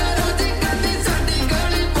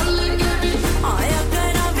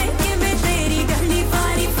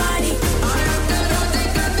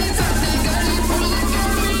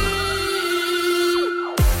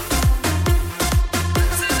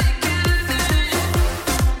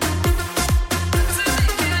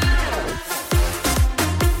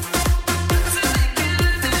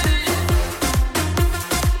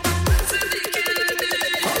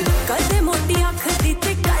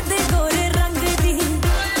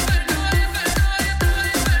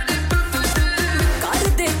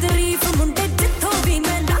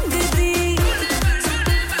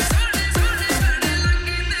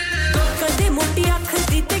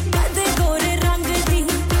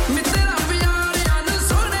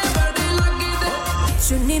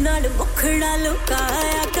मुखड़ा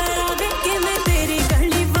लुकाया करावे कि मैं तेरी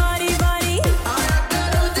गली वारी वारी आया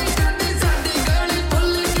करो जी कदी साडी गली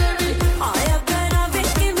भुल के भी आया करावे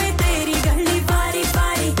कि मैं तेरी गली वारी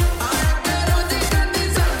वारी आया करो जी कदी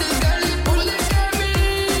साडी गली भुल के भी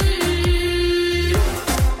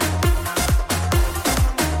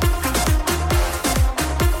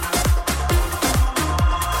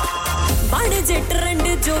बन जे ट्रेंड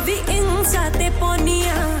जो भी इंस्टा ते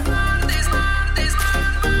पोनिया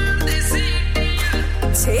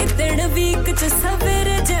छेदन वीक च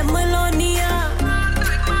सवेरे जमलोनिया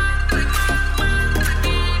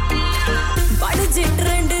बड़ जे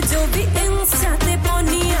ट्रेंड जो भी इंस्टा ते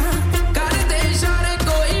पोनिया कर दे इशारे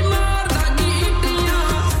कोई मार दागी इटियां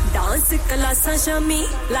डांस क्लासां शामी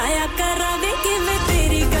लाया करावे कि मैं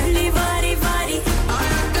तेरी गली वारी वारी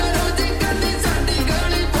आया करो जी कदी साडी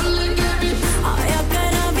गली भुल के भी आया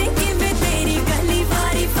करावे कि मैं तेरी गली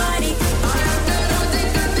वारी वारी आया करो जी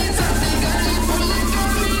कदी साडी गली भुल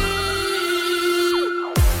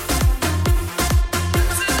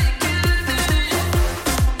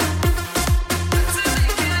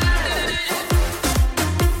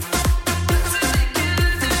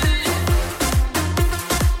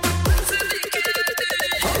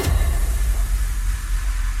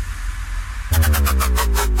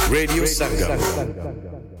रेडियो संगम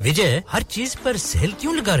विजय हर चीज पर सेल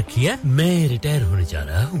क्यों लगा रखी है मैं रिटायर होने जा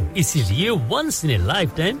रहा हूँ इसीलिए once in a life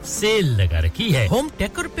time sale लगा रखी है होम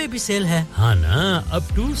डेकोर पे भी सेल है हाँ ना अप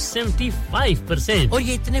टू 75% और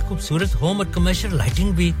ये इतने खूबसूरत होम और कमर्शियल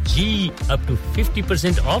लाइटिंग भी जी up to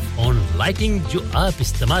 50% off on lighting जो आप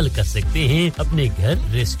इस्तेमाल कर सकते हैं अपने घर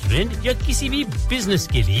रेस्टोरेंट या किसी भी बिजनेस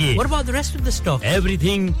के लिए What about the rest of the stock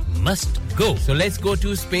everything must go so let's go to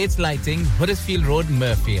Spades Lighting Huddersfield Road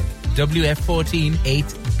Murfield WF14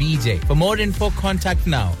 8BJ for more info contact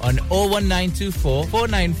now on 01924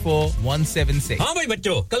 494 176 हाँ भाई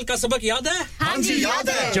बच्चों कल का सबक याद है हाँ जी याद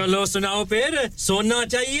है चलो सुनाओ फिर सोना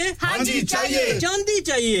चाहिए हाँ जी चाहिए चांदी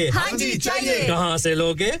चाहिए हाँ जी चाहिए कहाँ से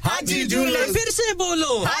लोगे हाजी जूलर्स फिर से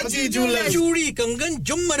बोलो हाजी जूलर्स चूड़ी कंगन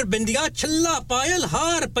जुमर बिंदिया छल्ला पायल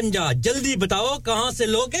हार पंजा जल्दी बताओ कहाँ से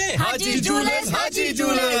लोगे हाजी जूलर्स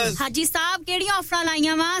हाजी साहब केड़ी ऑफर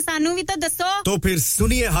लाईया वा सानू भी तो दसो तो फिर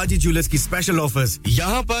सुनिए हाजी जूलर्स की स्पेशल ऑफर्स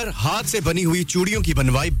यहाँ पर हाथ से बनी हुई चूड़ियों की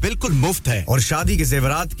बनवाई बिल्कुल मुफ्त है और शादी के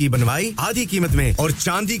जेवरात की बनवाई आधी कीमत में और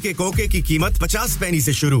चांदी के कोके की कीमत 50 पैसे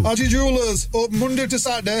से शुरू Haji Jewellers open Monday to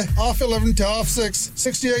Saturday 11:30 to 6:30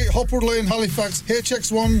 68 Hopwood Lane Halifax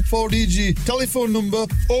HX1 4DG telephone number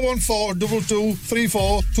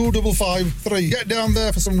 01422342553 get down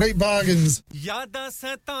there for some great bargains यादां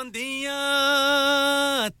सतांदियां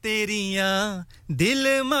तेरियां दिल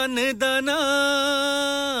मन दा ना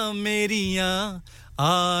मेरियां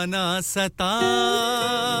आना सता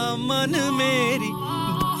मन मेरी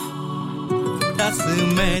दस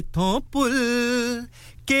मैथों पुल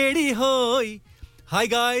केड़ी होई Hi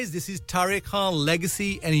guys, this is Tariq Khan Legacy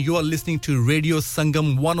and you are listening to Radio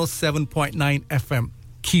Sangam 107.9 FM.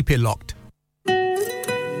 Keep it locked.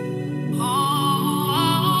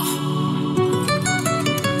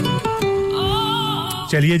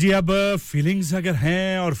 चलिए जी अब फीलिंग्स अगर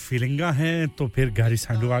हैं और फीलिंगा हैं तो फिर गारी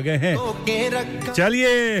सांडू आ गए हैं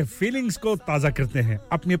चलिए फीलिंग्स को ताजा करते हैं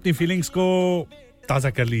अपनी अपनी फीलिंग्स को ताजा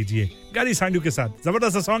कर लीजिए गारी सांडू के साथ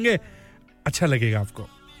जबरदस्त सॉन्ग है अच्छा लगेगा आपको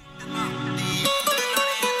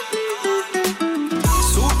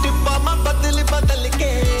सूट पामा बदल बदल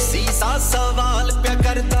के सीसा सवाल पे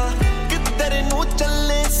करता किधर नु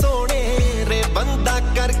चले सोने रे बंदा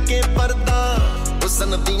करके पर्दा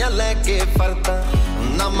हुस्न दियां लेके फरदा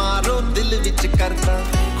ना मारो दिल विच करदा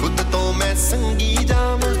खुद तो मैं संगी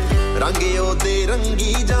जावां रंगे ओदे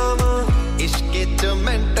रंगी जावां इश्के च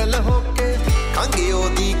मेंटल होके खंगे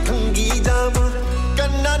ओदी खंगी जावां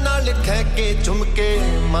कन्ना नाल खह के झुमके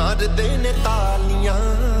मार दे ने तालियां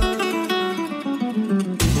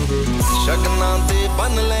शगना दे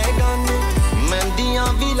बन ले गाने मेहंदियां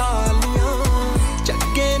भी लालियां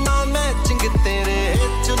चक्के ना मैचिंग तेरे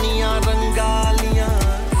चुनियां रंगालियां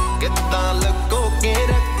कितना लगो के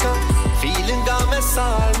रखा फीलिंगा में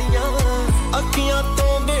सालियां अखियां तो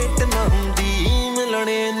बेट ना हुंदी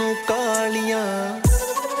मिलने नु कालियां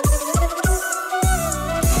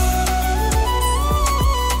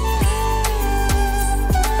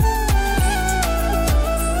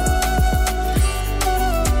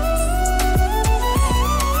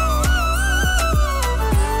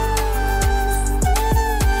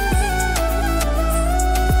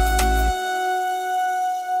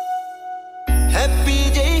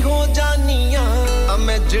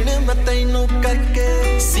जिण मैं तैनू करके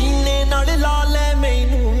सीने नाल ला ले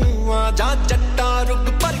मैनू आजा जट्टा रुक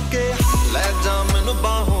पर के ले जा मैनू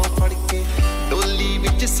बाहों फड़ के डोली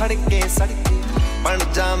विच सड़के सड़के बन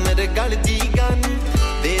जा मेरे गल दी गानी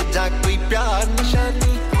दे जा कोई प्यार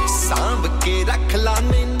निशानी सांभ के रख ला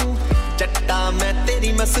मैनू जट्टा मैं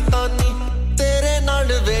तेरी मस्तानी तेरे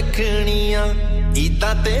नाल वेखणियां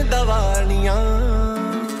ईदां ते दवालियां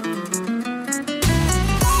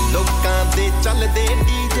लोकां दे चलदे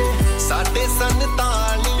डीजे साडे सन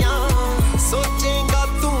तालियां सोचेगा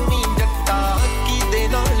तू नी जट्टा कीदे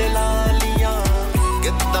नाल लालियां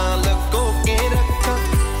कित्तां लगो के रखा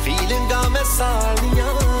फीलिंगा मैं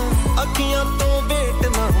सालियां अखियां तो बेट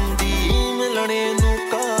ना हुंदी मिलने नु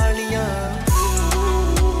कालियां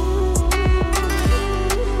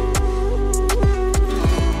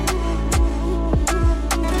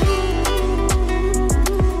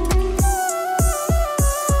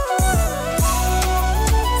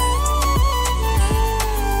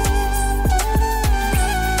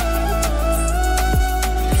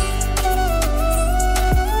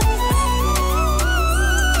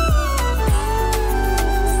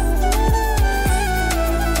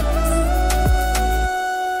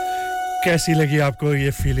कैसी लगी आपको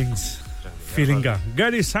ये फीलिंगा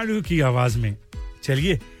गाड़ी सांडू की आवाज में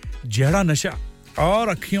चलिए जड़ा नशा और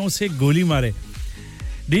अखियों से गोली मारे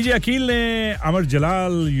डीजे अकील ने अमर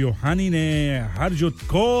जलाल योहानी ने हरजोत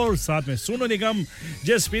कौर साथ में सोनू निगम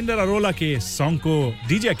जसपिंदर अरोला के सॉन्ग को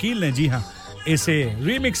डीजे अकील ने जी हां इसे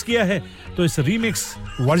रीमिक्स किया है तो इस रीमिक्स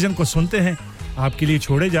वर्जन को सुनते हैं आपके लिए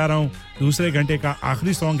छोड़े जा रहा हूं दूसरे घंटे का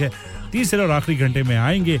आखिरी सॉन्ग है तीसरे और आखिरी घंटे में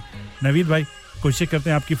आएंगे नवीद भाई कोशिश करते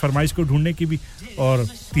हैं आपकी फरमाइश को ढूंढने की भी और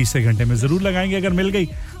तीसरे घंटे में जरूर लगाएंगे अगर मिल गई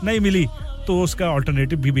नहीं मिली तो उसका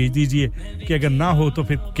अल्टरनेटिव भी भेज दीजिए कि अगर ना हो तो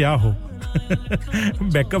फिर क्या हो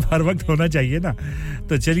बैकअप हर वक्त होना चाहिए ना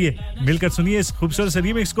तो चलिए मिलकर सुनिए इस खूबसूरत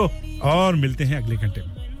रीमिक्स को और मिलते हैं अगले घंटे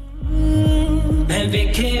में मैं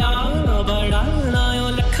देखिया बड़ा नायो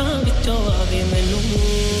लखां विचों आवे मैनू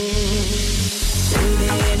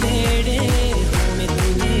नेड़े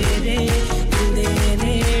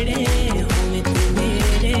होवे तू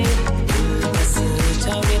मेरे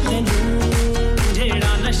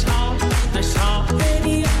नशा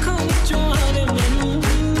तेरी अखां विचों आवे मैनू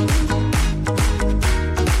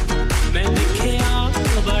मैं देखिया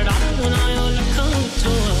बड़ा नायो लखां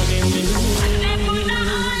विचों आवे मैनू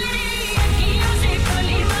अखियां से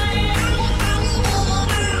गोली मारे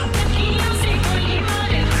अखियां से गोली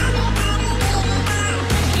मारे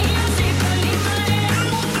अखियां से गोली मारे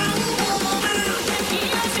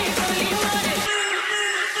अखियां से गोली मारे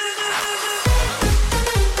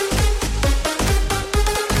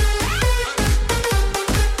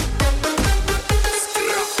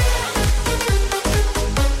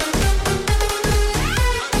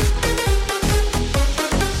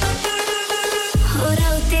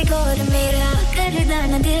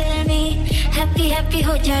हैप्पी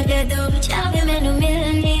हो जा जदों चाहे मैनू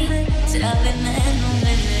मिलनी चाहे मैनू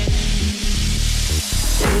मिलनी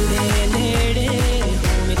तेरे नेड़े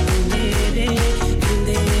होवे तू मेरे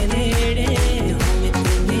नेड़े होवे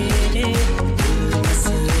तू मेरे बस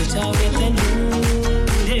चाहे तैनू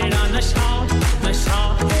जेड़ा नशा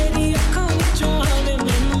तेरी अखां विचों आवे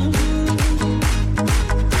मैनू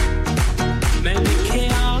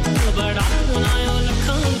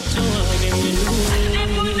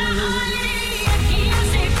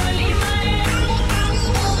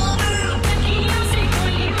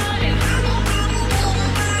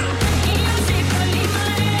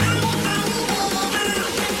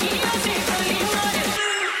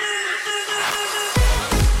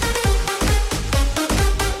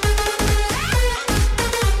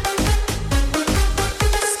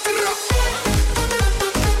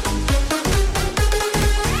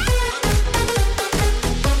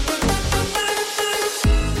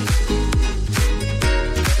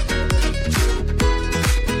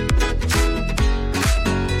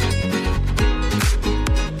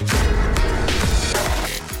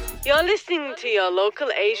your local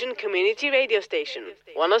Asian community radio station,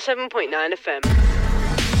 107.9 FM.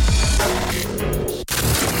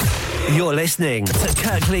 You're listening to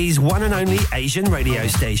Kirklees one and only Asian radio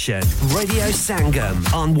station, Radio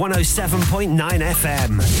Sangam on 107.9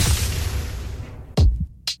 FM.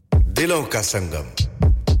 दिलों का संगम,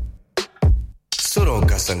 सुरों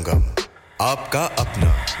का संगम, आपका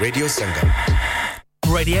अपना Radio Sangam.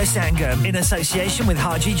 Radio Sangam in association with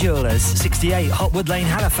Haji Jewellers, 68 Hotwood Lane,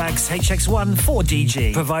 Halifax, HX1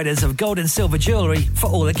 4DG. Providers of gold and silver jewellery for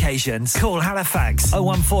all occasions. Call Halifax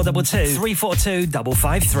 01422 342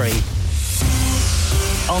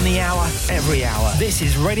 553. On the hour, every hour. This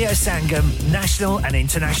is Radio Sangam, national and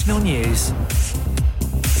international news.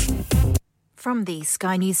 From the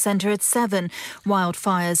Sky News Centre at 7,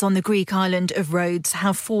 wildfires on the Greek island of Rhodes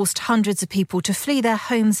have forced hundreds of people to flee their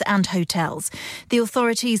homes and hotels. The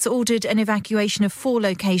authorities ordered an evacuation of 4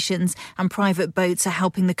 locations and private boats are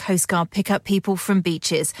helping the Coast Guard pick up people from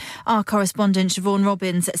beaches. Our correspondent Siobhan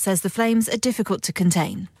Robbins says the flames are difficult to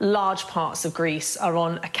contain. Large parts of Greece are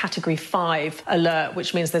on a Category 5 alert,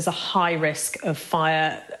 which means there's a high risk of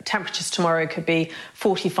fire. Temperatures tomorrow could be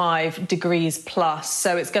 45 degrees plus,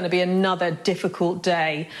 so it's going to be another difficult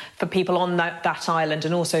day for people on that island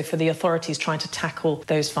and also for the authorities trying to tackle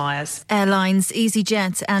those fires. Airlines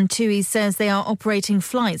EasyJet and TUI says they are operating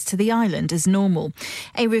flights to the island as normal.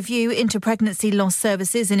 A review into pregnancy loss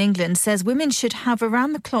services in England says women should have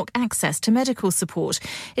around-the-clock access to medical support.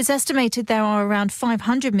 It's estimated there are around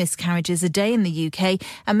 500 miscarriages a day in the UK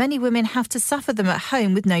and many women have to suffer them at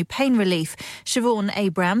home with no pain relief. Siobhan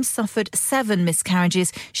Abrams suffered 7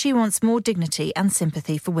 miscarriages. She wants more dignity and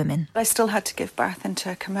sympathy for women. I still had to give birth into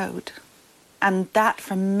a commode, and that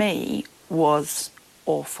for me was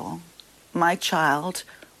awful. My child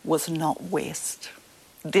was not waste.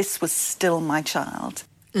 This was still my child.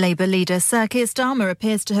 Labour leader Sir Keir Starmer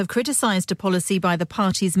appears to have criticised a policy by the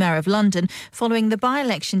party's Mayor of London following the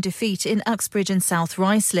by-election defeat in Uxbridge and South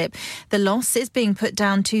Ruislip. The loss is being put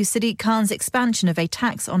down to Sadiq Khan's expansion of a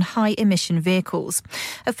tax on high-emission vehicles.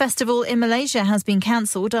 A festival in Malaysia has been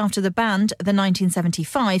cancelled after the band, the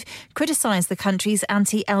 1975, criticised the country's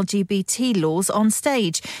anti-LGBT laws on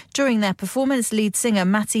stage. During their performance, lead singer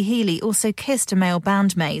Matty Healy also kissed a male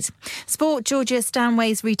bandmate. Sport, Georgia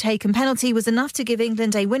Stanway's retaken penalty was enough to give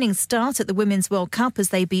England a winning start at the Women's World Cup as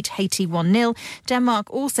they beat Haiti 1-0.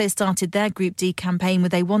 Denmark also started their Group D campaign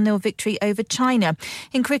with a 1-0 victory over China.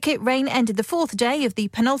 In cricket, rain ended the 4th day of the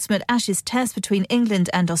penultimate Ashes Test between England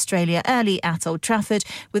and Australia early at Old Trafford,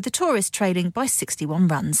 with the tourists trailing by 61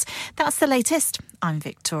 runs. That's the latest. I'm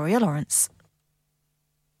Victoria Lawrence.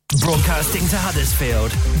 Broadcasting to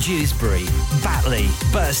Huddersfield, Dewsbury, Batley,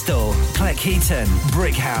 Birstall, Cleckheaton,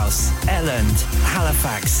 Brickhouse, Elland,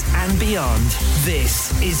 Halifax and beyond.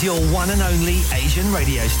 This is your one and only Asian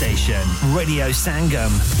radio station, Radio Sangam,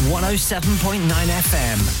 107.9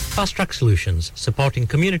 FM. Fast Track Solutions, supporting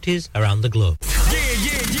communities around the globe.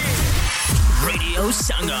 Radio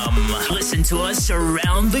Sangam. Listen to us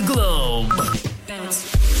around the globe.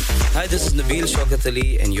 Hi, this is Nabeel Shaukat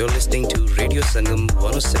Ali and you're listening to Radio Sangam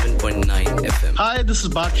 107.9 FM. Hi, this is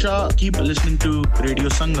Baksha. Keep listening to Radio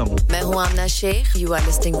Sangam. मैं हूँ आमना Sheikh. You are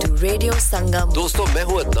listening to Radio Sangam. दोस्तों मैं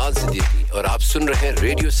हूँ अदनान सिद्दीकी और आप सुन रहे हैं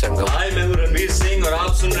radio संगम. Hi, मैं हूँ रणवीर सिंह और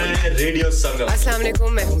आप सुन रहे हैं रेडियो संगम. अस्सलाम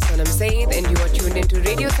वालेकुम, मैं हूँ सनम Saeed and you are tuned into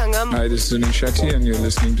Radio Sangam. Hi, this is Sunil Shetty and you're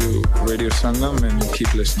listening to Radio Sangam and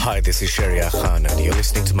keep listening. Hi, this is Sharia Khan and you're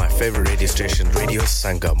listening to my favorite radio station, Radio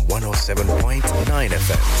Sangam 107.9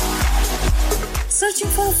 FM. Searching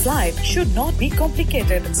for a flight should not be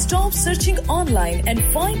complicated. Stop searching online and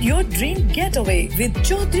find your dream getaway with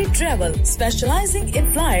Chaudhry Travel, specializing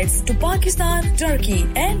in flights to Pakistan, Turkey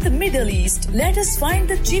and the Middle East. Let us find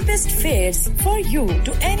the cheapest fares for you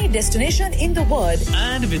to any destination in the world.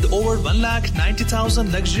 And with over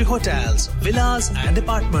 1,90,000 luxury hotels, villas and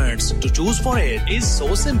apartments to choose for, it is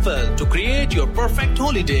so simple. To create your perfect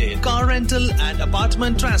holiday, car rental and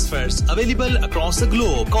apartment transfers available across the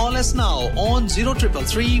globe. Call us now on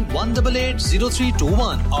 0333 188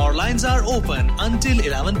 0321. Our lines are open until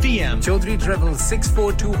 11 p.m. Chaudhry Travel,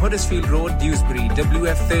 642 Huddersfield Road, Dewsbury,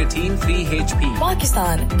 WF13 3HP.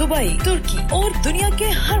 Pakistan, Dubai, तुर्की और दुनिया के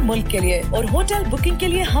हर मुल्क के लिए और hotel booking के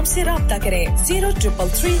लिए हमसे राब्ता करें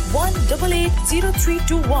 0333 188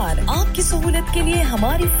 0321. आपकी सहूलियत के लिए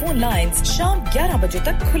हमारी फोन लाइंस शाम 11 बजे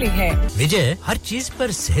तक खुली हैं. विजय, हर चीज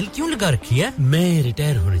पर सेल क्यों लगा रखी है? मैं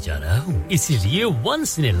रिटायर होने जा रहा हूँ, इसीलिए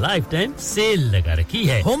once in a life time sale लगा रखी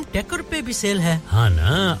है होम डेकोर पे भी सेल है हाँ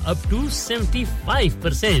ना up to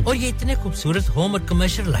 75% और ये इतने खूबसूरत होम और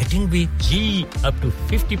कमर्शियल लाइटिंग भी जी up to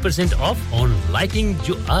 50% off on lighting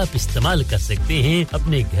जो आप इस्तेमाल कर सकते हैं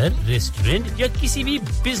अपने घर रेस्टोरेंट या किसी भी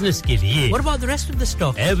बिजनेस के लिए What about the rest of the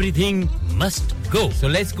stock Everything must go So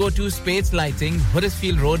let's go to Spades Lighting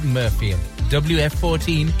Huddersfield Road Murfield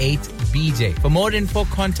WF14 8BJ. For more info,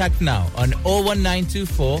 contact now on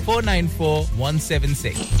 01924 494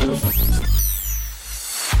 176.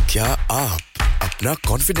 क्या आप अपना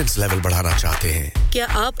कॉन्फिडेंस लेवल बढ़ाना चाहते हैं? क्या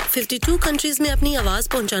आप 52 कंट्रीज में अपनी आवाज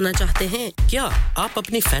पहुंचाना चाहते हैं? क्या आप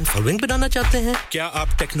अपनी फैन फॉलोइंग बनाना चाहते हैं? क्या आप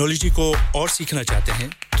टेक्नोलॉजी को और सीखना चाहते हैं?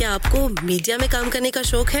 क्या आपको मीडिया में काम करने का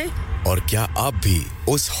शौक है? और क्या आप भी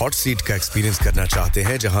उस हॉट सीट का एक्सपीरियंस करना चाहते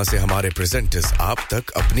हैं जहां से हमारे प्रेजेंटर्स आप तक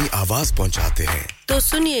अपनी आवाज पहुंचाते हैं? तो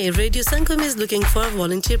सुनिए, radio Sangam is looking for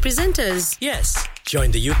volunteer presenters. Yes, join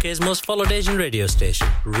the UK's most followed Asian radio station,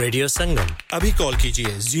 Radio Sangam. अभी कॉल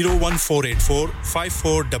कीजिए 01484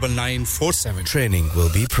 549947. Training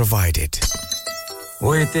will be provided.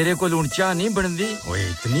 ओए तेरे को लूण चा नहीं बनदी ओए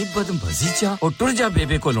इतनी बदमजी चा और टुर जा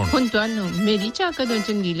बेबे को लूण हुन ਤੁਹਾਨੂੰ ਮੇਰੀ ਚਾਹ ਕਦੋਂ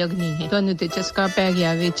ਚੰਗੀ ਲੱਗਣੀ ਹੈ ਤੁਹਾਨੂੰ ਤੇ ਚਸਕਾ ਪੈ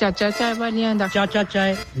ਗਿਆ ਵੇ ਚਾਚਾ ਚਾय ਵਾਲਿਆਂ ਦਾ Chacha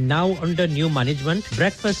Chai now under new management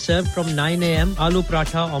breakfast served from 9 am aloo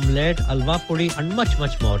paratha omelette alwa puri and much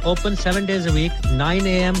more open 7 days a week 9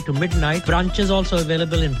 am to midnight branches also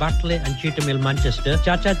available in Batley and Cheetham Hill Manchester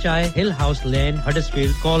Chacha Chai Hill House Lane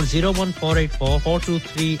Huddersfield call 01484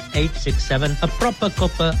 423 867 a proper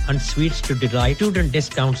cuppa and sweets to delight student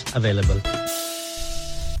discounts available.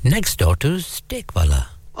 Next door to Steak Wala.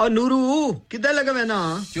 और नूरू किधर लगा वैना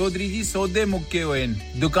चौधरी जी सौदे मुक्के Hoenn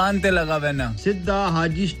दुकान ते लगा वैना सिद्धा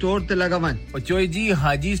हाजी store ते लगा वन और चोई जी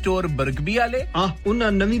हाजी स्टोर बरकबी वाले उन्ना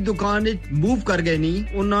नवी दुकान मूव कर गए नी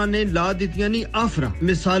उन्होंने ला दितियां नी आफरा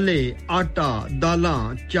मिसाले आटा दालां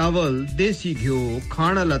चावल देसी घियो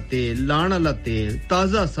खाना लते लाना लते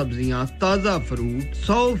ताजा सब्जियां ताजा फ्रूट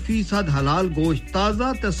 100% हलाल गोश्त ताजा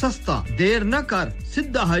ते सस्ता देर न कर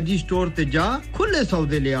सिद्धा हाजी स्टोर ते जा खुले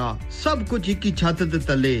सौदे लिया सब कुछ एक ही छत ते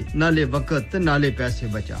तले नाले वक्त नाले पैसे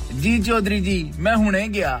बचा जी चौधरी जी मैं हुने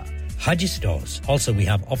गया Haji Stores. Also, we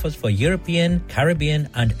have offers for European, Caribbean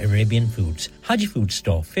and Arabian foods. Haji Food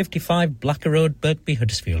Store, 55 Blacker Road, Birkby,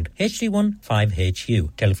 Huddersfield, HD1 5HU.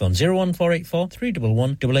 Telephone 01484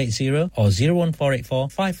 311 880 or 01484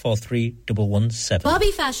 543 117.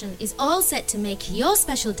 Bobby Fashion is all set to make your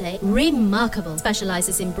special day remarkable.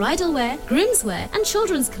 Specializes in bridal wear, groom's wear and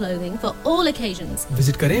children's clothing for all occasions.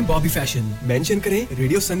 Visit करें Bobby Fashion. Mention करें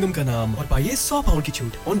Radio Sangam का नाम और पाइए £100 की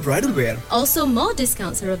छूट on bridal wear. Also, more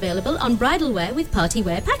discounts are available on bridal wear with party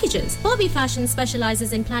wear packages. Bobby Fashion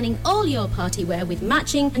specializes in planning all your party wear with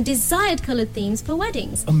matching and desired colored themes for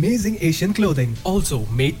weddings. Amazing Asian clothing, also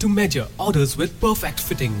made to measure, orders with perfect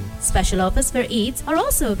fitting. Special offers for Eids are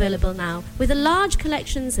also available now with a large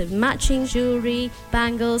collections of matching jewellery,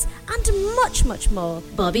 bangles and much more.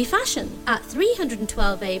 Bobby Fashion at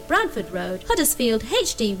 312A Bradford Road, Huddersfield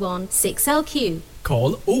HD1 6LQ.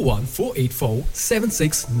 Call 01484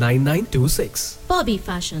 769926. Bobby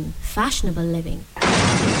Fashion, fashionable living.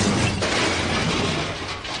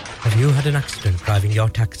 Have you had an accident driving your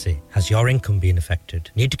taxi? Has your income been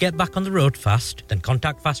affected? Need to get back on the road fast? Then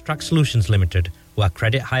contact Fast Track Solutions Limited, who are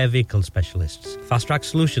credit hire vehicle specialists. Fast Track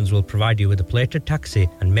Solutions will provide you with a plated taxi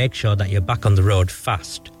and make sure that you're back on the road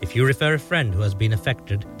fast. If you refer a friend who has been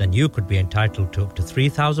affected, then you could be entitled to up to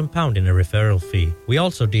 £3,000 in a referral fee. We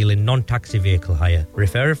also deal in non-taxi vehicle hire.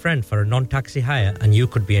 Refer a friend for a non-taxi hire and you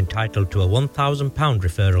could be entitled to a £1,000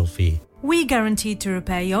 referral fee. We guarantee to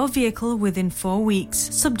repair your vehicle within 4 weeks,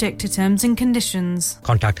 subject to terms and conditions.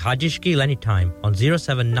 Contact Haji Shkil anytime on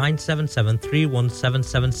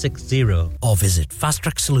 07977317760 or visit Fast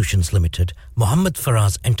Track Solutions Limited, Mohammed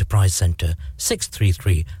Faraz Enterprise Centre,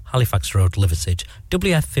 633 Halifax Road, Liversedge,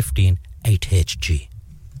 WF15 8HG.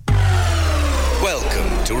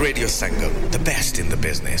 Welcome to Radio Sangam, the best in the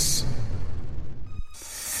business.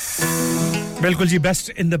 बिल्कुल जी best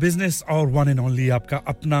in the business और one and only आपका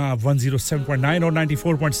अपना 107.9 और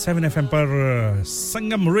 94.7 FM पर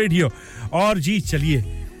संगम radio और जी चलिए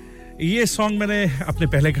ये सॉन्ग मैंने अपने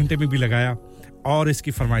पहले घंटे में भी लगाया और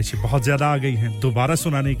इसकी फरमाइशें बहुत ज्यादा आ गई हैं दोबारा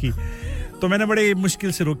सुनाने की तो मैंने बड़े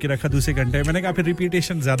मुश्किल से रोक के रखा दूसरे घंटे मैंने कहा फिर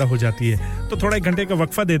रिपीटेशन ज्यादा हो जाती है तो थोड़ा एक घंटे का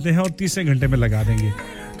वक्फा देते हैं और तीसरे घंटे में लगा देंगे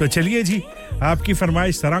तो चलिए जी आपकी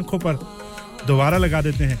फरमाइश सरांखों पर दोबारा लगा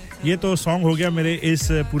देते हैं ये तो सॉन्ग हो गया मेरे इस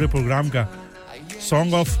पूरे प्रोग्राम का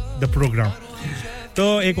सॉन्ग ऑफ द प्रोग्राम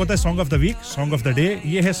तो एक होता है song of the week song of the day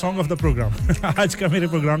ये है सॉन्ग ऑफ द प्रोग्राम आज का मेरे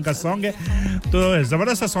प्रोग्राम का सॉन्ग है तो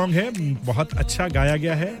जबरदस्त सा सॉन्ग है बहुत अच्छा गाया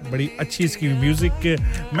गया है बड़ी अच्छी इसकी म्यूजिक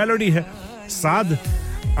मेलोडी है साद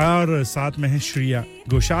और साथ में है श्रिया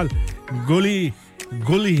घोषाल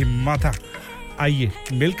गोली माता आइए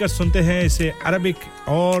मिलकर सुनते हैं इसे अरबिक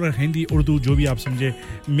और हिंदी उर्दू जो भी आप समझे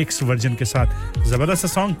मिक्स वर्जन के साथ जबरदस्त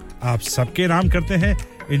सॉन्ग आप सबके नाम करते हैं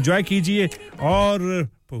एंजॉय कीजिए और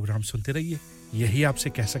प्रोग्राम सुनते रहिए यही आपसे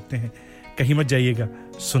कह सकते हैं कहीं मत जाइएगा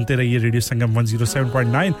सुनते रहिए रेडियो संगम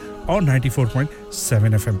 107.9 और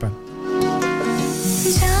 94.7 एफएम पर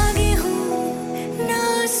जागे हूं ना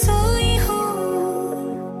सोई हूं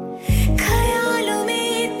ख्यालों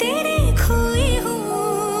में तेरे खोई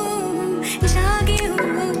हूं जागे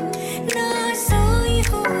हूं ना सोई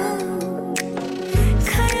हूं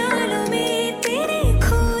ख्यालों में तेरे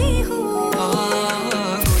खोई हूं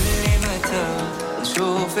قولي متى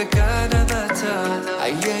اشوفك انا متى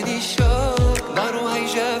عيني الشوق نار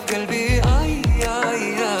هيجا في قلبي اي اي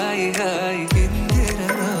اي اي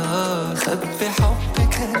كندرنا خبي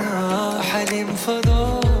حبك انا حليم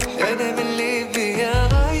فضوح انا من اللي بيا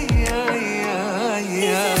اي اي اي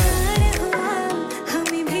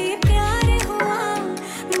हमें भी प्यार हुआ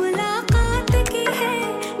मुलाकात की है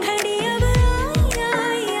घड़ी अब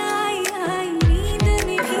आई आई आई नींद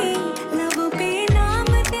में भी लबों पे नाम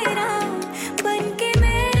तेरा बन के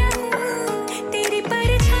मैं रहूं तेरी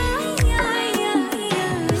परछाई आई आई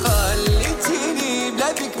خليتيني بلا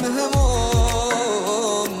بك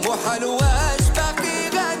مهموم وحلواش باقي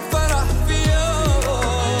غاد فرح في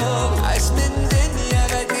يوم عاش من دنيا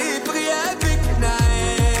غادي بغيابك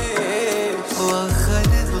نعيش واخا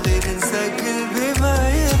نبغي ننسى قلبي ما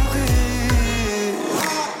يبغي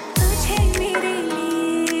तुझे मेरे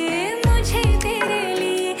लिए मुझे तेरे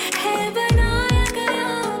लिए है बनाया गया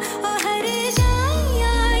और हर जाई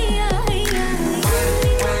आई आई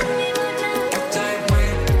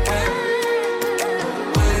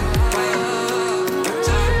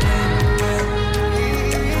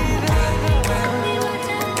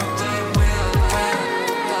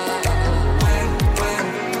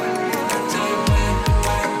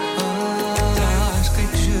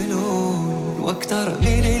عشقك جنون واكتر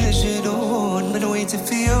من الجنون من ويت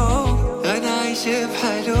في يوم انا عايش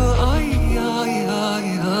بحاله اي اي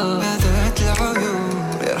اي ماذات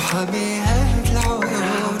العيون ارحمي هات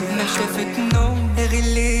العيون ما شافت نوم غير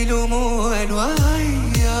الليل وموال واي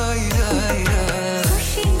اي اي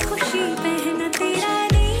खुशी खुशी पहना तेरा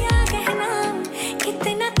दिया गहना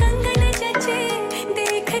कितना कंगन जचे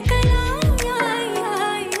देख कलाई आई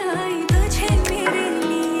आई आई तुझे मेरे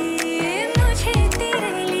लिए मुझे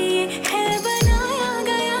तेरे लिए है बनाया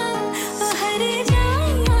गया और हर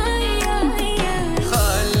जाई आई आई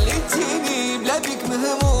خليتيني بلا بك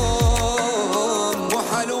مهموم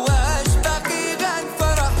وحلواش باقي غاد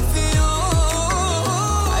فرح في يوم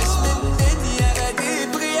عاش من دنيا غادي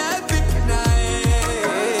بغيابك نعيش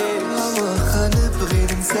واخا نبغي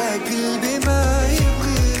ننسى قلبي ما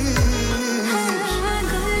يبغيش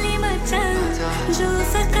قولي متى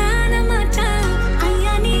جوفك انا متى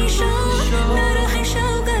عياني شوق نروح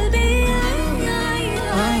شوق قلبي आई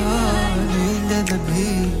आई नींद में भी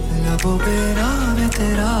लबों पे नाम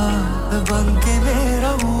तेरा बन के मैं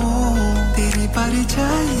रहूं तेरी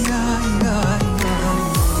परछाई आई आई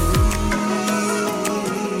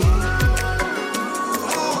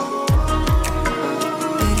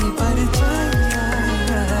तेरी परछाई आई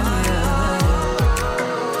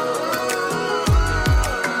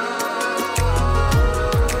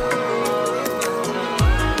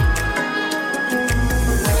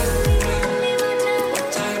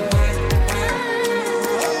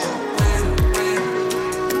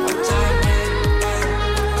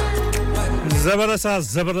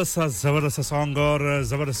जबरदस्त सॉन्ग और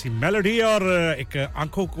जबरदस्त मेलोडी और एक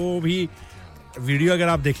आंखों को भी वीडियो अगर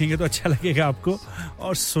आप देखेंगे तो अच्छा लगेगा आपको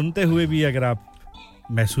और सुनते हुए भी अगर आप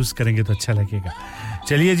महसूस करेंगे तो अच्छा लगेगा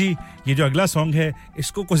चलिए जी ये जो अगला सॉन्ग है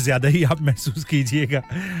इसको कुछ ज्यादा ही आप महसूस कीजिएगा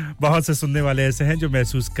बहुत से सुनने वाले ऐसे हैं जो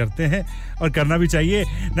महसूस करते हैं और करना भी चाहिए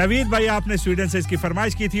नवीद भाई आपने स्वीडन से इसकी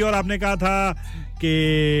फरमाइश की थी और आपने कहा था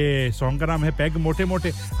कि सॉन्ग का नाम है पैग मोटे मोटे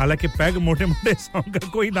हालांकि पैग मोटे मोटे सॉन्ग का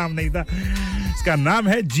कोई नाम नहीं था इसका नाम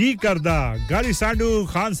है जी करदा गाली सांडू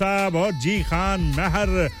खान साहब और जी खान महर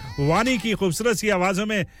वानी की खूबसूरत सी आवाजों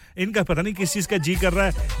में इनका पता नहीं किस चीज का जी कर रहा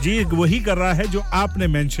है जी वही कर रहा है जो आपने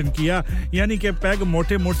मेंशन किया यानी कि पैग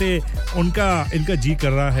मोटे मोटे इनका जी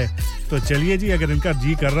कर रहा है तो चलिए जी अगर इनका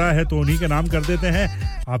जी कर रहा है तो उन्हीं का नाम कर देते हैं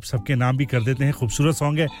आप सबके नाम भी कर देते हैं खूबसूरत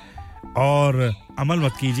सॉन्ग है और अमल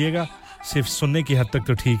मत कीजिएगा सिर्फ सुनने की हद तक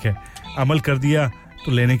तो ठीक है अमल कर दिया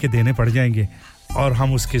तो लेने के देने पड़ जाएंगे और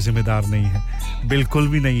हम उसके जिम्मेदार नहीं हैं बिल्कुल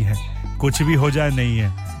भी नहीं है कुछ भी हो जाए नहीं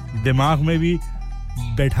है दिमाग में भी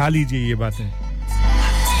बैठा लीजिए ये बातें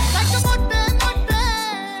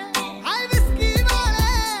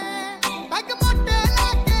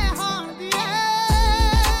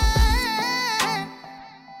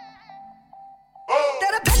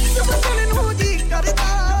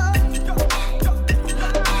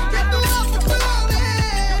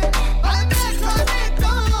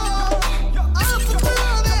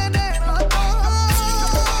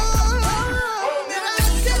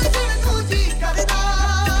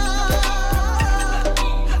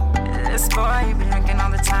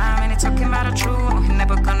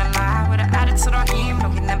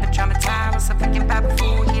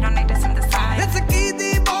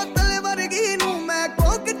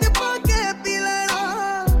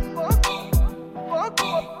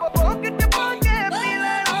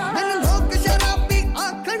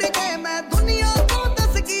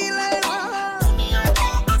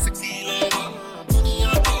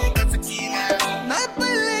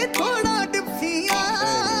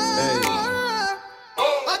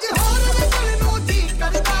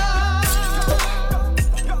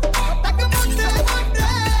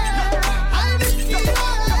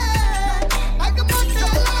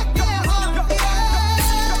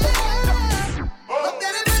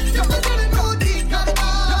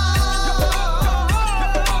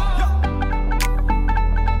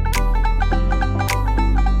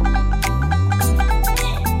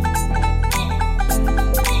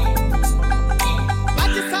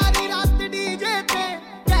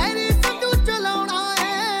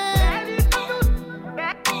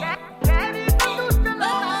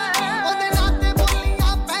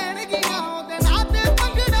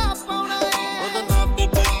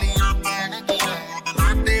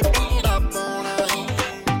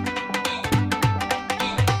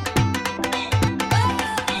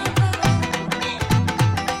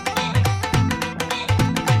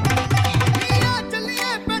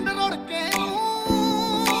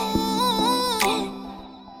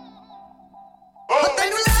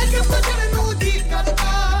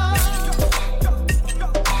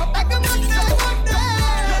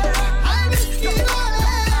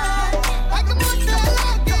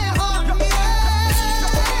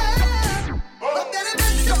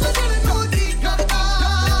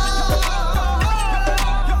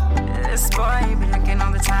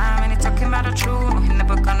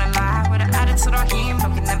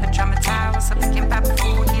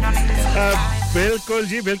बिल्कुल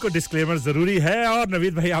जी बिल्कुल डिस्क्लेमर जरूरी है और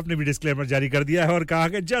नवीद भाई आपने भी डिस्क्लेमर जारी कर दिया है और कहा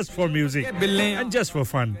कि just for music and just for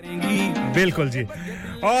fun बिल्कुल जी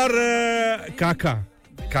और काका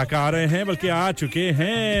आ रहे हैं बल्कि आ चुके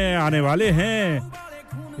हैं आने वाले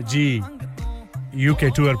हैं जी यूके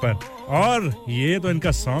टूर पर और ये तो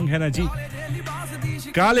इनका सॉन्ग है ना जी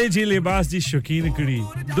काले जी लिबास जी शौकीन कुड़ी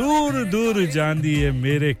दूर दूर जान दी है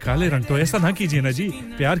मेरे काले रंग तो ऐसा ना कीजिए ना जी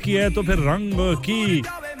प्यार किया है तो फिर रंग की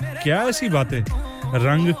क्या ऐसी बात है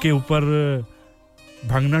रंग के ऊपर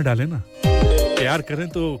भंग ना डालें ना प्यार करें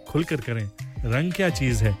तो खुलकर करें रंग क्या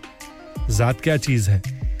चीज है जात क्या चीज है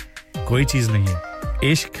कोई चीज नहीं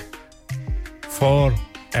है इश्क फॉर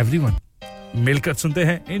एवरीवन मिलकर सुनते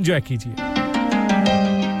हैं एंजॉय कीजिए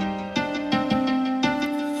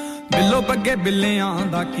बिल्लो बग्गे बिल्लियां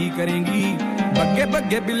दा की करेंगी बग्गे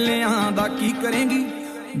बग्गे बिल्लियां दा की करेंगी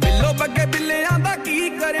बिल्लो बग्गे बिल्लियां दा की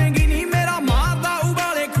करेंगी नी मेरा मारदा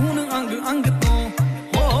उबाले खून अंग अंग तो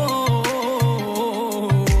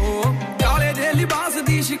काले दे लिबास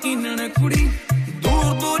दी शकीनन कुड़ी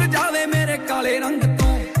दूर दूर जावे मेरे काले रंग तो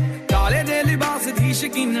काले दे लिबास दी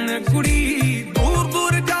शकीनन कुड़ी दूर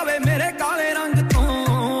दूर जावे मेरे काले रंग तो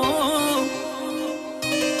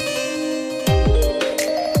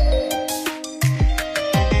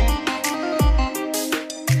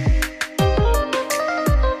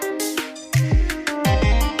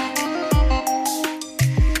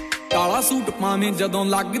सूट पाਵੇਂ ਜਦੋਂ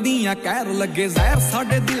ਲੱਗਦੀਆਂ ਕਹਿਰ ਲੱਗੇ ਜ਼ਹਿਰ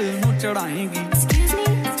ਸਾਡੇ ਦਿਲ ਨੂੰ ਚੜਾਏਗੀ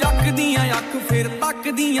ਚੱਕਦੀਆਂ ਅੱਖ ਫਿਰ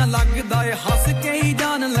ਤੱਕਦੀਆਂ ਲੱਗਦਾ ਏ ਹੱਸ ਕੇ ਹੀ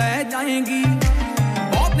ਜਾਨ ਲੈ ਜਾਏਗੀ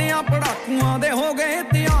ਬਹੁਤਿਆਂ ਪੜਾਕੂਆਂ ਦੇ ਹੋ ਗਏ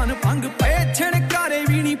ਧਿਆਨ ਭੰਗ ਪਏ ਛਿਣਕਾਰੇ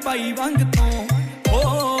ਵੀ ਨਹੀਂ ਪਾਈ ਵੰਗ ਤੋਂ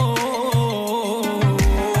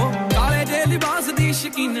ਕਾਲੇ ਜੇ ਲਿਬਾਸ ਦੀ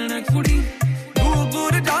ਸ਼ਕੀਨਣ ਕੁੜੀ ਦੂਰ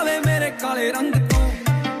ਦੂਰ ਜਾਵੇ ਮੇਰੇ ਕਾਲੇ ਰੰਗ ਤੋਂ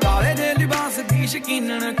ਕਾਲੇ ਜੇ ਲਿਬਾਸ ਦੀ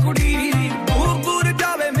ਸ਼ਕੀਨਣ ਕੁੜੀ ਦੂਰ ਦੂਰ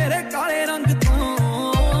ਜਾਵੇ ਮੇਰੇ ਕਾਲੇ ਰੰਗ ਤੋਂ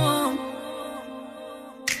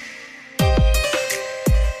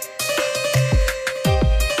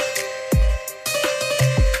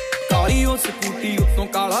ਕਾਲੀ ਉਹ ਸਕੂਟੀ ਉੱਤੋਂ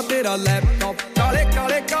ਕਾਲਾ ਤੇਰਾ ਲੈਪਟਾਪ ਕਾਲੇ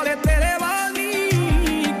ਕਾਲੇ ਕਾਲੇ ਤੇਰੇ ਵਾਲੀ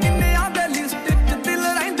ਕਿੰਨਿਆਂ ਦੇ ਲਿਸਟ 'ਚ ਦਿਲ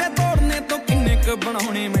ਰਹਿੰਦੇ ਤੋੜਨੇ ਤੋਂ ਕਿੰਨੇ ਕ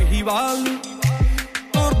ਬਣਾਉਣੇ ਮਹੀਵਾਲ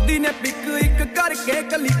ਤੁਰਦੀ ਨੇ ਪਿਕ ਇੱਕ ਕਰਕੇ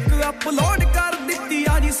ਕਲਿੱਕ ਅਪਲੋਡ ਕਰ ਦਿੱਤੀ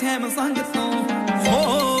ਆ ਜੀ ਸੈਮਸੰਗ ਤੋਂ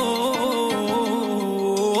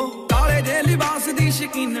ਕਾਲੇ ਜੇ ਲਿਬਾਸ ਦੀ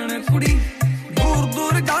ਸ਼ਕੀਨਣ ਕੁੜੀ ਦੂਰ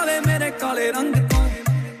ਦੂਰ ਜਾਵੇ ਮੇਰੇ ਕਾਲੇ ਰੰਗ ਤੋਂ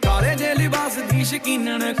ਕਾਲੇ ਜੇ ਲਿਬਾਸ ਦੀ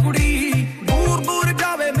ਸ਼ਕੀਨਣ ਕੁੜੀ ਦੂਰ ਦੂਰ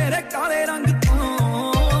ਜਾਵੇ ਮੇਰੇ ਕਾਲੇ ਰੰਗ ਤੋਂ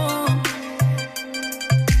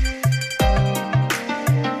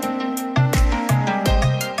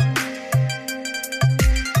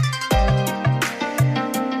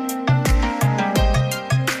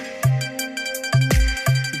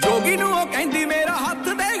ਜੋਗੀ ਨੂੰ ਉਹ ਕਹਿੰਦੀ ਮੇਰਾ ਹੱਥ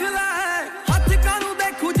ਦੇਖ ਲੈ ਹੱਥ ਕਾਨੂੰ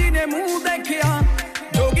ਦੇਖੂ ਜਿਹਨੇ ਮੂੰਹ ਦੇਖਿਆ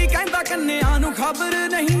ਜੋਗੀ ਕਹਿੰਦਾ ਕੰਨਿਆਂ ਨੂੰ ਖਬਰ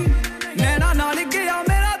ਨਹੀਂ ਨੈਣਾ ਨਾਲ ਗਿਆ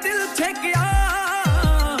ਮੇਰਾ ਦਿਲ ਛੇਕਿਆ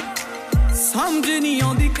ਸਮਝ ਨਹੀਂ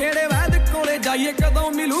ਆਉਂਦੀ ਕਿਹੜੇ ਵੈਦ ਕੋਲੇ ਜਾਈਏ ਕਦੋਂ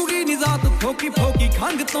ਮਿਲੂਗੀ ਨਿਜ਼ਾਤ ਫੋਕੀ ਫੋਕੀ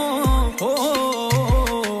ਖੰਗ ਤੋਂ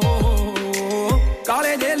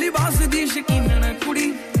ਕਾਲੇ ਦੇ ਲਿਬਾਸ ਦੀ ਸ਼ਕੀਨਣ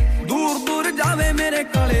ਕੁੜੀ ਦੂਰ ਦੂਰ ਜਾਵੇ ਮੇਰੇ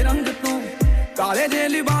ਕਾਲੇ ਰੰਗ ਤੋਂ ਕਾਲੇ ਦੇ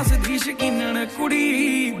ਲਿਬਾਸ ਦੀ ਸ਼ਕੀਨਣ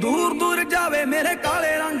ਕੁੜੀ ਦੂਰ ਦੂਰ ਜਾਵੇ ਮੇਰੇ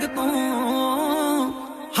ਕਾਲੇ ਰੰਗ ਤੋਂ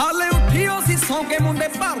ਹਾਲੇ ਉੱਠੀ ਉਹ ਸੀ ਸੌਂ ਕੇ ਮੁੰਡੇ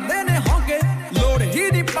ਭਰਦੇ ਨੇ ਹੋਕੇ ਲੋੜ ਹੀ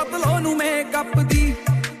ਨਹੀਂ ਪਤਲੋ ਨੂੰ ਮੇਕਅਪ ਦੀ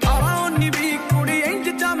 18 19 20 ਕੁੜੀ ਇੰਜ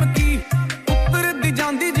ਚਮਕੀ ਉੱਤਰਦੀ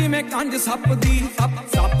ਜਾਂਦੀ ਜਿਵੇਂ ਕੰਜ ਸੱਪ ਦੀ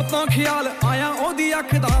ਸੱਪ ਤੋਂ ਖਿਆਲ ਆਇਆ ਉਹਦੀ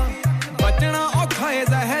ਅੱਖ ਦਾ ਬਚਣਾ ਔਖਾ ਏ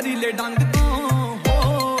ਜ਼ਹਿਰੀਲੇ ਡੰਗ ਤੋਂ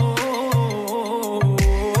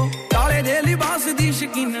ਕਾਲੇ ਦੇ ਲਿਬਾਸ ਦੀ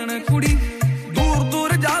ਸ਼ਕੀਨਣ ਕੁੜੀ ਦੂਰ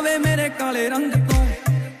ਦੂਰ ਜਾਵੇ ਮੇਰੇ ਕਾਲੇ ਰੰਗ ਤੋਂ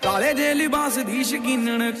ਕਾਲੇ ਜੇ ਲਿਬਾਸ ਦੀ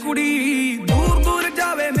ਸ਼ਕੀਨਣ ਕੁੜੀ ਦੂਰ ਦੂਰ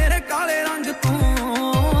ਜਾਵੇ ਮੇਰੇ ਕਾਲੇ ਰੰਗ ਤੋਂ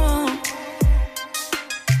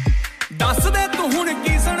ਦੱਸ ਦੇ ਤੂੰ ਹੁਣ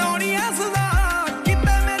ਕੀ ਸੁਣਾਉਣੀ ਐ ਸਦਾ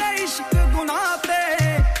ਕਿਤੇ ਮੇਰੇ ਇਸ਼ਕ ਗੁਨਾਹ ਤੇ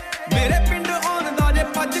ਮੇਰੇ ਪਿੰਡ ਆਉਣ ਦਾ ਜੇ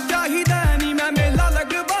ਪੱਜ ਚਾਹੀਦਾ ਨਹੀਂ ਮੈਂ ਮੇਲਾ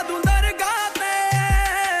ਲਗਵਾ ਦੂੰ ਦਰਗਾਹ ਤੇ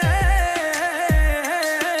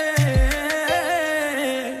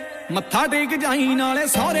ਮੱਥਾ ਟੇਕ ਜਾਈ ਨਾਲੇ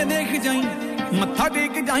ਸਹੁਰੇ ਦੇਖ ਜਾਈ ਮੱਥਾ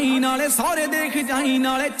ਟੇਕ ਜਾਈ ਨਾਲੇ ਸਹੁਰੇ ਦੇਖ ਜਾਈ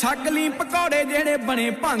ਨਾਲੇ ਛੱਕ ਲਈ ਪਕੌੜੇ ਜਿਹੜੇ ਬਣੇ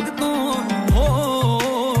ਭੰਗ ਤੋਂ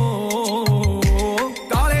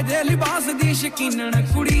ਕਾਲੇ ਜੇ ਲਿਬਾਸ ਦੀ ਸ਼ਕੀਨਣ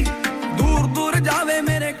ਕੁੜੀ दूर दूर जावे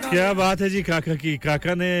मेरे क्या बात है जी काका की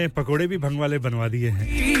काका ने पकोड़े भी भंग वाले बनवा दिए हैं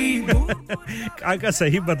काका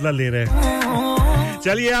सही बदला ले रहे हैं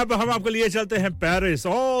चलिए अब हम आपको लिए चलते हैं Paris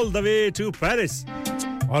all the way to Paris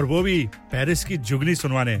और वो भी पेरिस की जुगनी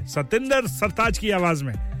सुनवाने सतिंदर सरताज की आवाज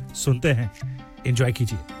में सुनते हैं एंजॉय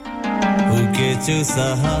कीजिए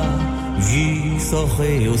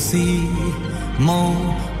मो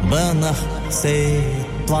बना से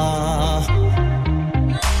त्वा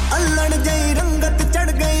अल्लड़ गई रंगत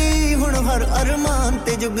चढ़ गई हुण हर अरमान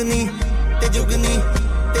ते जुगनी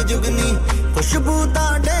खुशबू दा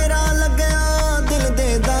डेरा लगया दिल दे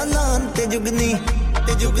दालान ते जुगनी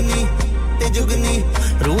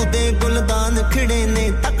रूह दे गुलदान खिड़े ने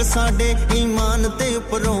तक साडे ईमान ते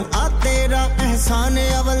उपरों आ तेरा एहसान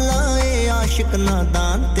अवला ए आशिक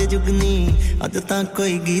नादान ते जुगनी अज तां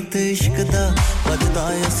कोई गीत इश्क दा बजदा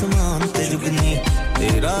आसमान ते जुगनी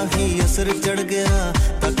तेरा ही असर चढ़ गया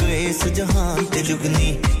तक इस जहान ते जुगनी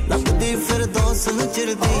लबदी फिरदौस नु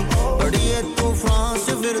चिरदी बड़ीए तू फ्रांस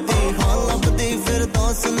फिरदी हां लबदी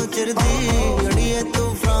फिरदौस नु चिरदी बड़ीए तू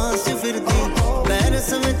फ्रांस फिरदी पेरिस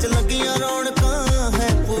विच लगियां रौनकां है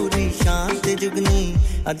पूरी शान ते जुगनी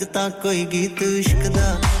अज तक कोई गीत इश्क दा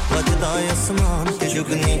बजदा आसमान ते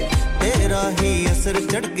जुगनी तेरा ही असर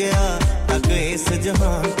चढ़ गया तक इस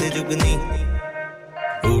जहान ते जुगनी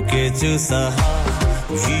o que tu saha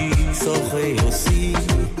j'y saurais aussi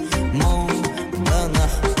mon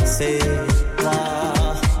bonheur c'est toi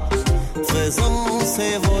faisons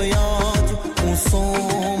ces voyages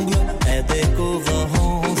ensemble et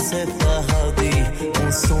découvrons ces paradis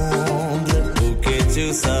ensemble o que tu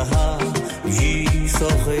saha j'y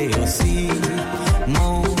saurais aussi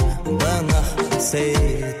mon bonheur c'est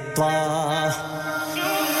toi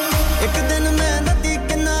ek din main nadi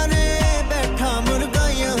kinare baitha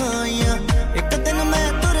murgaiyan ek din main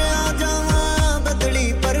turya jawa badli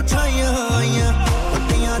parchaiyan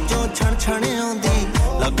pattiyan chon chhan chhan aandi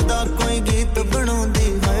lagda koi geet banaudi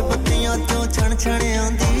hai pattiyan chon chhan chhan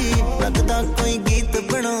aandi lagda koi geet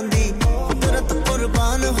banaudi kudarat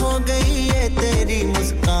qurban ho gayi hai teri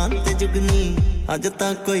muskaan te jugni आज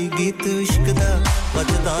तक कोई गीत इश्क दा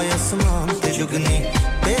बजदा आसमान ते जुगनी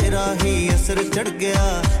तेरा ही असर चढ़ गया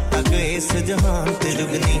तक इस जहान ते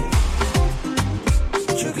जुगनी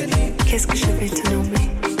qu'est-ce que je vais te nommer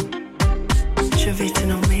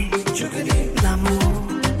l'amour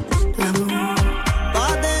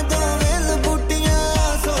बादे दो वेल बूटियां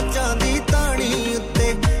सोचां दी ताणी उत्ते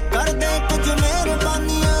कर दे कुछ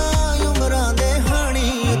मेहरबानियां उमरां दे हाणी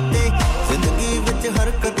उत्ते जिंदगी विच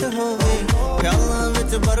हरकत होवे ख्यालां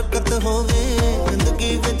विच बरकत होवे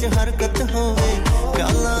जिंदगी विच हरकत होवे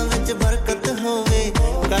ख्यालां विच बरकत होवे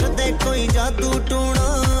कर दे कोई जादू टूणा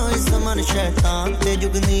इस मन शैतान ते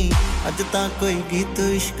जुगनी अज तां कोई गीत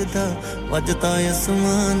इश्क दा वजदा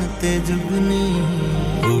आसमान ते जुगनी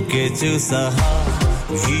o que tu saha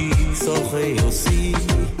j'y saurais aussi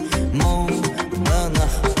mon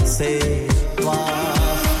bonheur c'est toi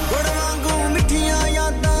गुड़वांगू मिठियां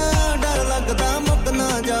यादां डर लगदा मुक ना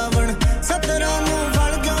जावण सतरां नू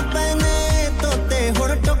फल क्यों पैने तोते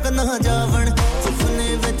हुण टुक ना जावण सुपने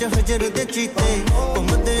विच हजर दे चीते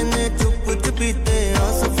घुमदे ने चुप चुपीते आ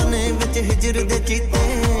सुपने विच हिजर दे चीते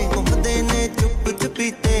घुमदे ने चुप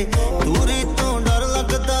चुपीते दूरी तो डर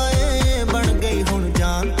लगदा ए बन गई हुण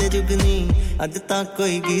जान ते जुगनी अज तक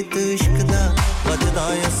कोई गीत इश्क दा बजदा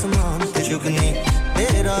आसमान ते जुगनी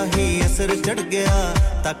तेरा ही असर चढ़ गया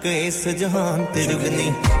तक इस जहान ते जुगनी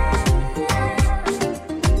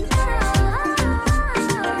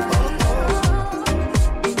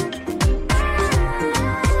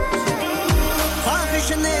ख्वाहिश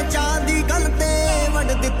ने चांदी गल ते वड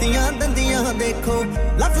दित्तियां दंदियां देखो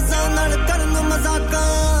लफ्ज़ां नाल करन मज़ाकां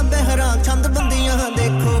बहरा छंद बंदियां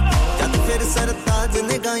देखो जद फिर सरताज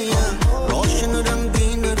ने गाइयां रोशन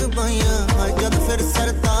रंगीन रुबाइयां जद फिर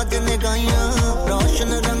सरताज ने गाइयां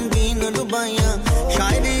रोशन रंगीन रुबाइयां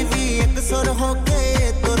शायरी भी एक सुर होके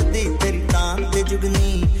तुरदी तेरी तान ते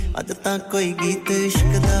जुगनी अज तां कोई गीत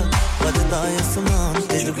इश्क दा वजदा आसमान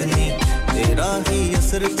ते जुगनी तेरा ही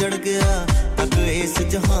असर चढ़ गया तक इस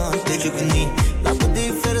जहान ते जुगनी लबदी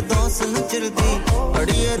फिरदौस नु चिरदी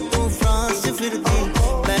बड़ीए तू फ्रांस फिरदी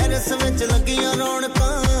पेरिस विच लगियां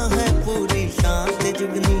रौनकां है पूरी शान ते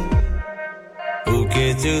जुगनी o que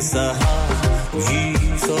tu saha j'y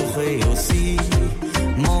saurais aussi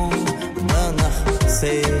mon bonheur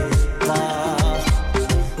c'est toi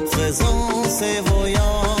faisons ces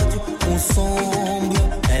voyages ensemble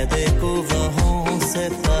et découvrons ces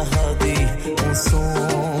paradis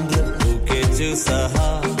ensemble o que tu saha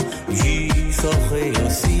j'y saurais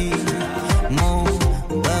aussi mon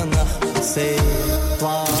bonheur c'est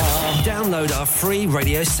toi Download our free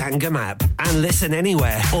Radio Sangam app and listen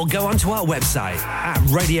anywhere or go onto our website at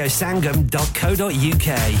radiosangam.co.uk.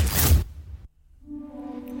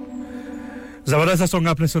 जबरदस्त song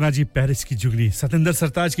आपने सुना जी Paris की जुगनी सतिंदर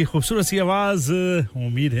सरताज की खूबसूरत सी आवाज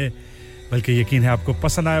उम्मीद है बल्कि यकीन है आपको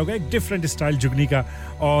पसंद आया होगा एक डिफरेंट स्टाइल जुगनी का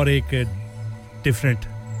और एक डिफरेंट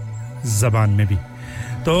जबान में भी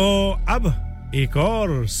तो अब एक और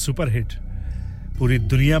सुपर हिट पूरी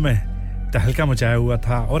दुनिया में तहलका मचाया हुआ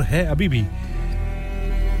था और है अभी भी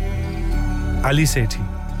अली सेठी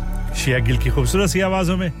शिया गिल की खूबसूरत सी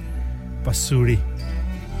आवाजों में पसूड़ी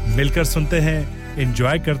मिलकर सुनते हैं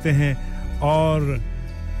एंजॉय करते हैं और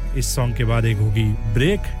इस सॉन्ग के बाद एक होगी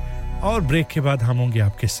ब्रेक और ब्रेक के बाद हम होंगे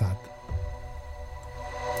आपके साथ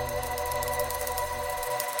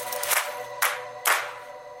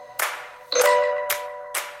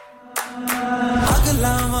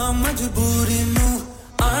अगलावा मजबूरी नु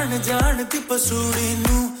आन जान दी पसूड़ी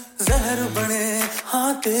नु जहर बने हां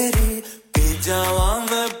तेरी पी जावा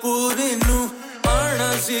मैं पूरी नु आना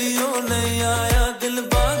सीओ नहीं आया दिल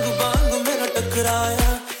बाग बाग मेरा टकराया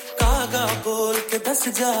कागा बोल के दस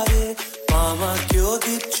जाए मामा क्यों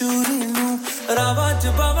दी चूरी नु रावाज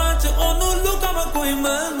बावाज ओनु लुका मा कोई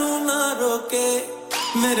मैनू ना रोके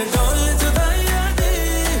मेरे डोल जुदाइयां दी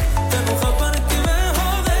तेनू खबर किवें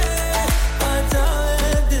होवे आ जाए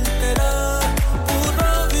दिल तेरा पूरा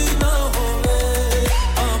भी ना होवे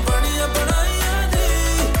आ बढ़िया बनाइयां दी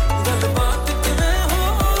गल बात किवें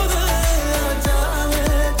होवे आ जाए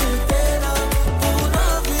दिल तेरा पूरा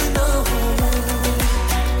भी ना होवे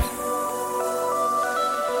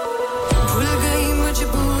भूल गई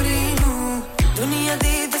मजबूरी नु दुनिया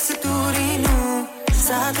दी दस्तूरी नु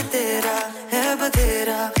साथ तेरा है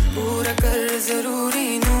बतेरा पूरा कर जरूरी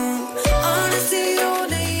नु आन से ओ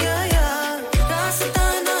नहीं आया रास्ता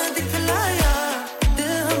ना दिखलाया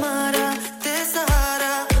दिल हमारा ते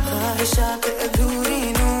सहारा ख्वाहिशात अधूरी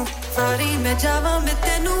नु सारी मैं जावा मैं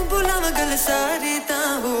तेनू बुलावा गल सारी ता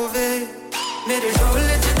होवे मेरे ढोल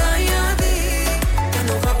जुदाइयां दी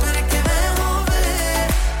तेनू खबर किवें होवे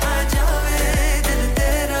आ जावे दिल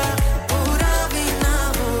तेरा पूरा भी ना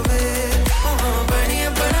होवे ओ बढ़िया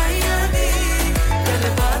बनाइयां दी गल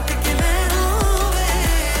बात किवें होवे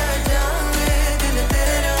आ जावे दिल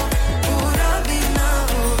तेरा पूरा भी ना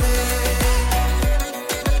होवे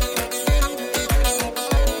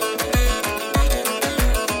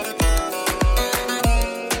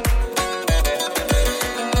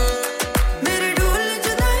मेरे ढोल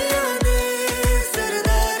जुदाइयां दी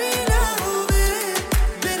सरदारी ना होवे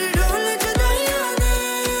मेरे ढोल जुदाइयां दी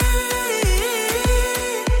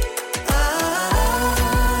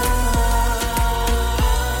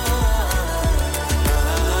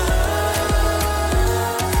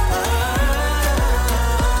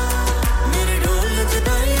मेरे ढोल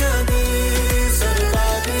जुदाइयां दी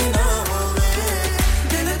सरदारी ना होवे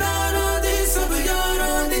दिलदारों दी सब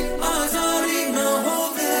यारां दी आज़ारी ना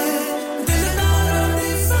होवे दिलदारों दी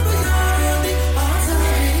सब यारां दी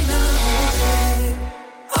आज़ारी ना होवे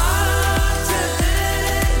आज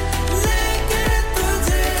लेके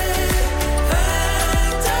तुझे है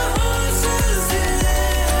जहां सिलसिले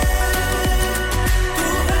तू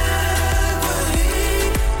है वही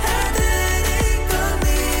है तेरी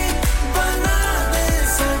कमी बना दे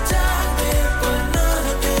सजा दे पनाह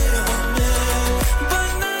दे हमें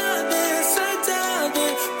बना दे सजा दे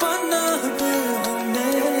पनाह दे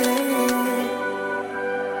हमें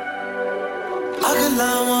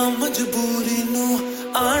अगलावा मजबूरी नु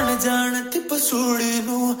आन जान ती पसूड़ी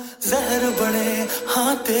नु जहर बने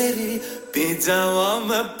हां तेरी पी जावा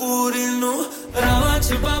मैं पूरी नु रावा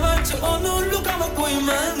छबावा च ओनु लुका मा कोई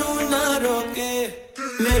मैनू ना रोके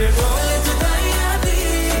मेरे ढोल जुदाइयां दी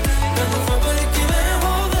तेनू खबर किवें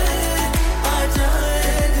होवे आ जाए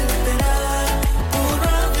दिल तेरा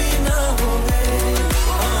पूरा भी ना होवे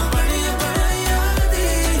आ बढ़िया बनाइयां दी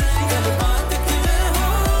गल बात किवें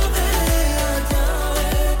होवे आ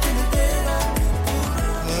जाए दिल तेरा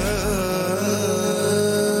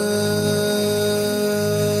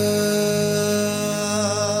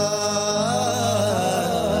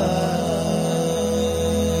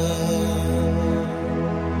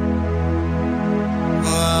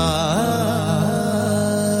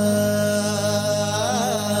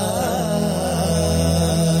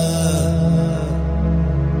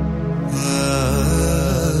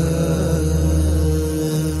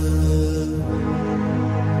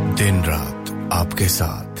दिन रात आपके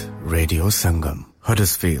साथ रेडियो संगम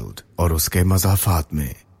हडर्सफील्ड और उसके मज़ाफ़ात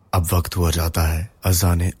में अब वक्त हुआ जाता है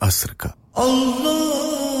अज़ान अस्र का अल्लाहु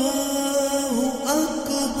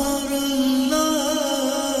अकबर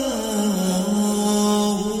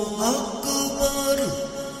अल्लाहु अकबर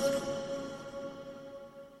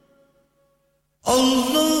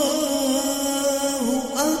अल्लाहु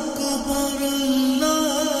अकबर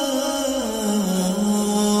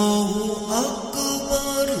अल्लाहु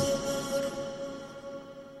अकबर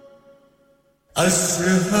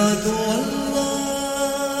अशहदु अल्ला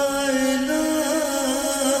इलाहा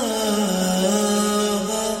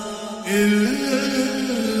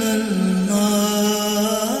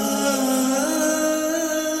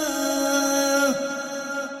इल्लल्लाह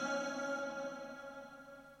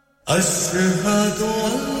أشهد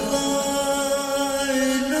أن لا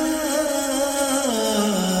إله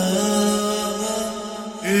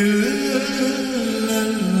إلا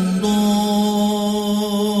الله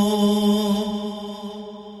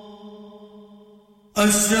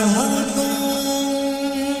أشهد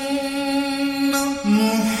أن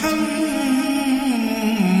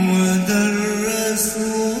محمدًا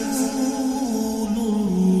رسول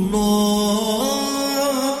الله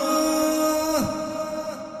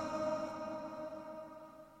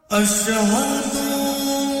أشهد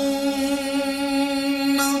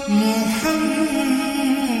أن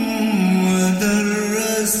محمدًا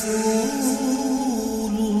رسول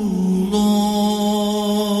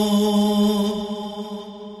الله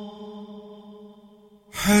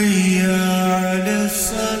حي على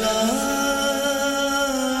الصلاة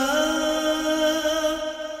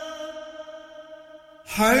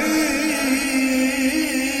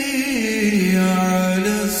حي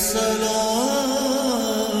على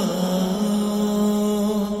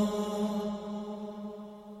الصلاة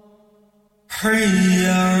حي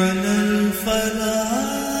على الفلاح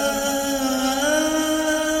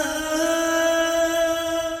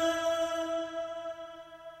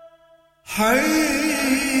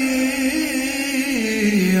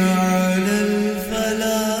حي على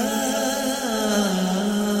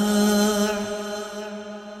الفلاح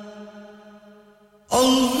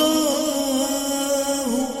الله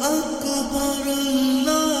أكبر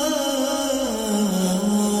الله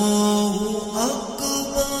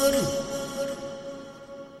أكبر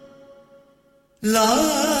لا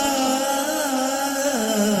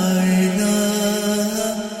إله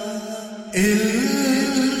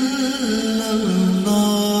إلا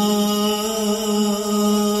الله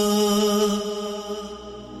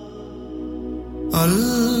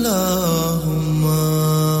اللهم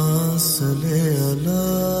صل على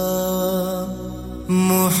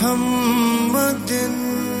محمد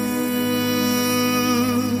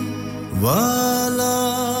وعلى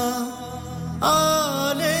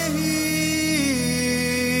آله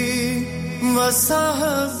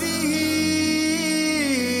وصحبه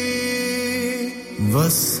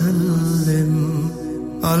وسلم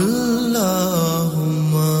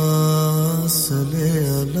اللهم صل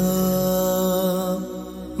على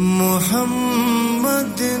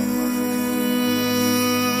محمد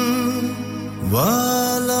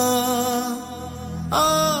وعلى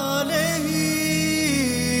آله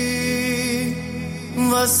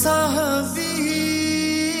وصحبه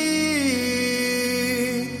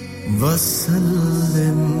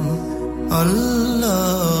وسلم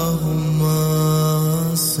اللهم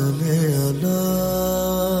صل على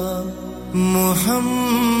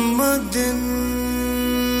محمد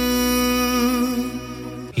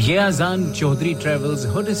ये अजान Chaudhary travels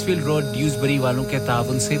Huddersfield road Dewsbury वालों के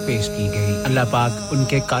ताउन से पेश की गई अल्लाह पाक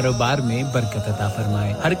उनके कारोबार में बरकत अता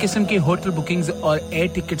फरमाए हर किस्म की होटल बुकिंग्स और एयर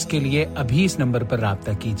टिकट्स के लिए अभी इस नंबर पर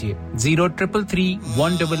राब्ता कीजिए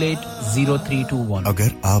 0333 अगर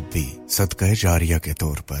आप भी सदका जारिया के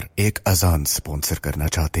तौर पर एक अजान स्पॉन्सर करना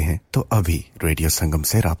चाहते हैं तो अभी रेडियो संगम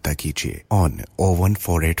से राब्ता कीजिए on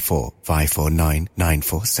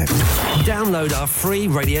 01484549947 Download our free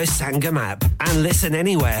Radio Sangam app and listen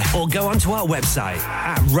anywhere or go onto our website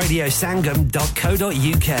at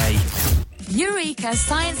radiosangam.co.uk. Eureka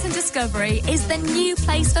Science and Discovery is the new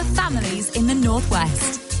place for families in the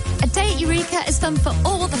Northwest. A day at Eureka is fun for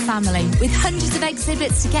all the family, with hundreds of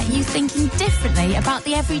exhibits to get you thinking differently about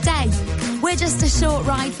the everyday. We're just a short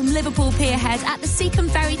ride from Liverpool Pierhead at the Seacombe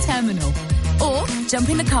Ferry Terminal. Or jump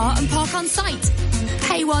in the car and park on site.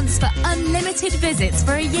 Pay once for unlimited visits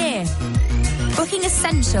for a year. Booking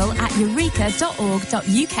essential at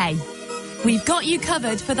eureka.org.uk. We've got you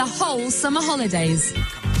covered for the whole summer holidays.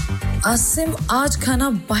 Asim आज खाना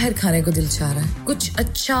बाहर खाने को दिल चाह रहा है कुछ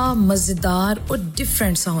अच्छा मजेदार और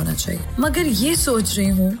डिफरेंट सा होना चाहिए मगर ये सोच रही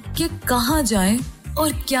हूँ कि कहाँ जाएं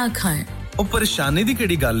और क्या खाएं ओ परेशानी दी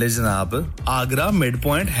केड़ी गल है जनाब आगरा मिड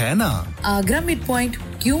पॉइंट है ना आगरा मिड पॉइंट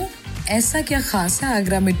क्यों ऐसा क्या खास है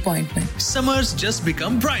Agra Midpoint में? Summers just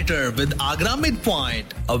become brighter with Agra Midpoint.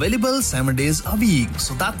 Available 7 days a week.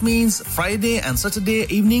 So that means Friday and Saturday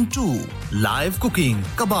evening too. Live cooking,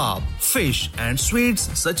 kebab, fish and sweets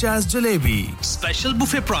such as jalebi. Special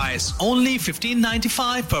buffet price only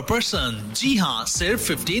 $15.95 per person. जी हाँ, सिर्फ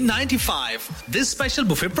 $15.95. This special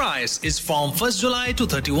buffet price is from 1st July to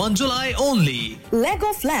 31 July only. Leg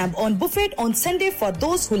of lamb on buffet on Sunday for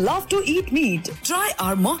those who love to eat meat. Try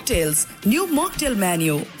our mocktails cocktails, new mocktail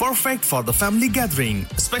menu. Perfect for the family gathering,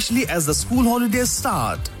 especially as the school holidays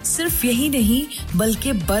start. सिर्फ यही नहीं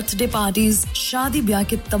बल्कि birthday parties, शादी ब्याह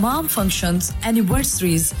के तमाम functions,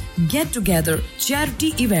 anniversaries, get together,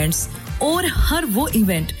 charity events और हर वो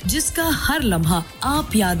इवेंट जिसका हर लम्हा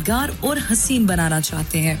आप यादगार और हसीन बनाना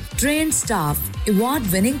चाहते हैं. ट्रेन्ड स्टाफ, अवार्ड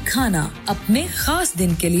विनिंग खाना, अपने खास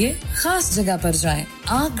दिन के लिए खास जगह पर जाएं.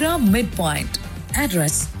 Agra mid point.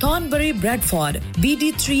 Address Thornbury, Bradford,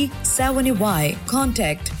 BD3 7Y.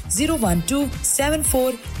 Contact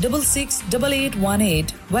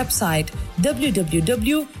 012-7466-8818. Website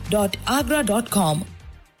www.agra.com.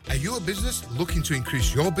 Are you a business looking to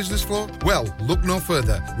increase your business flow? Well, look no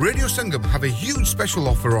further. Radio Sangam have a huge special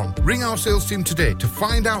offer on. Ring our sales team today to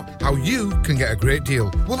find out how you can get a great deal.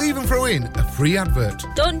 We'll even throw in a free advert.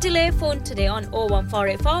 Don't delay, phone today on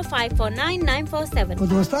 01484 549 947. तो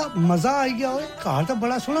दोस्ता मजा आ गया है. Car तो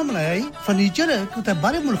बड़ा सोना बनाया है. फर्नीचर है कि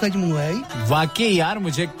बाहर मुल्क से मंगवाया है. वाकई यार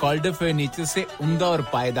मुझे कॉल्डर फर्नीचर से उम्दा और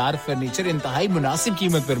पायदार फर्नीचर इंतहाई मुनासिब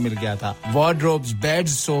कीमत पर मिल गया था. Wardrobes,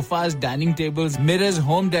 beds, sofas, dining tables, mirrors,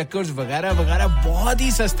 home decors वगैरह वगैरह बहुत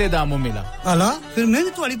ही सस्ते दामों मिला. आला फिर मैं भी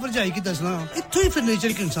तुम्हारी पर जाएगी दसना. इत्तो ही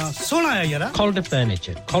फर्नीचर के इंसान सोना है यार. Calder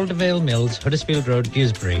Furniture, Caldervale Mills, Huddersfield Road,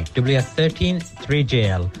 Dewsbury, WF13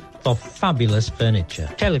 3JL for fabulous furniture.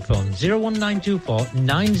 Telephone 01924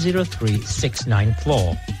 903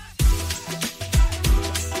 694.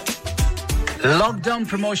 Lockdown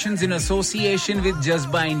promotions in association with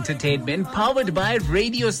Jazba Entertainment powered by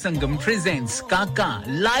Radio Sangam presents Kaka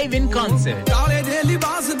live in concert. काले दे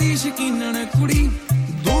लिबास दी शकीनन कुड़ी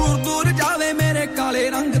दूर दूर जावे मेरे काले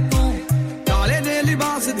रंग तो काले दे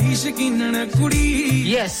लिबास दी शकीनन कुड़ी.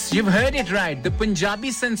 Yes, you've heard it right. The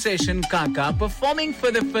Punjabi sensation Kaka performing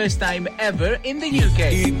for the first time ever in the UK.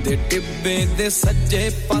 दे टिब्बे दे सज्जे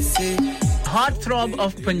पासे. Heartthrob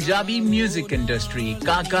of Punjabi music industry,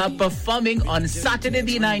 Kaka performing on Saturday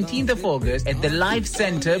the 19th of August at the Live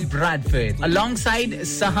Centre, Bradford, alongside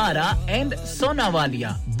Sahara and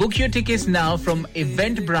Sonawalia. Book your tickets now from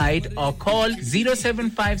Eventbrite or call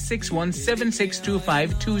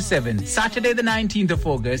 07561762527. Saturday the 19th of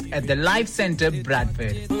August at the Live Centre,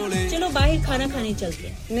 Bradford. चलो बाहर खाना खाने चलते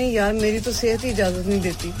हैं. नहीं यार मेरी तो सेहत ही इजाजत नहीं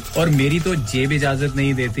देती. और मेरी तो जेब इजाजत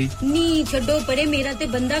नहीं देती. नी छोड़ो परे मेरा ते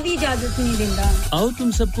बंदा भी इजाजत नहीं देता. आओ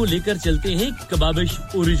तुम सबको लेकर चलते हैं कबाबिश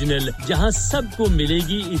ओरिजिनल, जहां सबको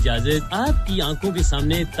मिलेगी इजाजत. आपकी आंखों के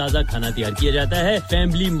सामने ताजा खाना तैयार किया जाता है.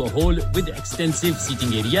 फैमिली माहौल with extensive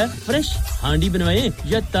seating area. Fresh हांडी बनवाएं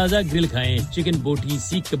या ताजा ग्रिल खाएं. Chicken boti,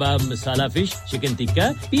 seekh kebab, masala fish, chicken tikka,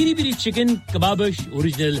 peri peri chicken. Kababish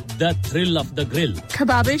original, the thrill of the grill.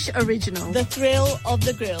 Kababish Original, the thrill of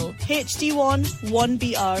the grill. HD1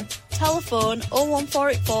 1BR. Telephone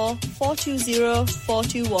 01484 420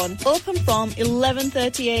 421. Open from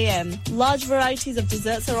 11:30 a.m. Large varieties of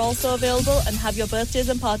desserts are also available and have your birthdays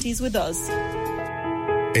and parties with us.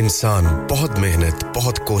 इंसान बहुत मेहनत,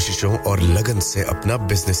 बहुत कोशिशों और लगन से अपना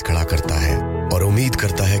business खड़ा करता है और उम्मीद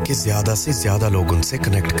करता है कि ज्यादा से ज्यादा लोग उनसे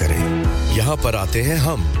कनेक्ट करें. यहाँ पर आते हैं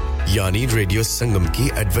हम, यानी रेडियो संगम की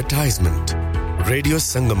एडवर्टाइजमेंट. रेडियो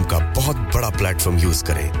संगम का बहुत बड़ा प्लेटफॉर्म यूज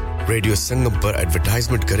करें. रेडियो संगम पर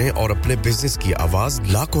एडवर्टाइजमेंट करें और अपने बिजनेस की आवाज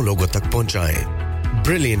लाखों लोगों तक पहुंचाएं.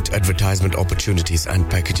 Brilliant advertisement opportunities and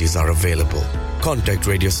packages are available. Contact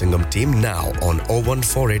Radio Sangam team now on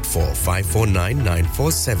 01484 549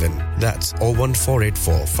 947. That's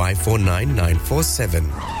 01484 549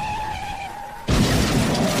 947.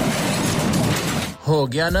 हो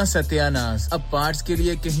गया ना सत्यानाश. अब पार्ट्स के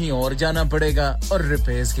लिए कहीं और जाना पड़ेगा और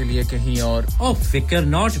रिपेयर्स के लिए कहीं और. ओ फिकर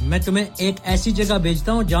नॉट, मैं तुम्हें एक ऐसी जगह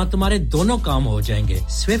भेजता हूं जहां तुम्हारे दोनों काम हो जाएंगे.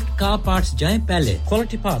 स्विफ्ट कार पार्ट्स जाएं पहले.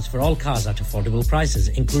 Quality parts for all cars at affordable prices,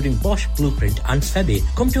 including Bosch, Blueprint and Febby.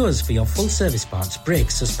 Come to us for your full service parts,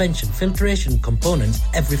 brakes, suspension, filtration, components.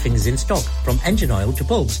 Everything is in stock, from engine oil to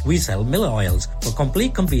bulbs. We sell Miller oils. For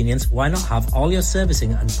complete convenience, why not have all your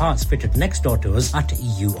servicing and parts fitted next door to us at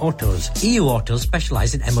EU Autos. EU Autos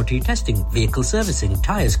specialize in MOT testing, vehicle servicing,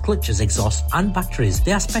 tyres, clutches, exhaust and batteries.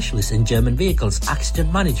 They are specialists in German vehicles,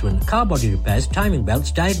 accident management, car body repairs, timing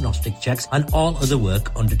belts, diagnostic checks and all other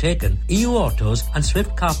work undertaken. EU Autos and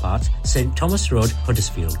Swift Car Parts, St Thomas Road,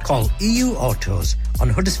 Huddersfield. Call EU Autos on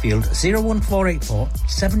Huddersfield 01484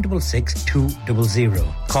 766 200.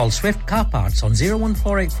 Call Swift Car Parts on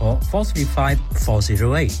 01484 435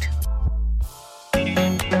 408.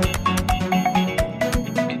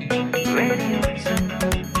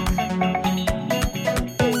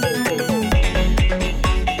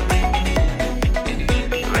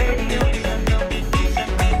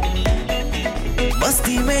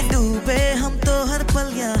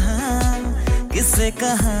 किस्से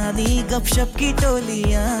कहानी गपशप की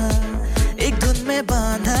टोलियां एक धुन में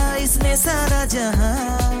बांधा इस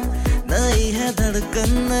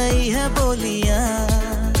धड़कन नई है बोलियां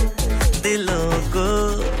दिलों को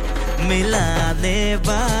मिलाने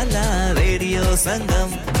वाला रेडियो संगम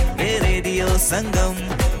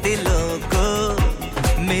दिलों को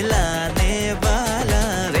मिलाने वाला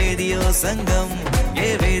रेडियो संगम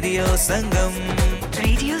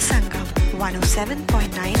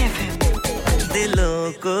 107.9 FM दिलों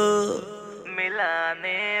को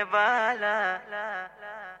मिलाने वाला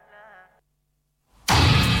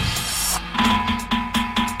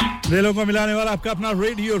दिलों को मिलाने वाला आपका अपना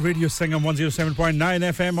रेडियो संगम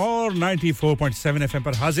 107.9 FM और 94.7 FM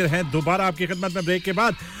पर हाजिर हैं दोबारा आपकी खिदमत में ब्रेक के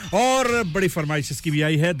बाद और बड़ी फरमाइश इसकी भी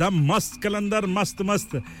आई है द मस्त कलंदर मस्त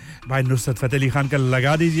भाई नुसरत फतेह अली खान का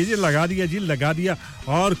लगा दीजिए जी लगा दिया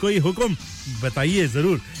और कोई हुक्म बताइए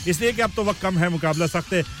जरूर इसलिए कि अब तो वक्त कम है मुकाबला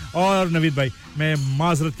सख्त है और नवीद भाई मैं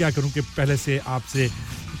माजरत क्या करूं कि पहले से आपसे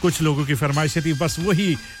कुछ लोगों की फरमाइशें थी बस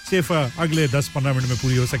वही सिर्फ अगले 10-15 मिनट में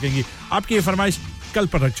पूरी हो सकेंगी आपकी ये फरमाइश कल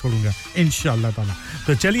पर रख छोड़ूंगा इंशाअल्लाह ताला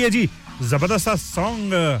तो चलिए जी जबरदस्त सा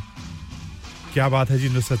सॉन्ग क्या बात है जी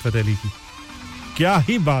नुसरत फतेह अली की क्या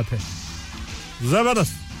ही बात है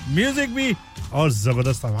जबरदस्त म्यूजिक भी और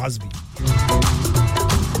जबरदस्त आवाज भी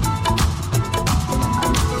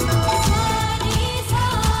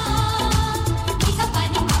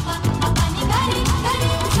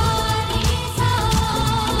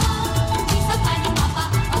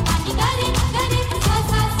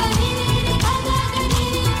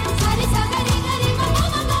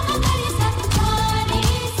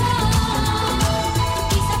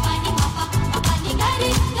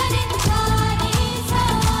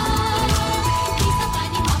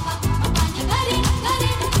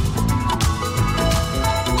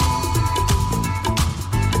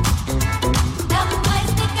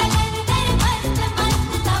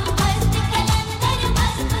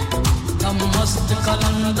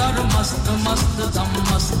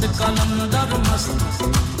कलंदर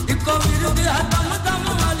मस्त इको विरद है दम दम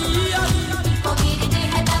अली इको विरद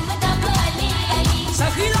है दम दम अली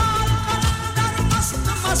सखीलाल कलंदर मस्त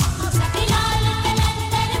सखीलाल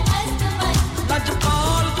कलंदर मस्त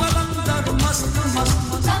लजपाल कलंदर मस्त दम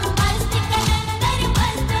मस्त कलंदर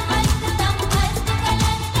मस्त दम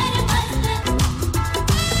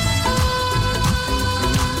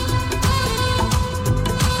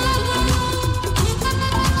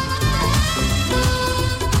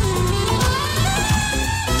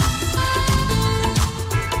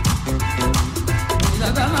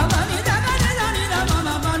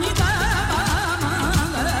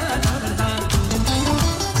मस्त कलंदर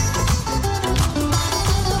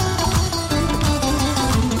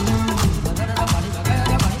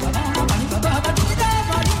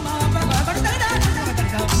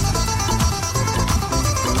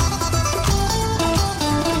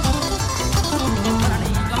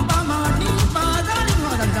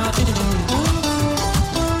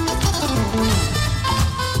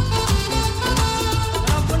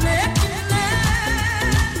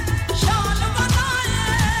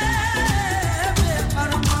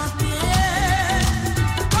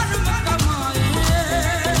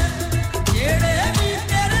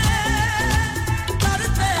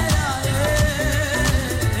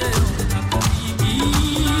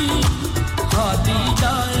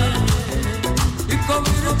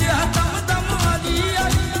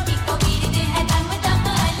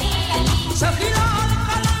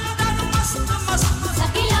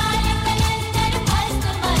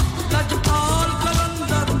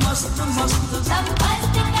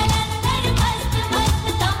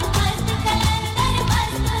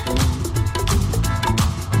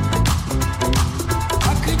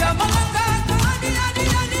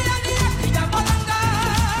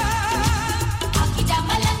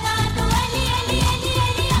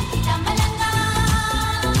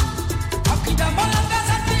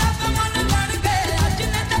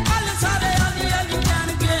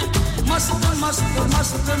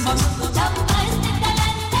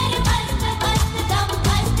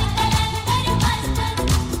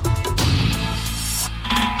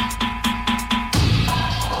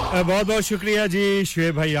बहुत-बहुत शुक्रिया जी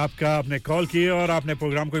शुएब भाई आपका आपने कॉल की और आपने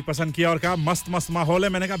प्रोग्राम को पसंद किया और कहा मस्त माहौल है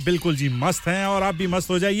मैंने कहा बिल्कुल जी मस्त हैं और आप भी मस्त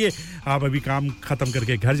हो जाइए आप अभी काम खत्म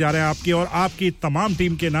करके घर जा रहे हैं आपकी और आपकी तमाम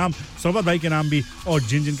टीम के नाम सोबत भाई के नाम भी और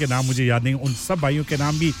जिन के नाम मुझे याद नहीं उन सब भाइयों के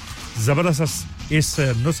नाम भी जबरदस्त इस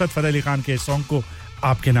नुसरत फतेह अली खान के सॉन्ग को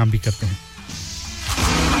आपके नाम भी करते हैं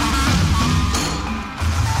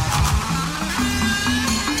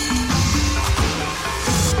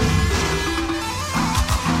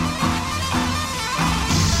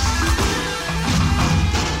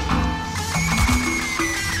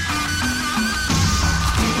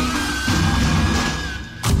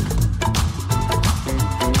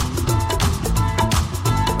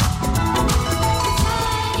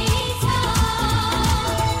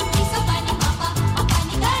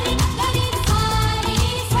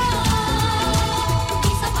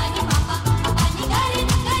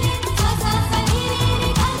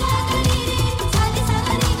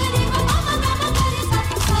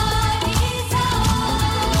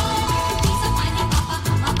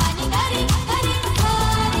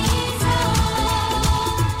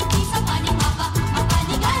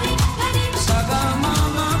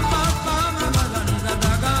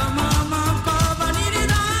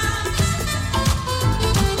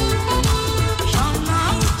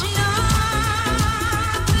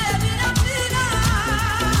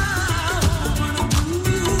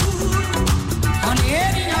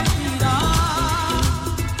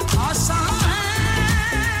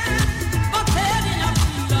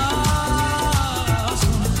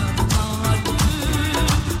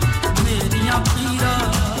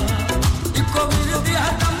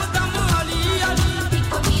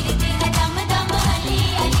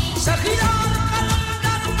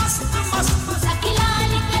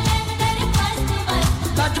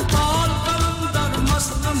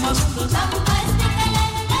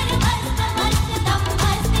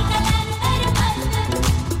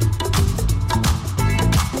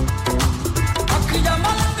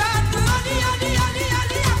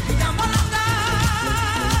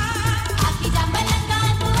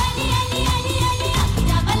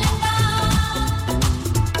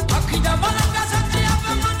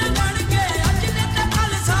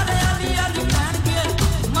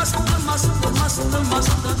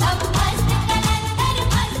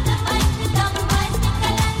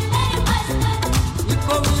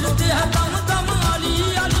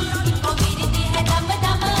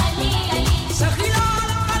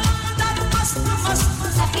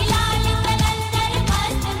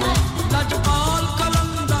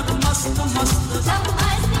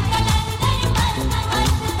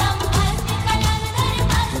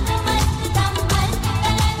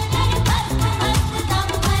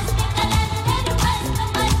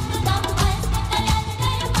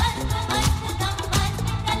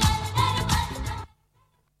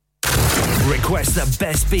Request the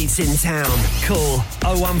best beats in town. Call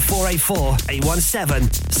 01484 817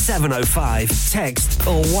 705. Text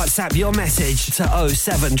or WhatsApp your message to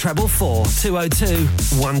 07444 202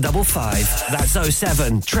 155. That's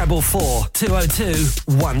 07444 202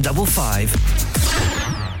 155.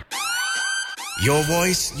 Your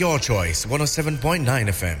voice, your choice. 107.9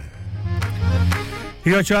 FM.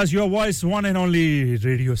 Your choice, your voice, one and only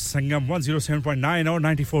Radio Sangam 107.9 और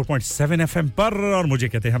 94.7 FM पर और मुझे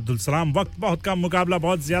कहते हैं अब्दुल सलाम वक्त बहुत कम मुकाबला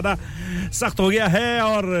बहुत ज़्यादा सख्त हो गया है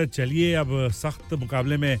और चलिए अब सख्त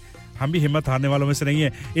मुकाबले में हम भी हिम्मत हारने वालों में से नहीं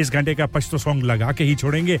है इस घंटे का पश्तो सॉन्ग लगा के ही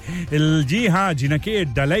छोड़ेंगे जी हां जिनके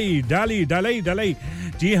डलई डाली डाली डाली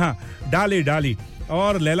जी हां डाली डाली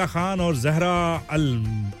और लैला खान और जहरा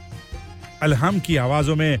अलहम की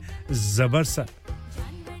आवाज़ों में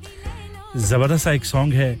जबरदस्त एक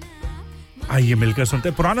सॉन्ग है आइए मिलकर सुनते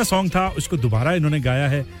हैं पुराना सॉन्ग था उसको दोबारा इन्होंने गाया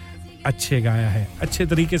है गाया है अच्छे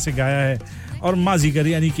तरीके से गाया है और माजीगर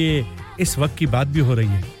यानी कि इस वक्त की बात भी हो रही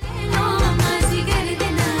है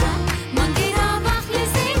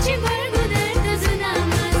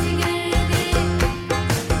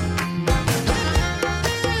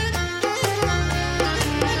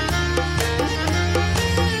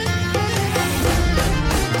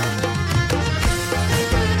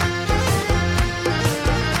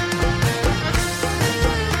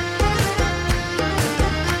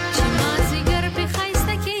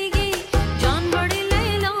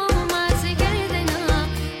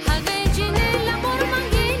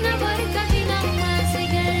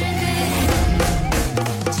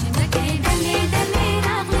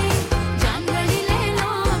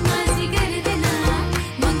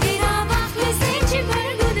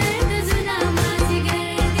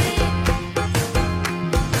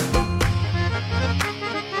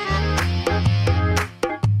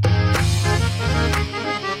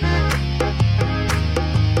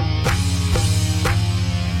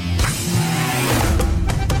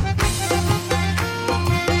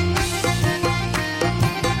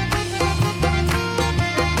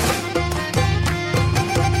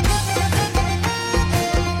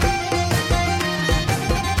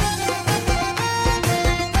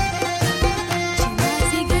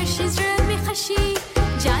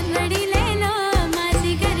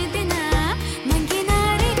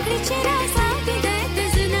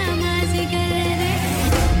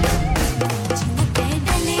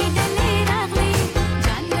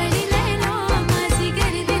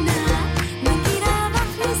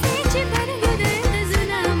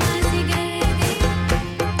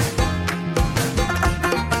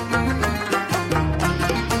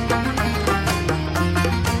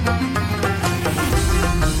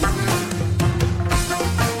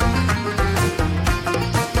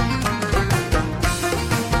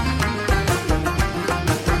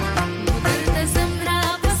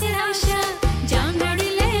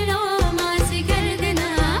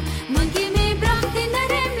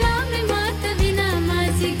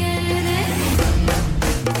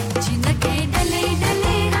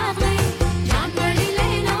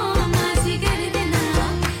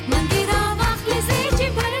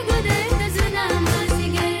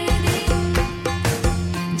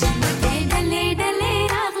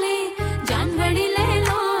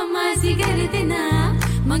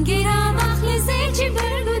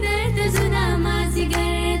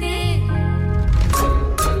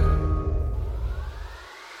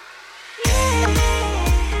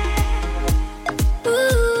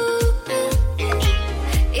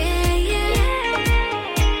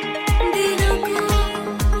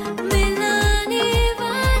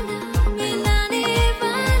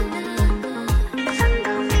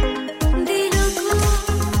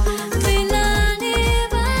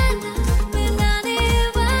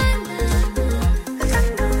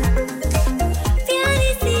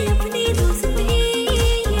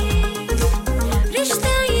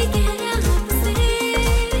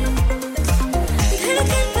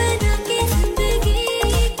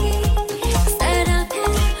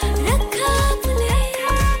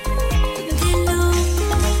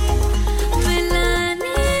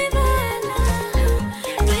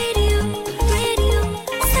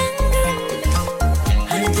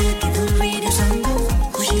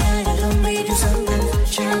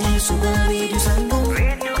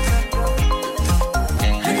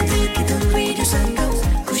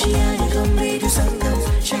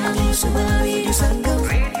सुना रेडियो संगम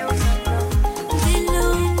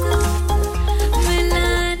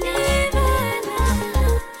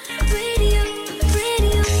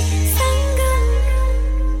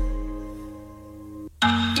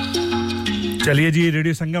चलिए जी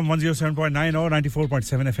रेडियो संगम 107.9 और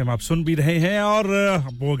 94.7 एफएम आप सुन भी रहे हैं और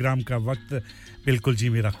प्रोग्राम का वक्त बिल्कुल जी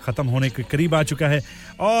मेरा खत्म होने के करीब आ चुका है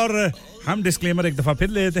और हम डिस्क्लेमर एक दफा फिर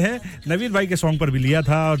ले लेते हैं नवीन भाई के सॉन्ग पर भी लिया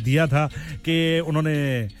था और दिया था कि उन्होंने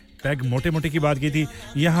पैग मोटे-मोटे की बात की थी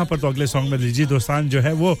यहां पर तो अगले सॉन्ग में लीजिए दोस्तान जो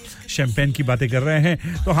है वो शैंपेन की बातें कर रहे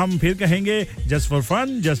हैं तो हम फिर कहेंगे just for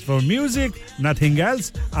fun just for music nothing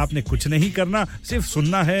else आपने कुछ नहीं करना सिर्फ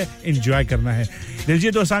सुनना है एंजॉय करना है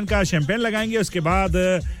लीजिए दोस्तान का शैंपेन लगाएंगे उसके बाद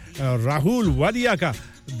राहुल वादिया का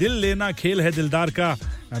दिल लेना खेल है दिलदार का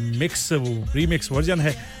मिक्स रीमिक्स वर्जन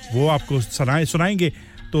है वो आपको सुनाएंगे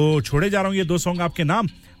तो छोड़े जा रहा हूं ये दो सॉन्ग आपके नाम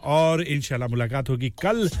और इंशाल्लाह मुलाकात होगी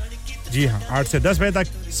कल जी हां 8 से 10 बजे तक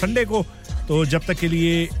संडे को तो जब तक के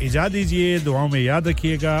लिए इजाज़त दीजिए दुआओं में याद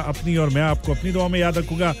रखिएगा अपनी और मैं आपको अपनी दुआओं में याद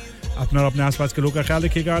रखूंगा अपना और अपने आसपास के लोगों का ख्याल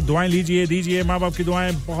रखिएगा दुआएं लीजिए दीजिए मां-बाप की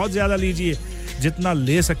दुआएं बहुत ज्यादा लीजिए जितना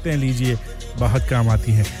ले सकते हैं लीजिए बहुत काम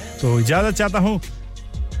आती हैं तो इजाज़त चाहता हूं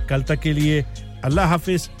कल तक के लिए अल्लाह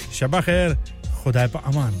हाफिज शबा खैर खुदा पे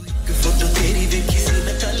अमान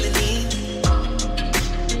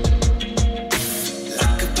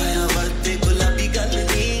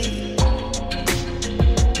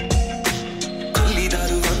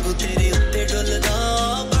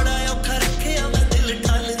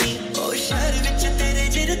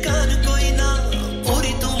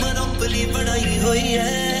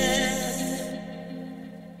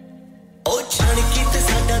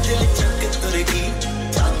दिल चक तुर गई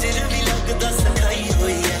चाचर भी लगदा सखाई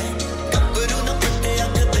हुई है कब्रू न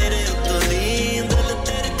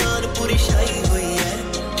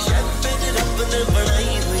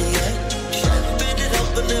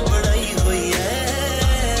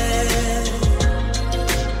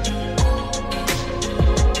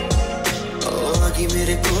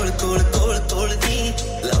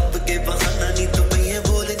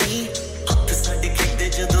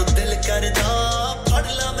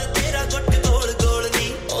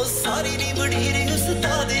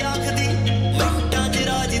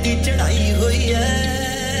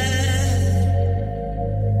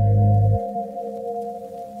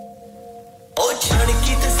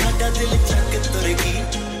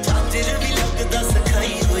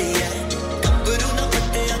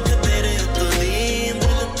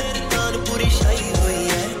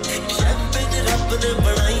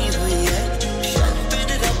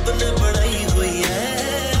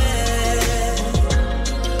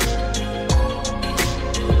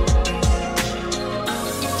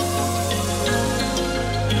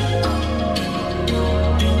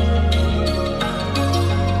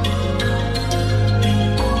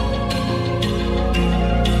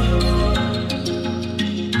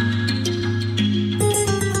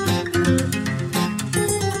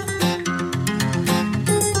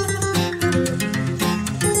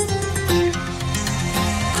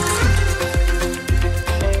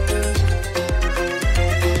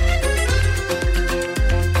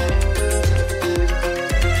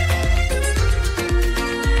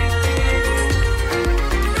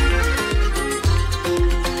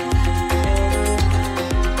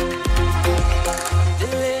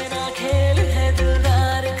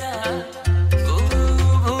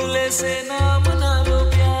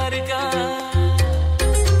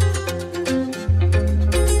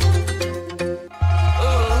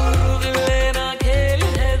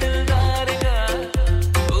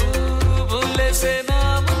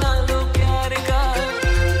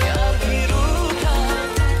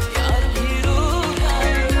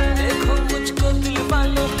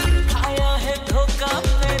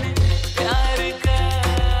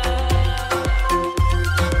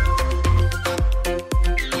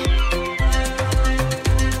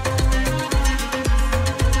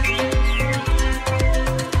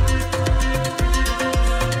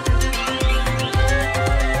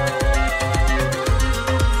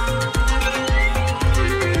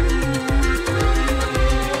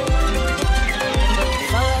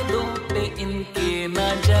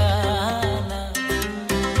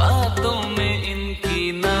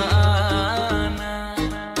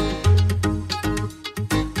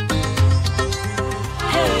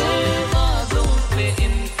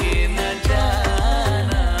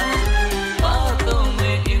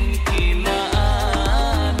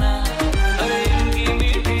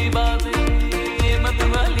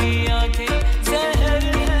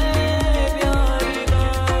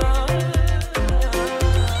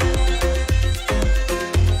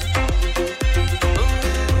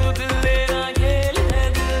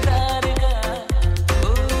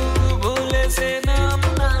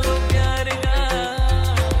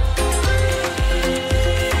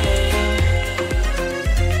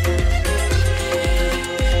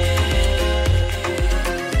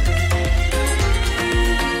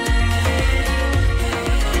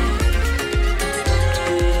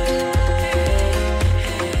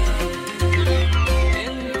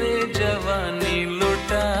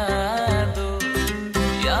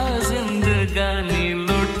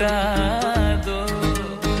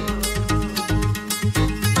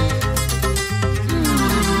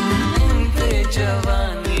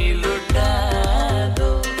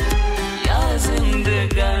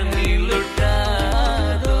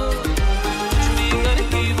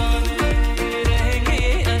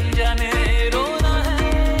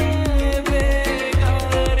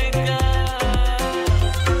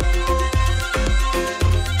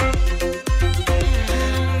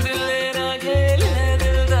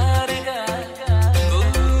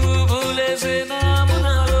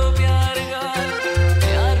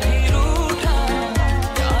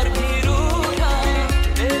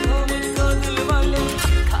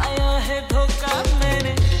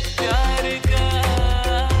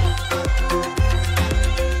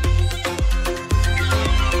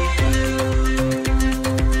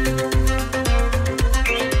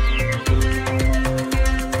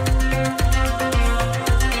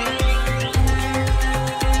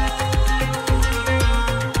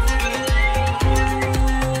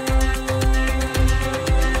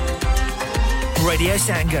Radio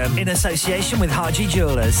Sangam, in association with Haji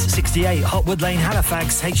Jewellers, 68 Hotwood Lane,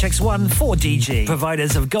 Halifax, HX1 4DG.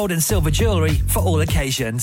 Providers of gold and silver jewellery for all occasions.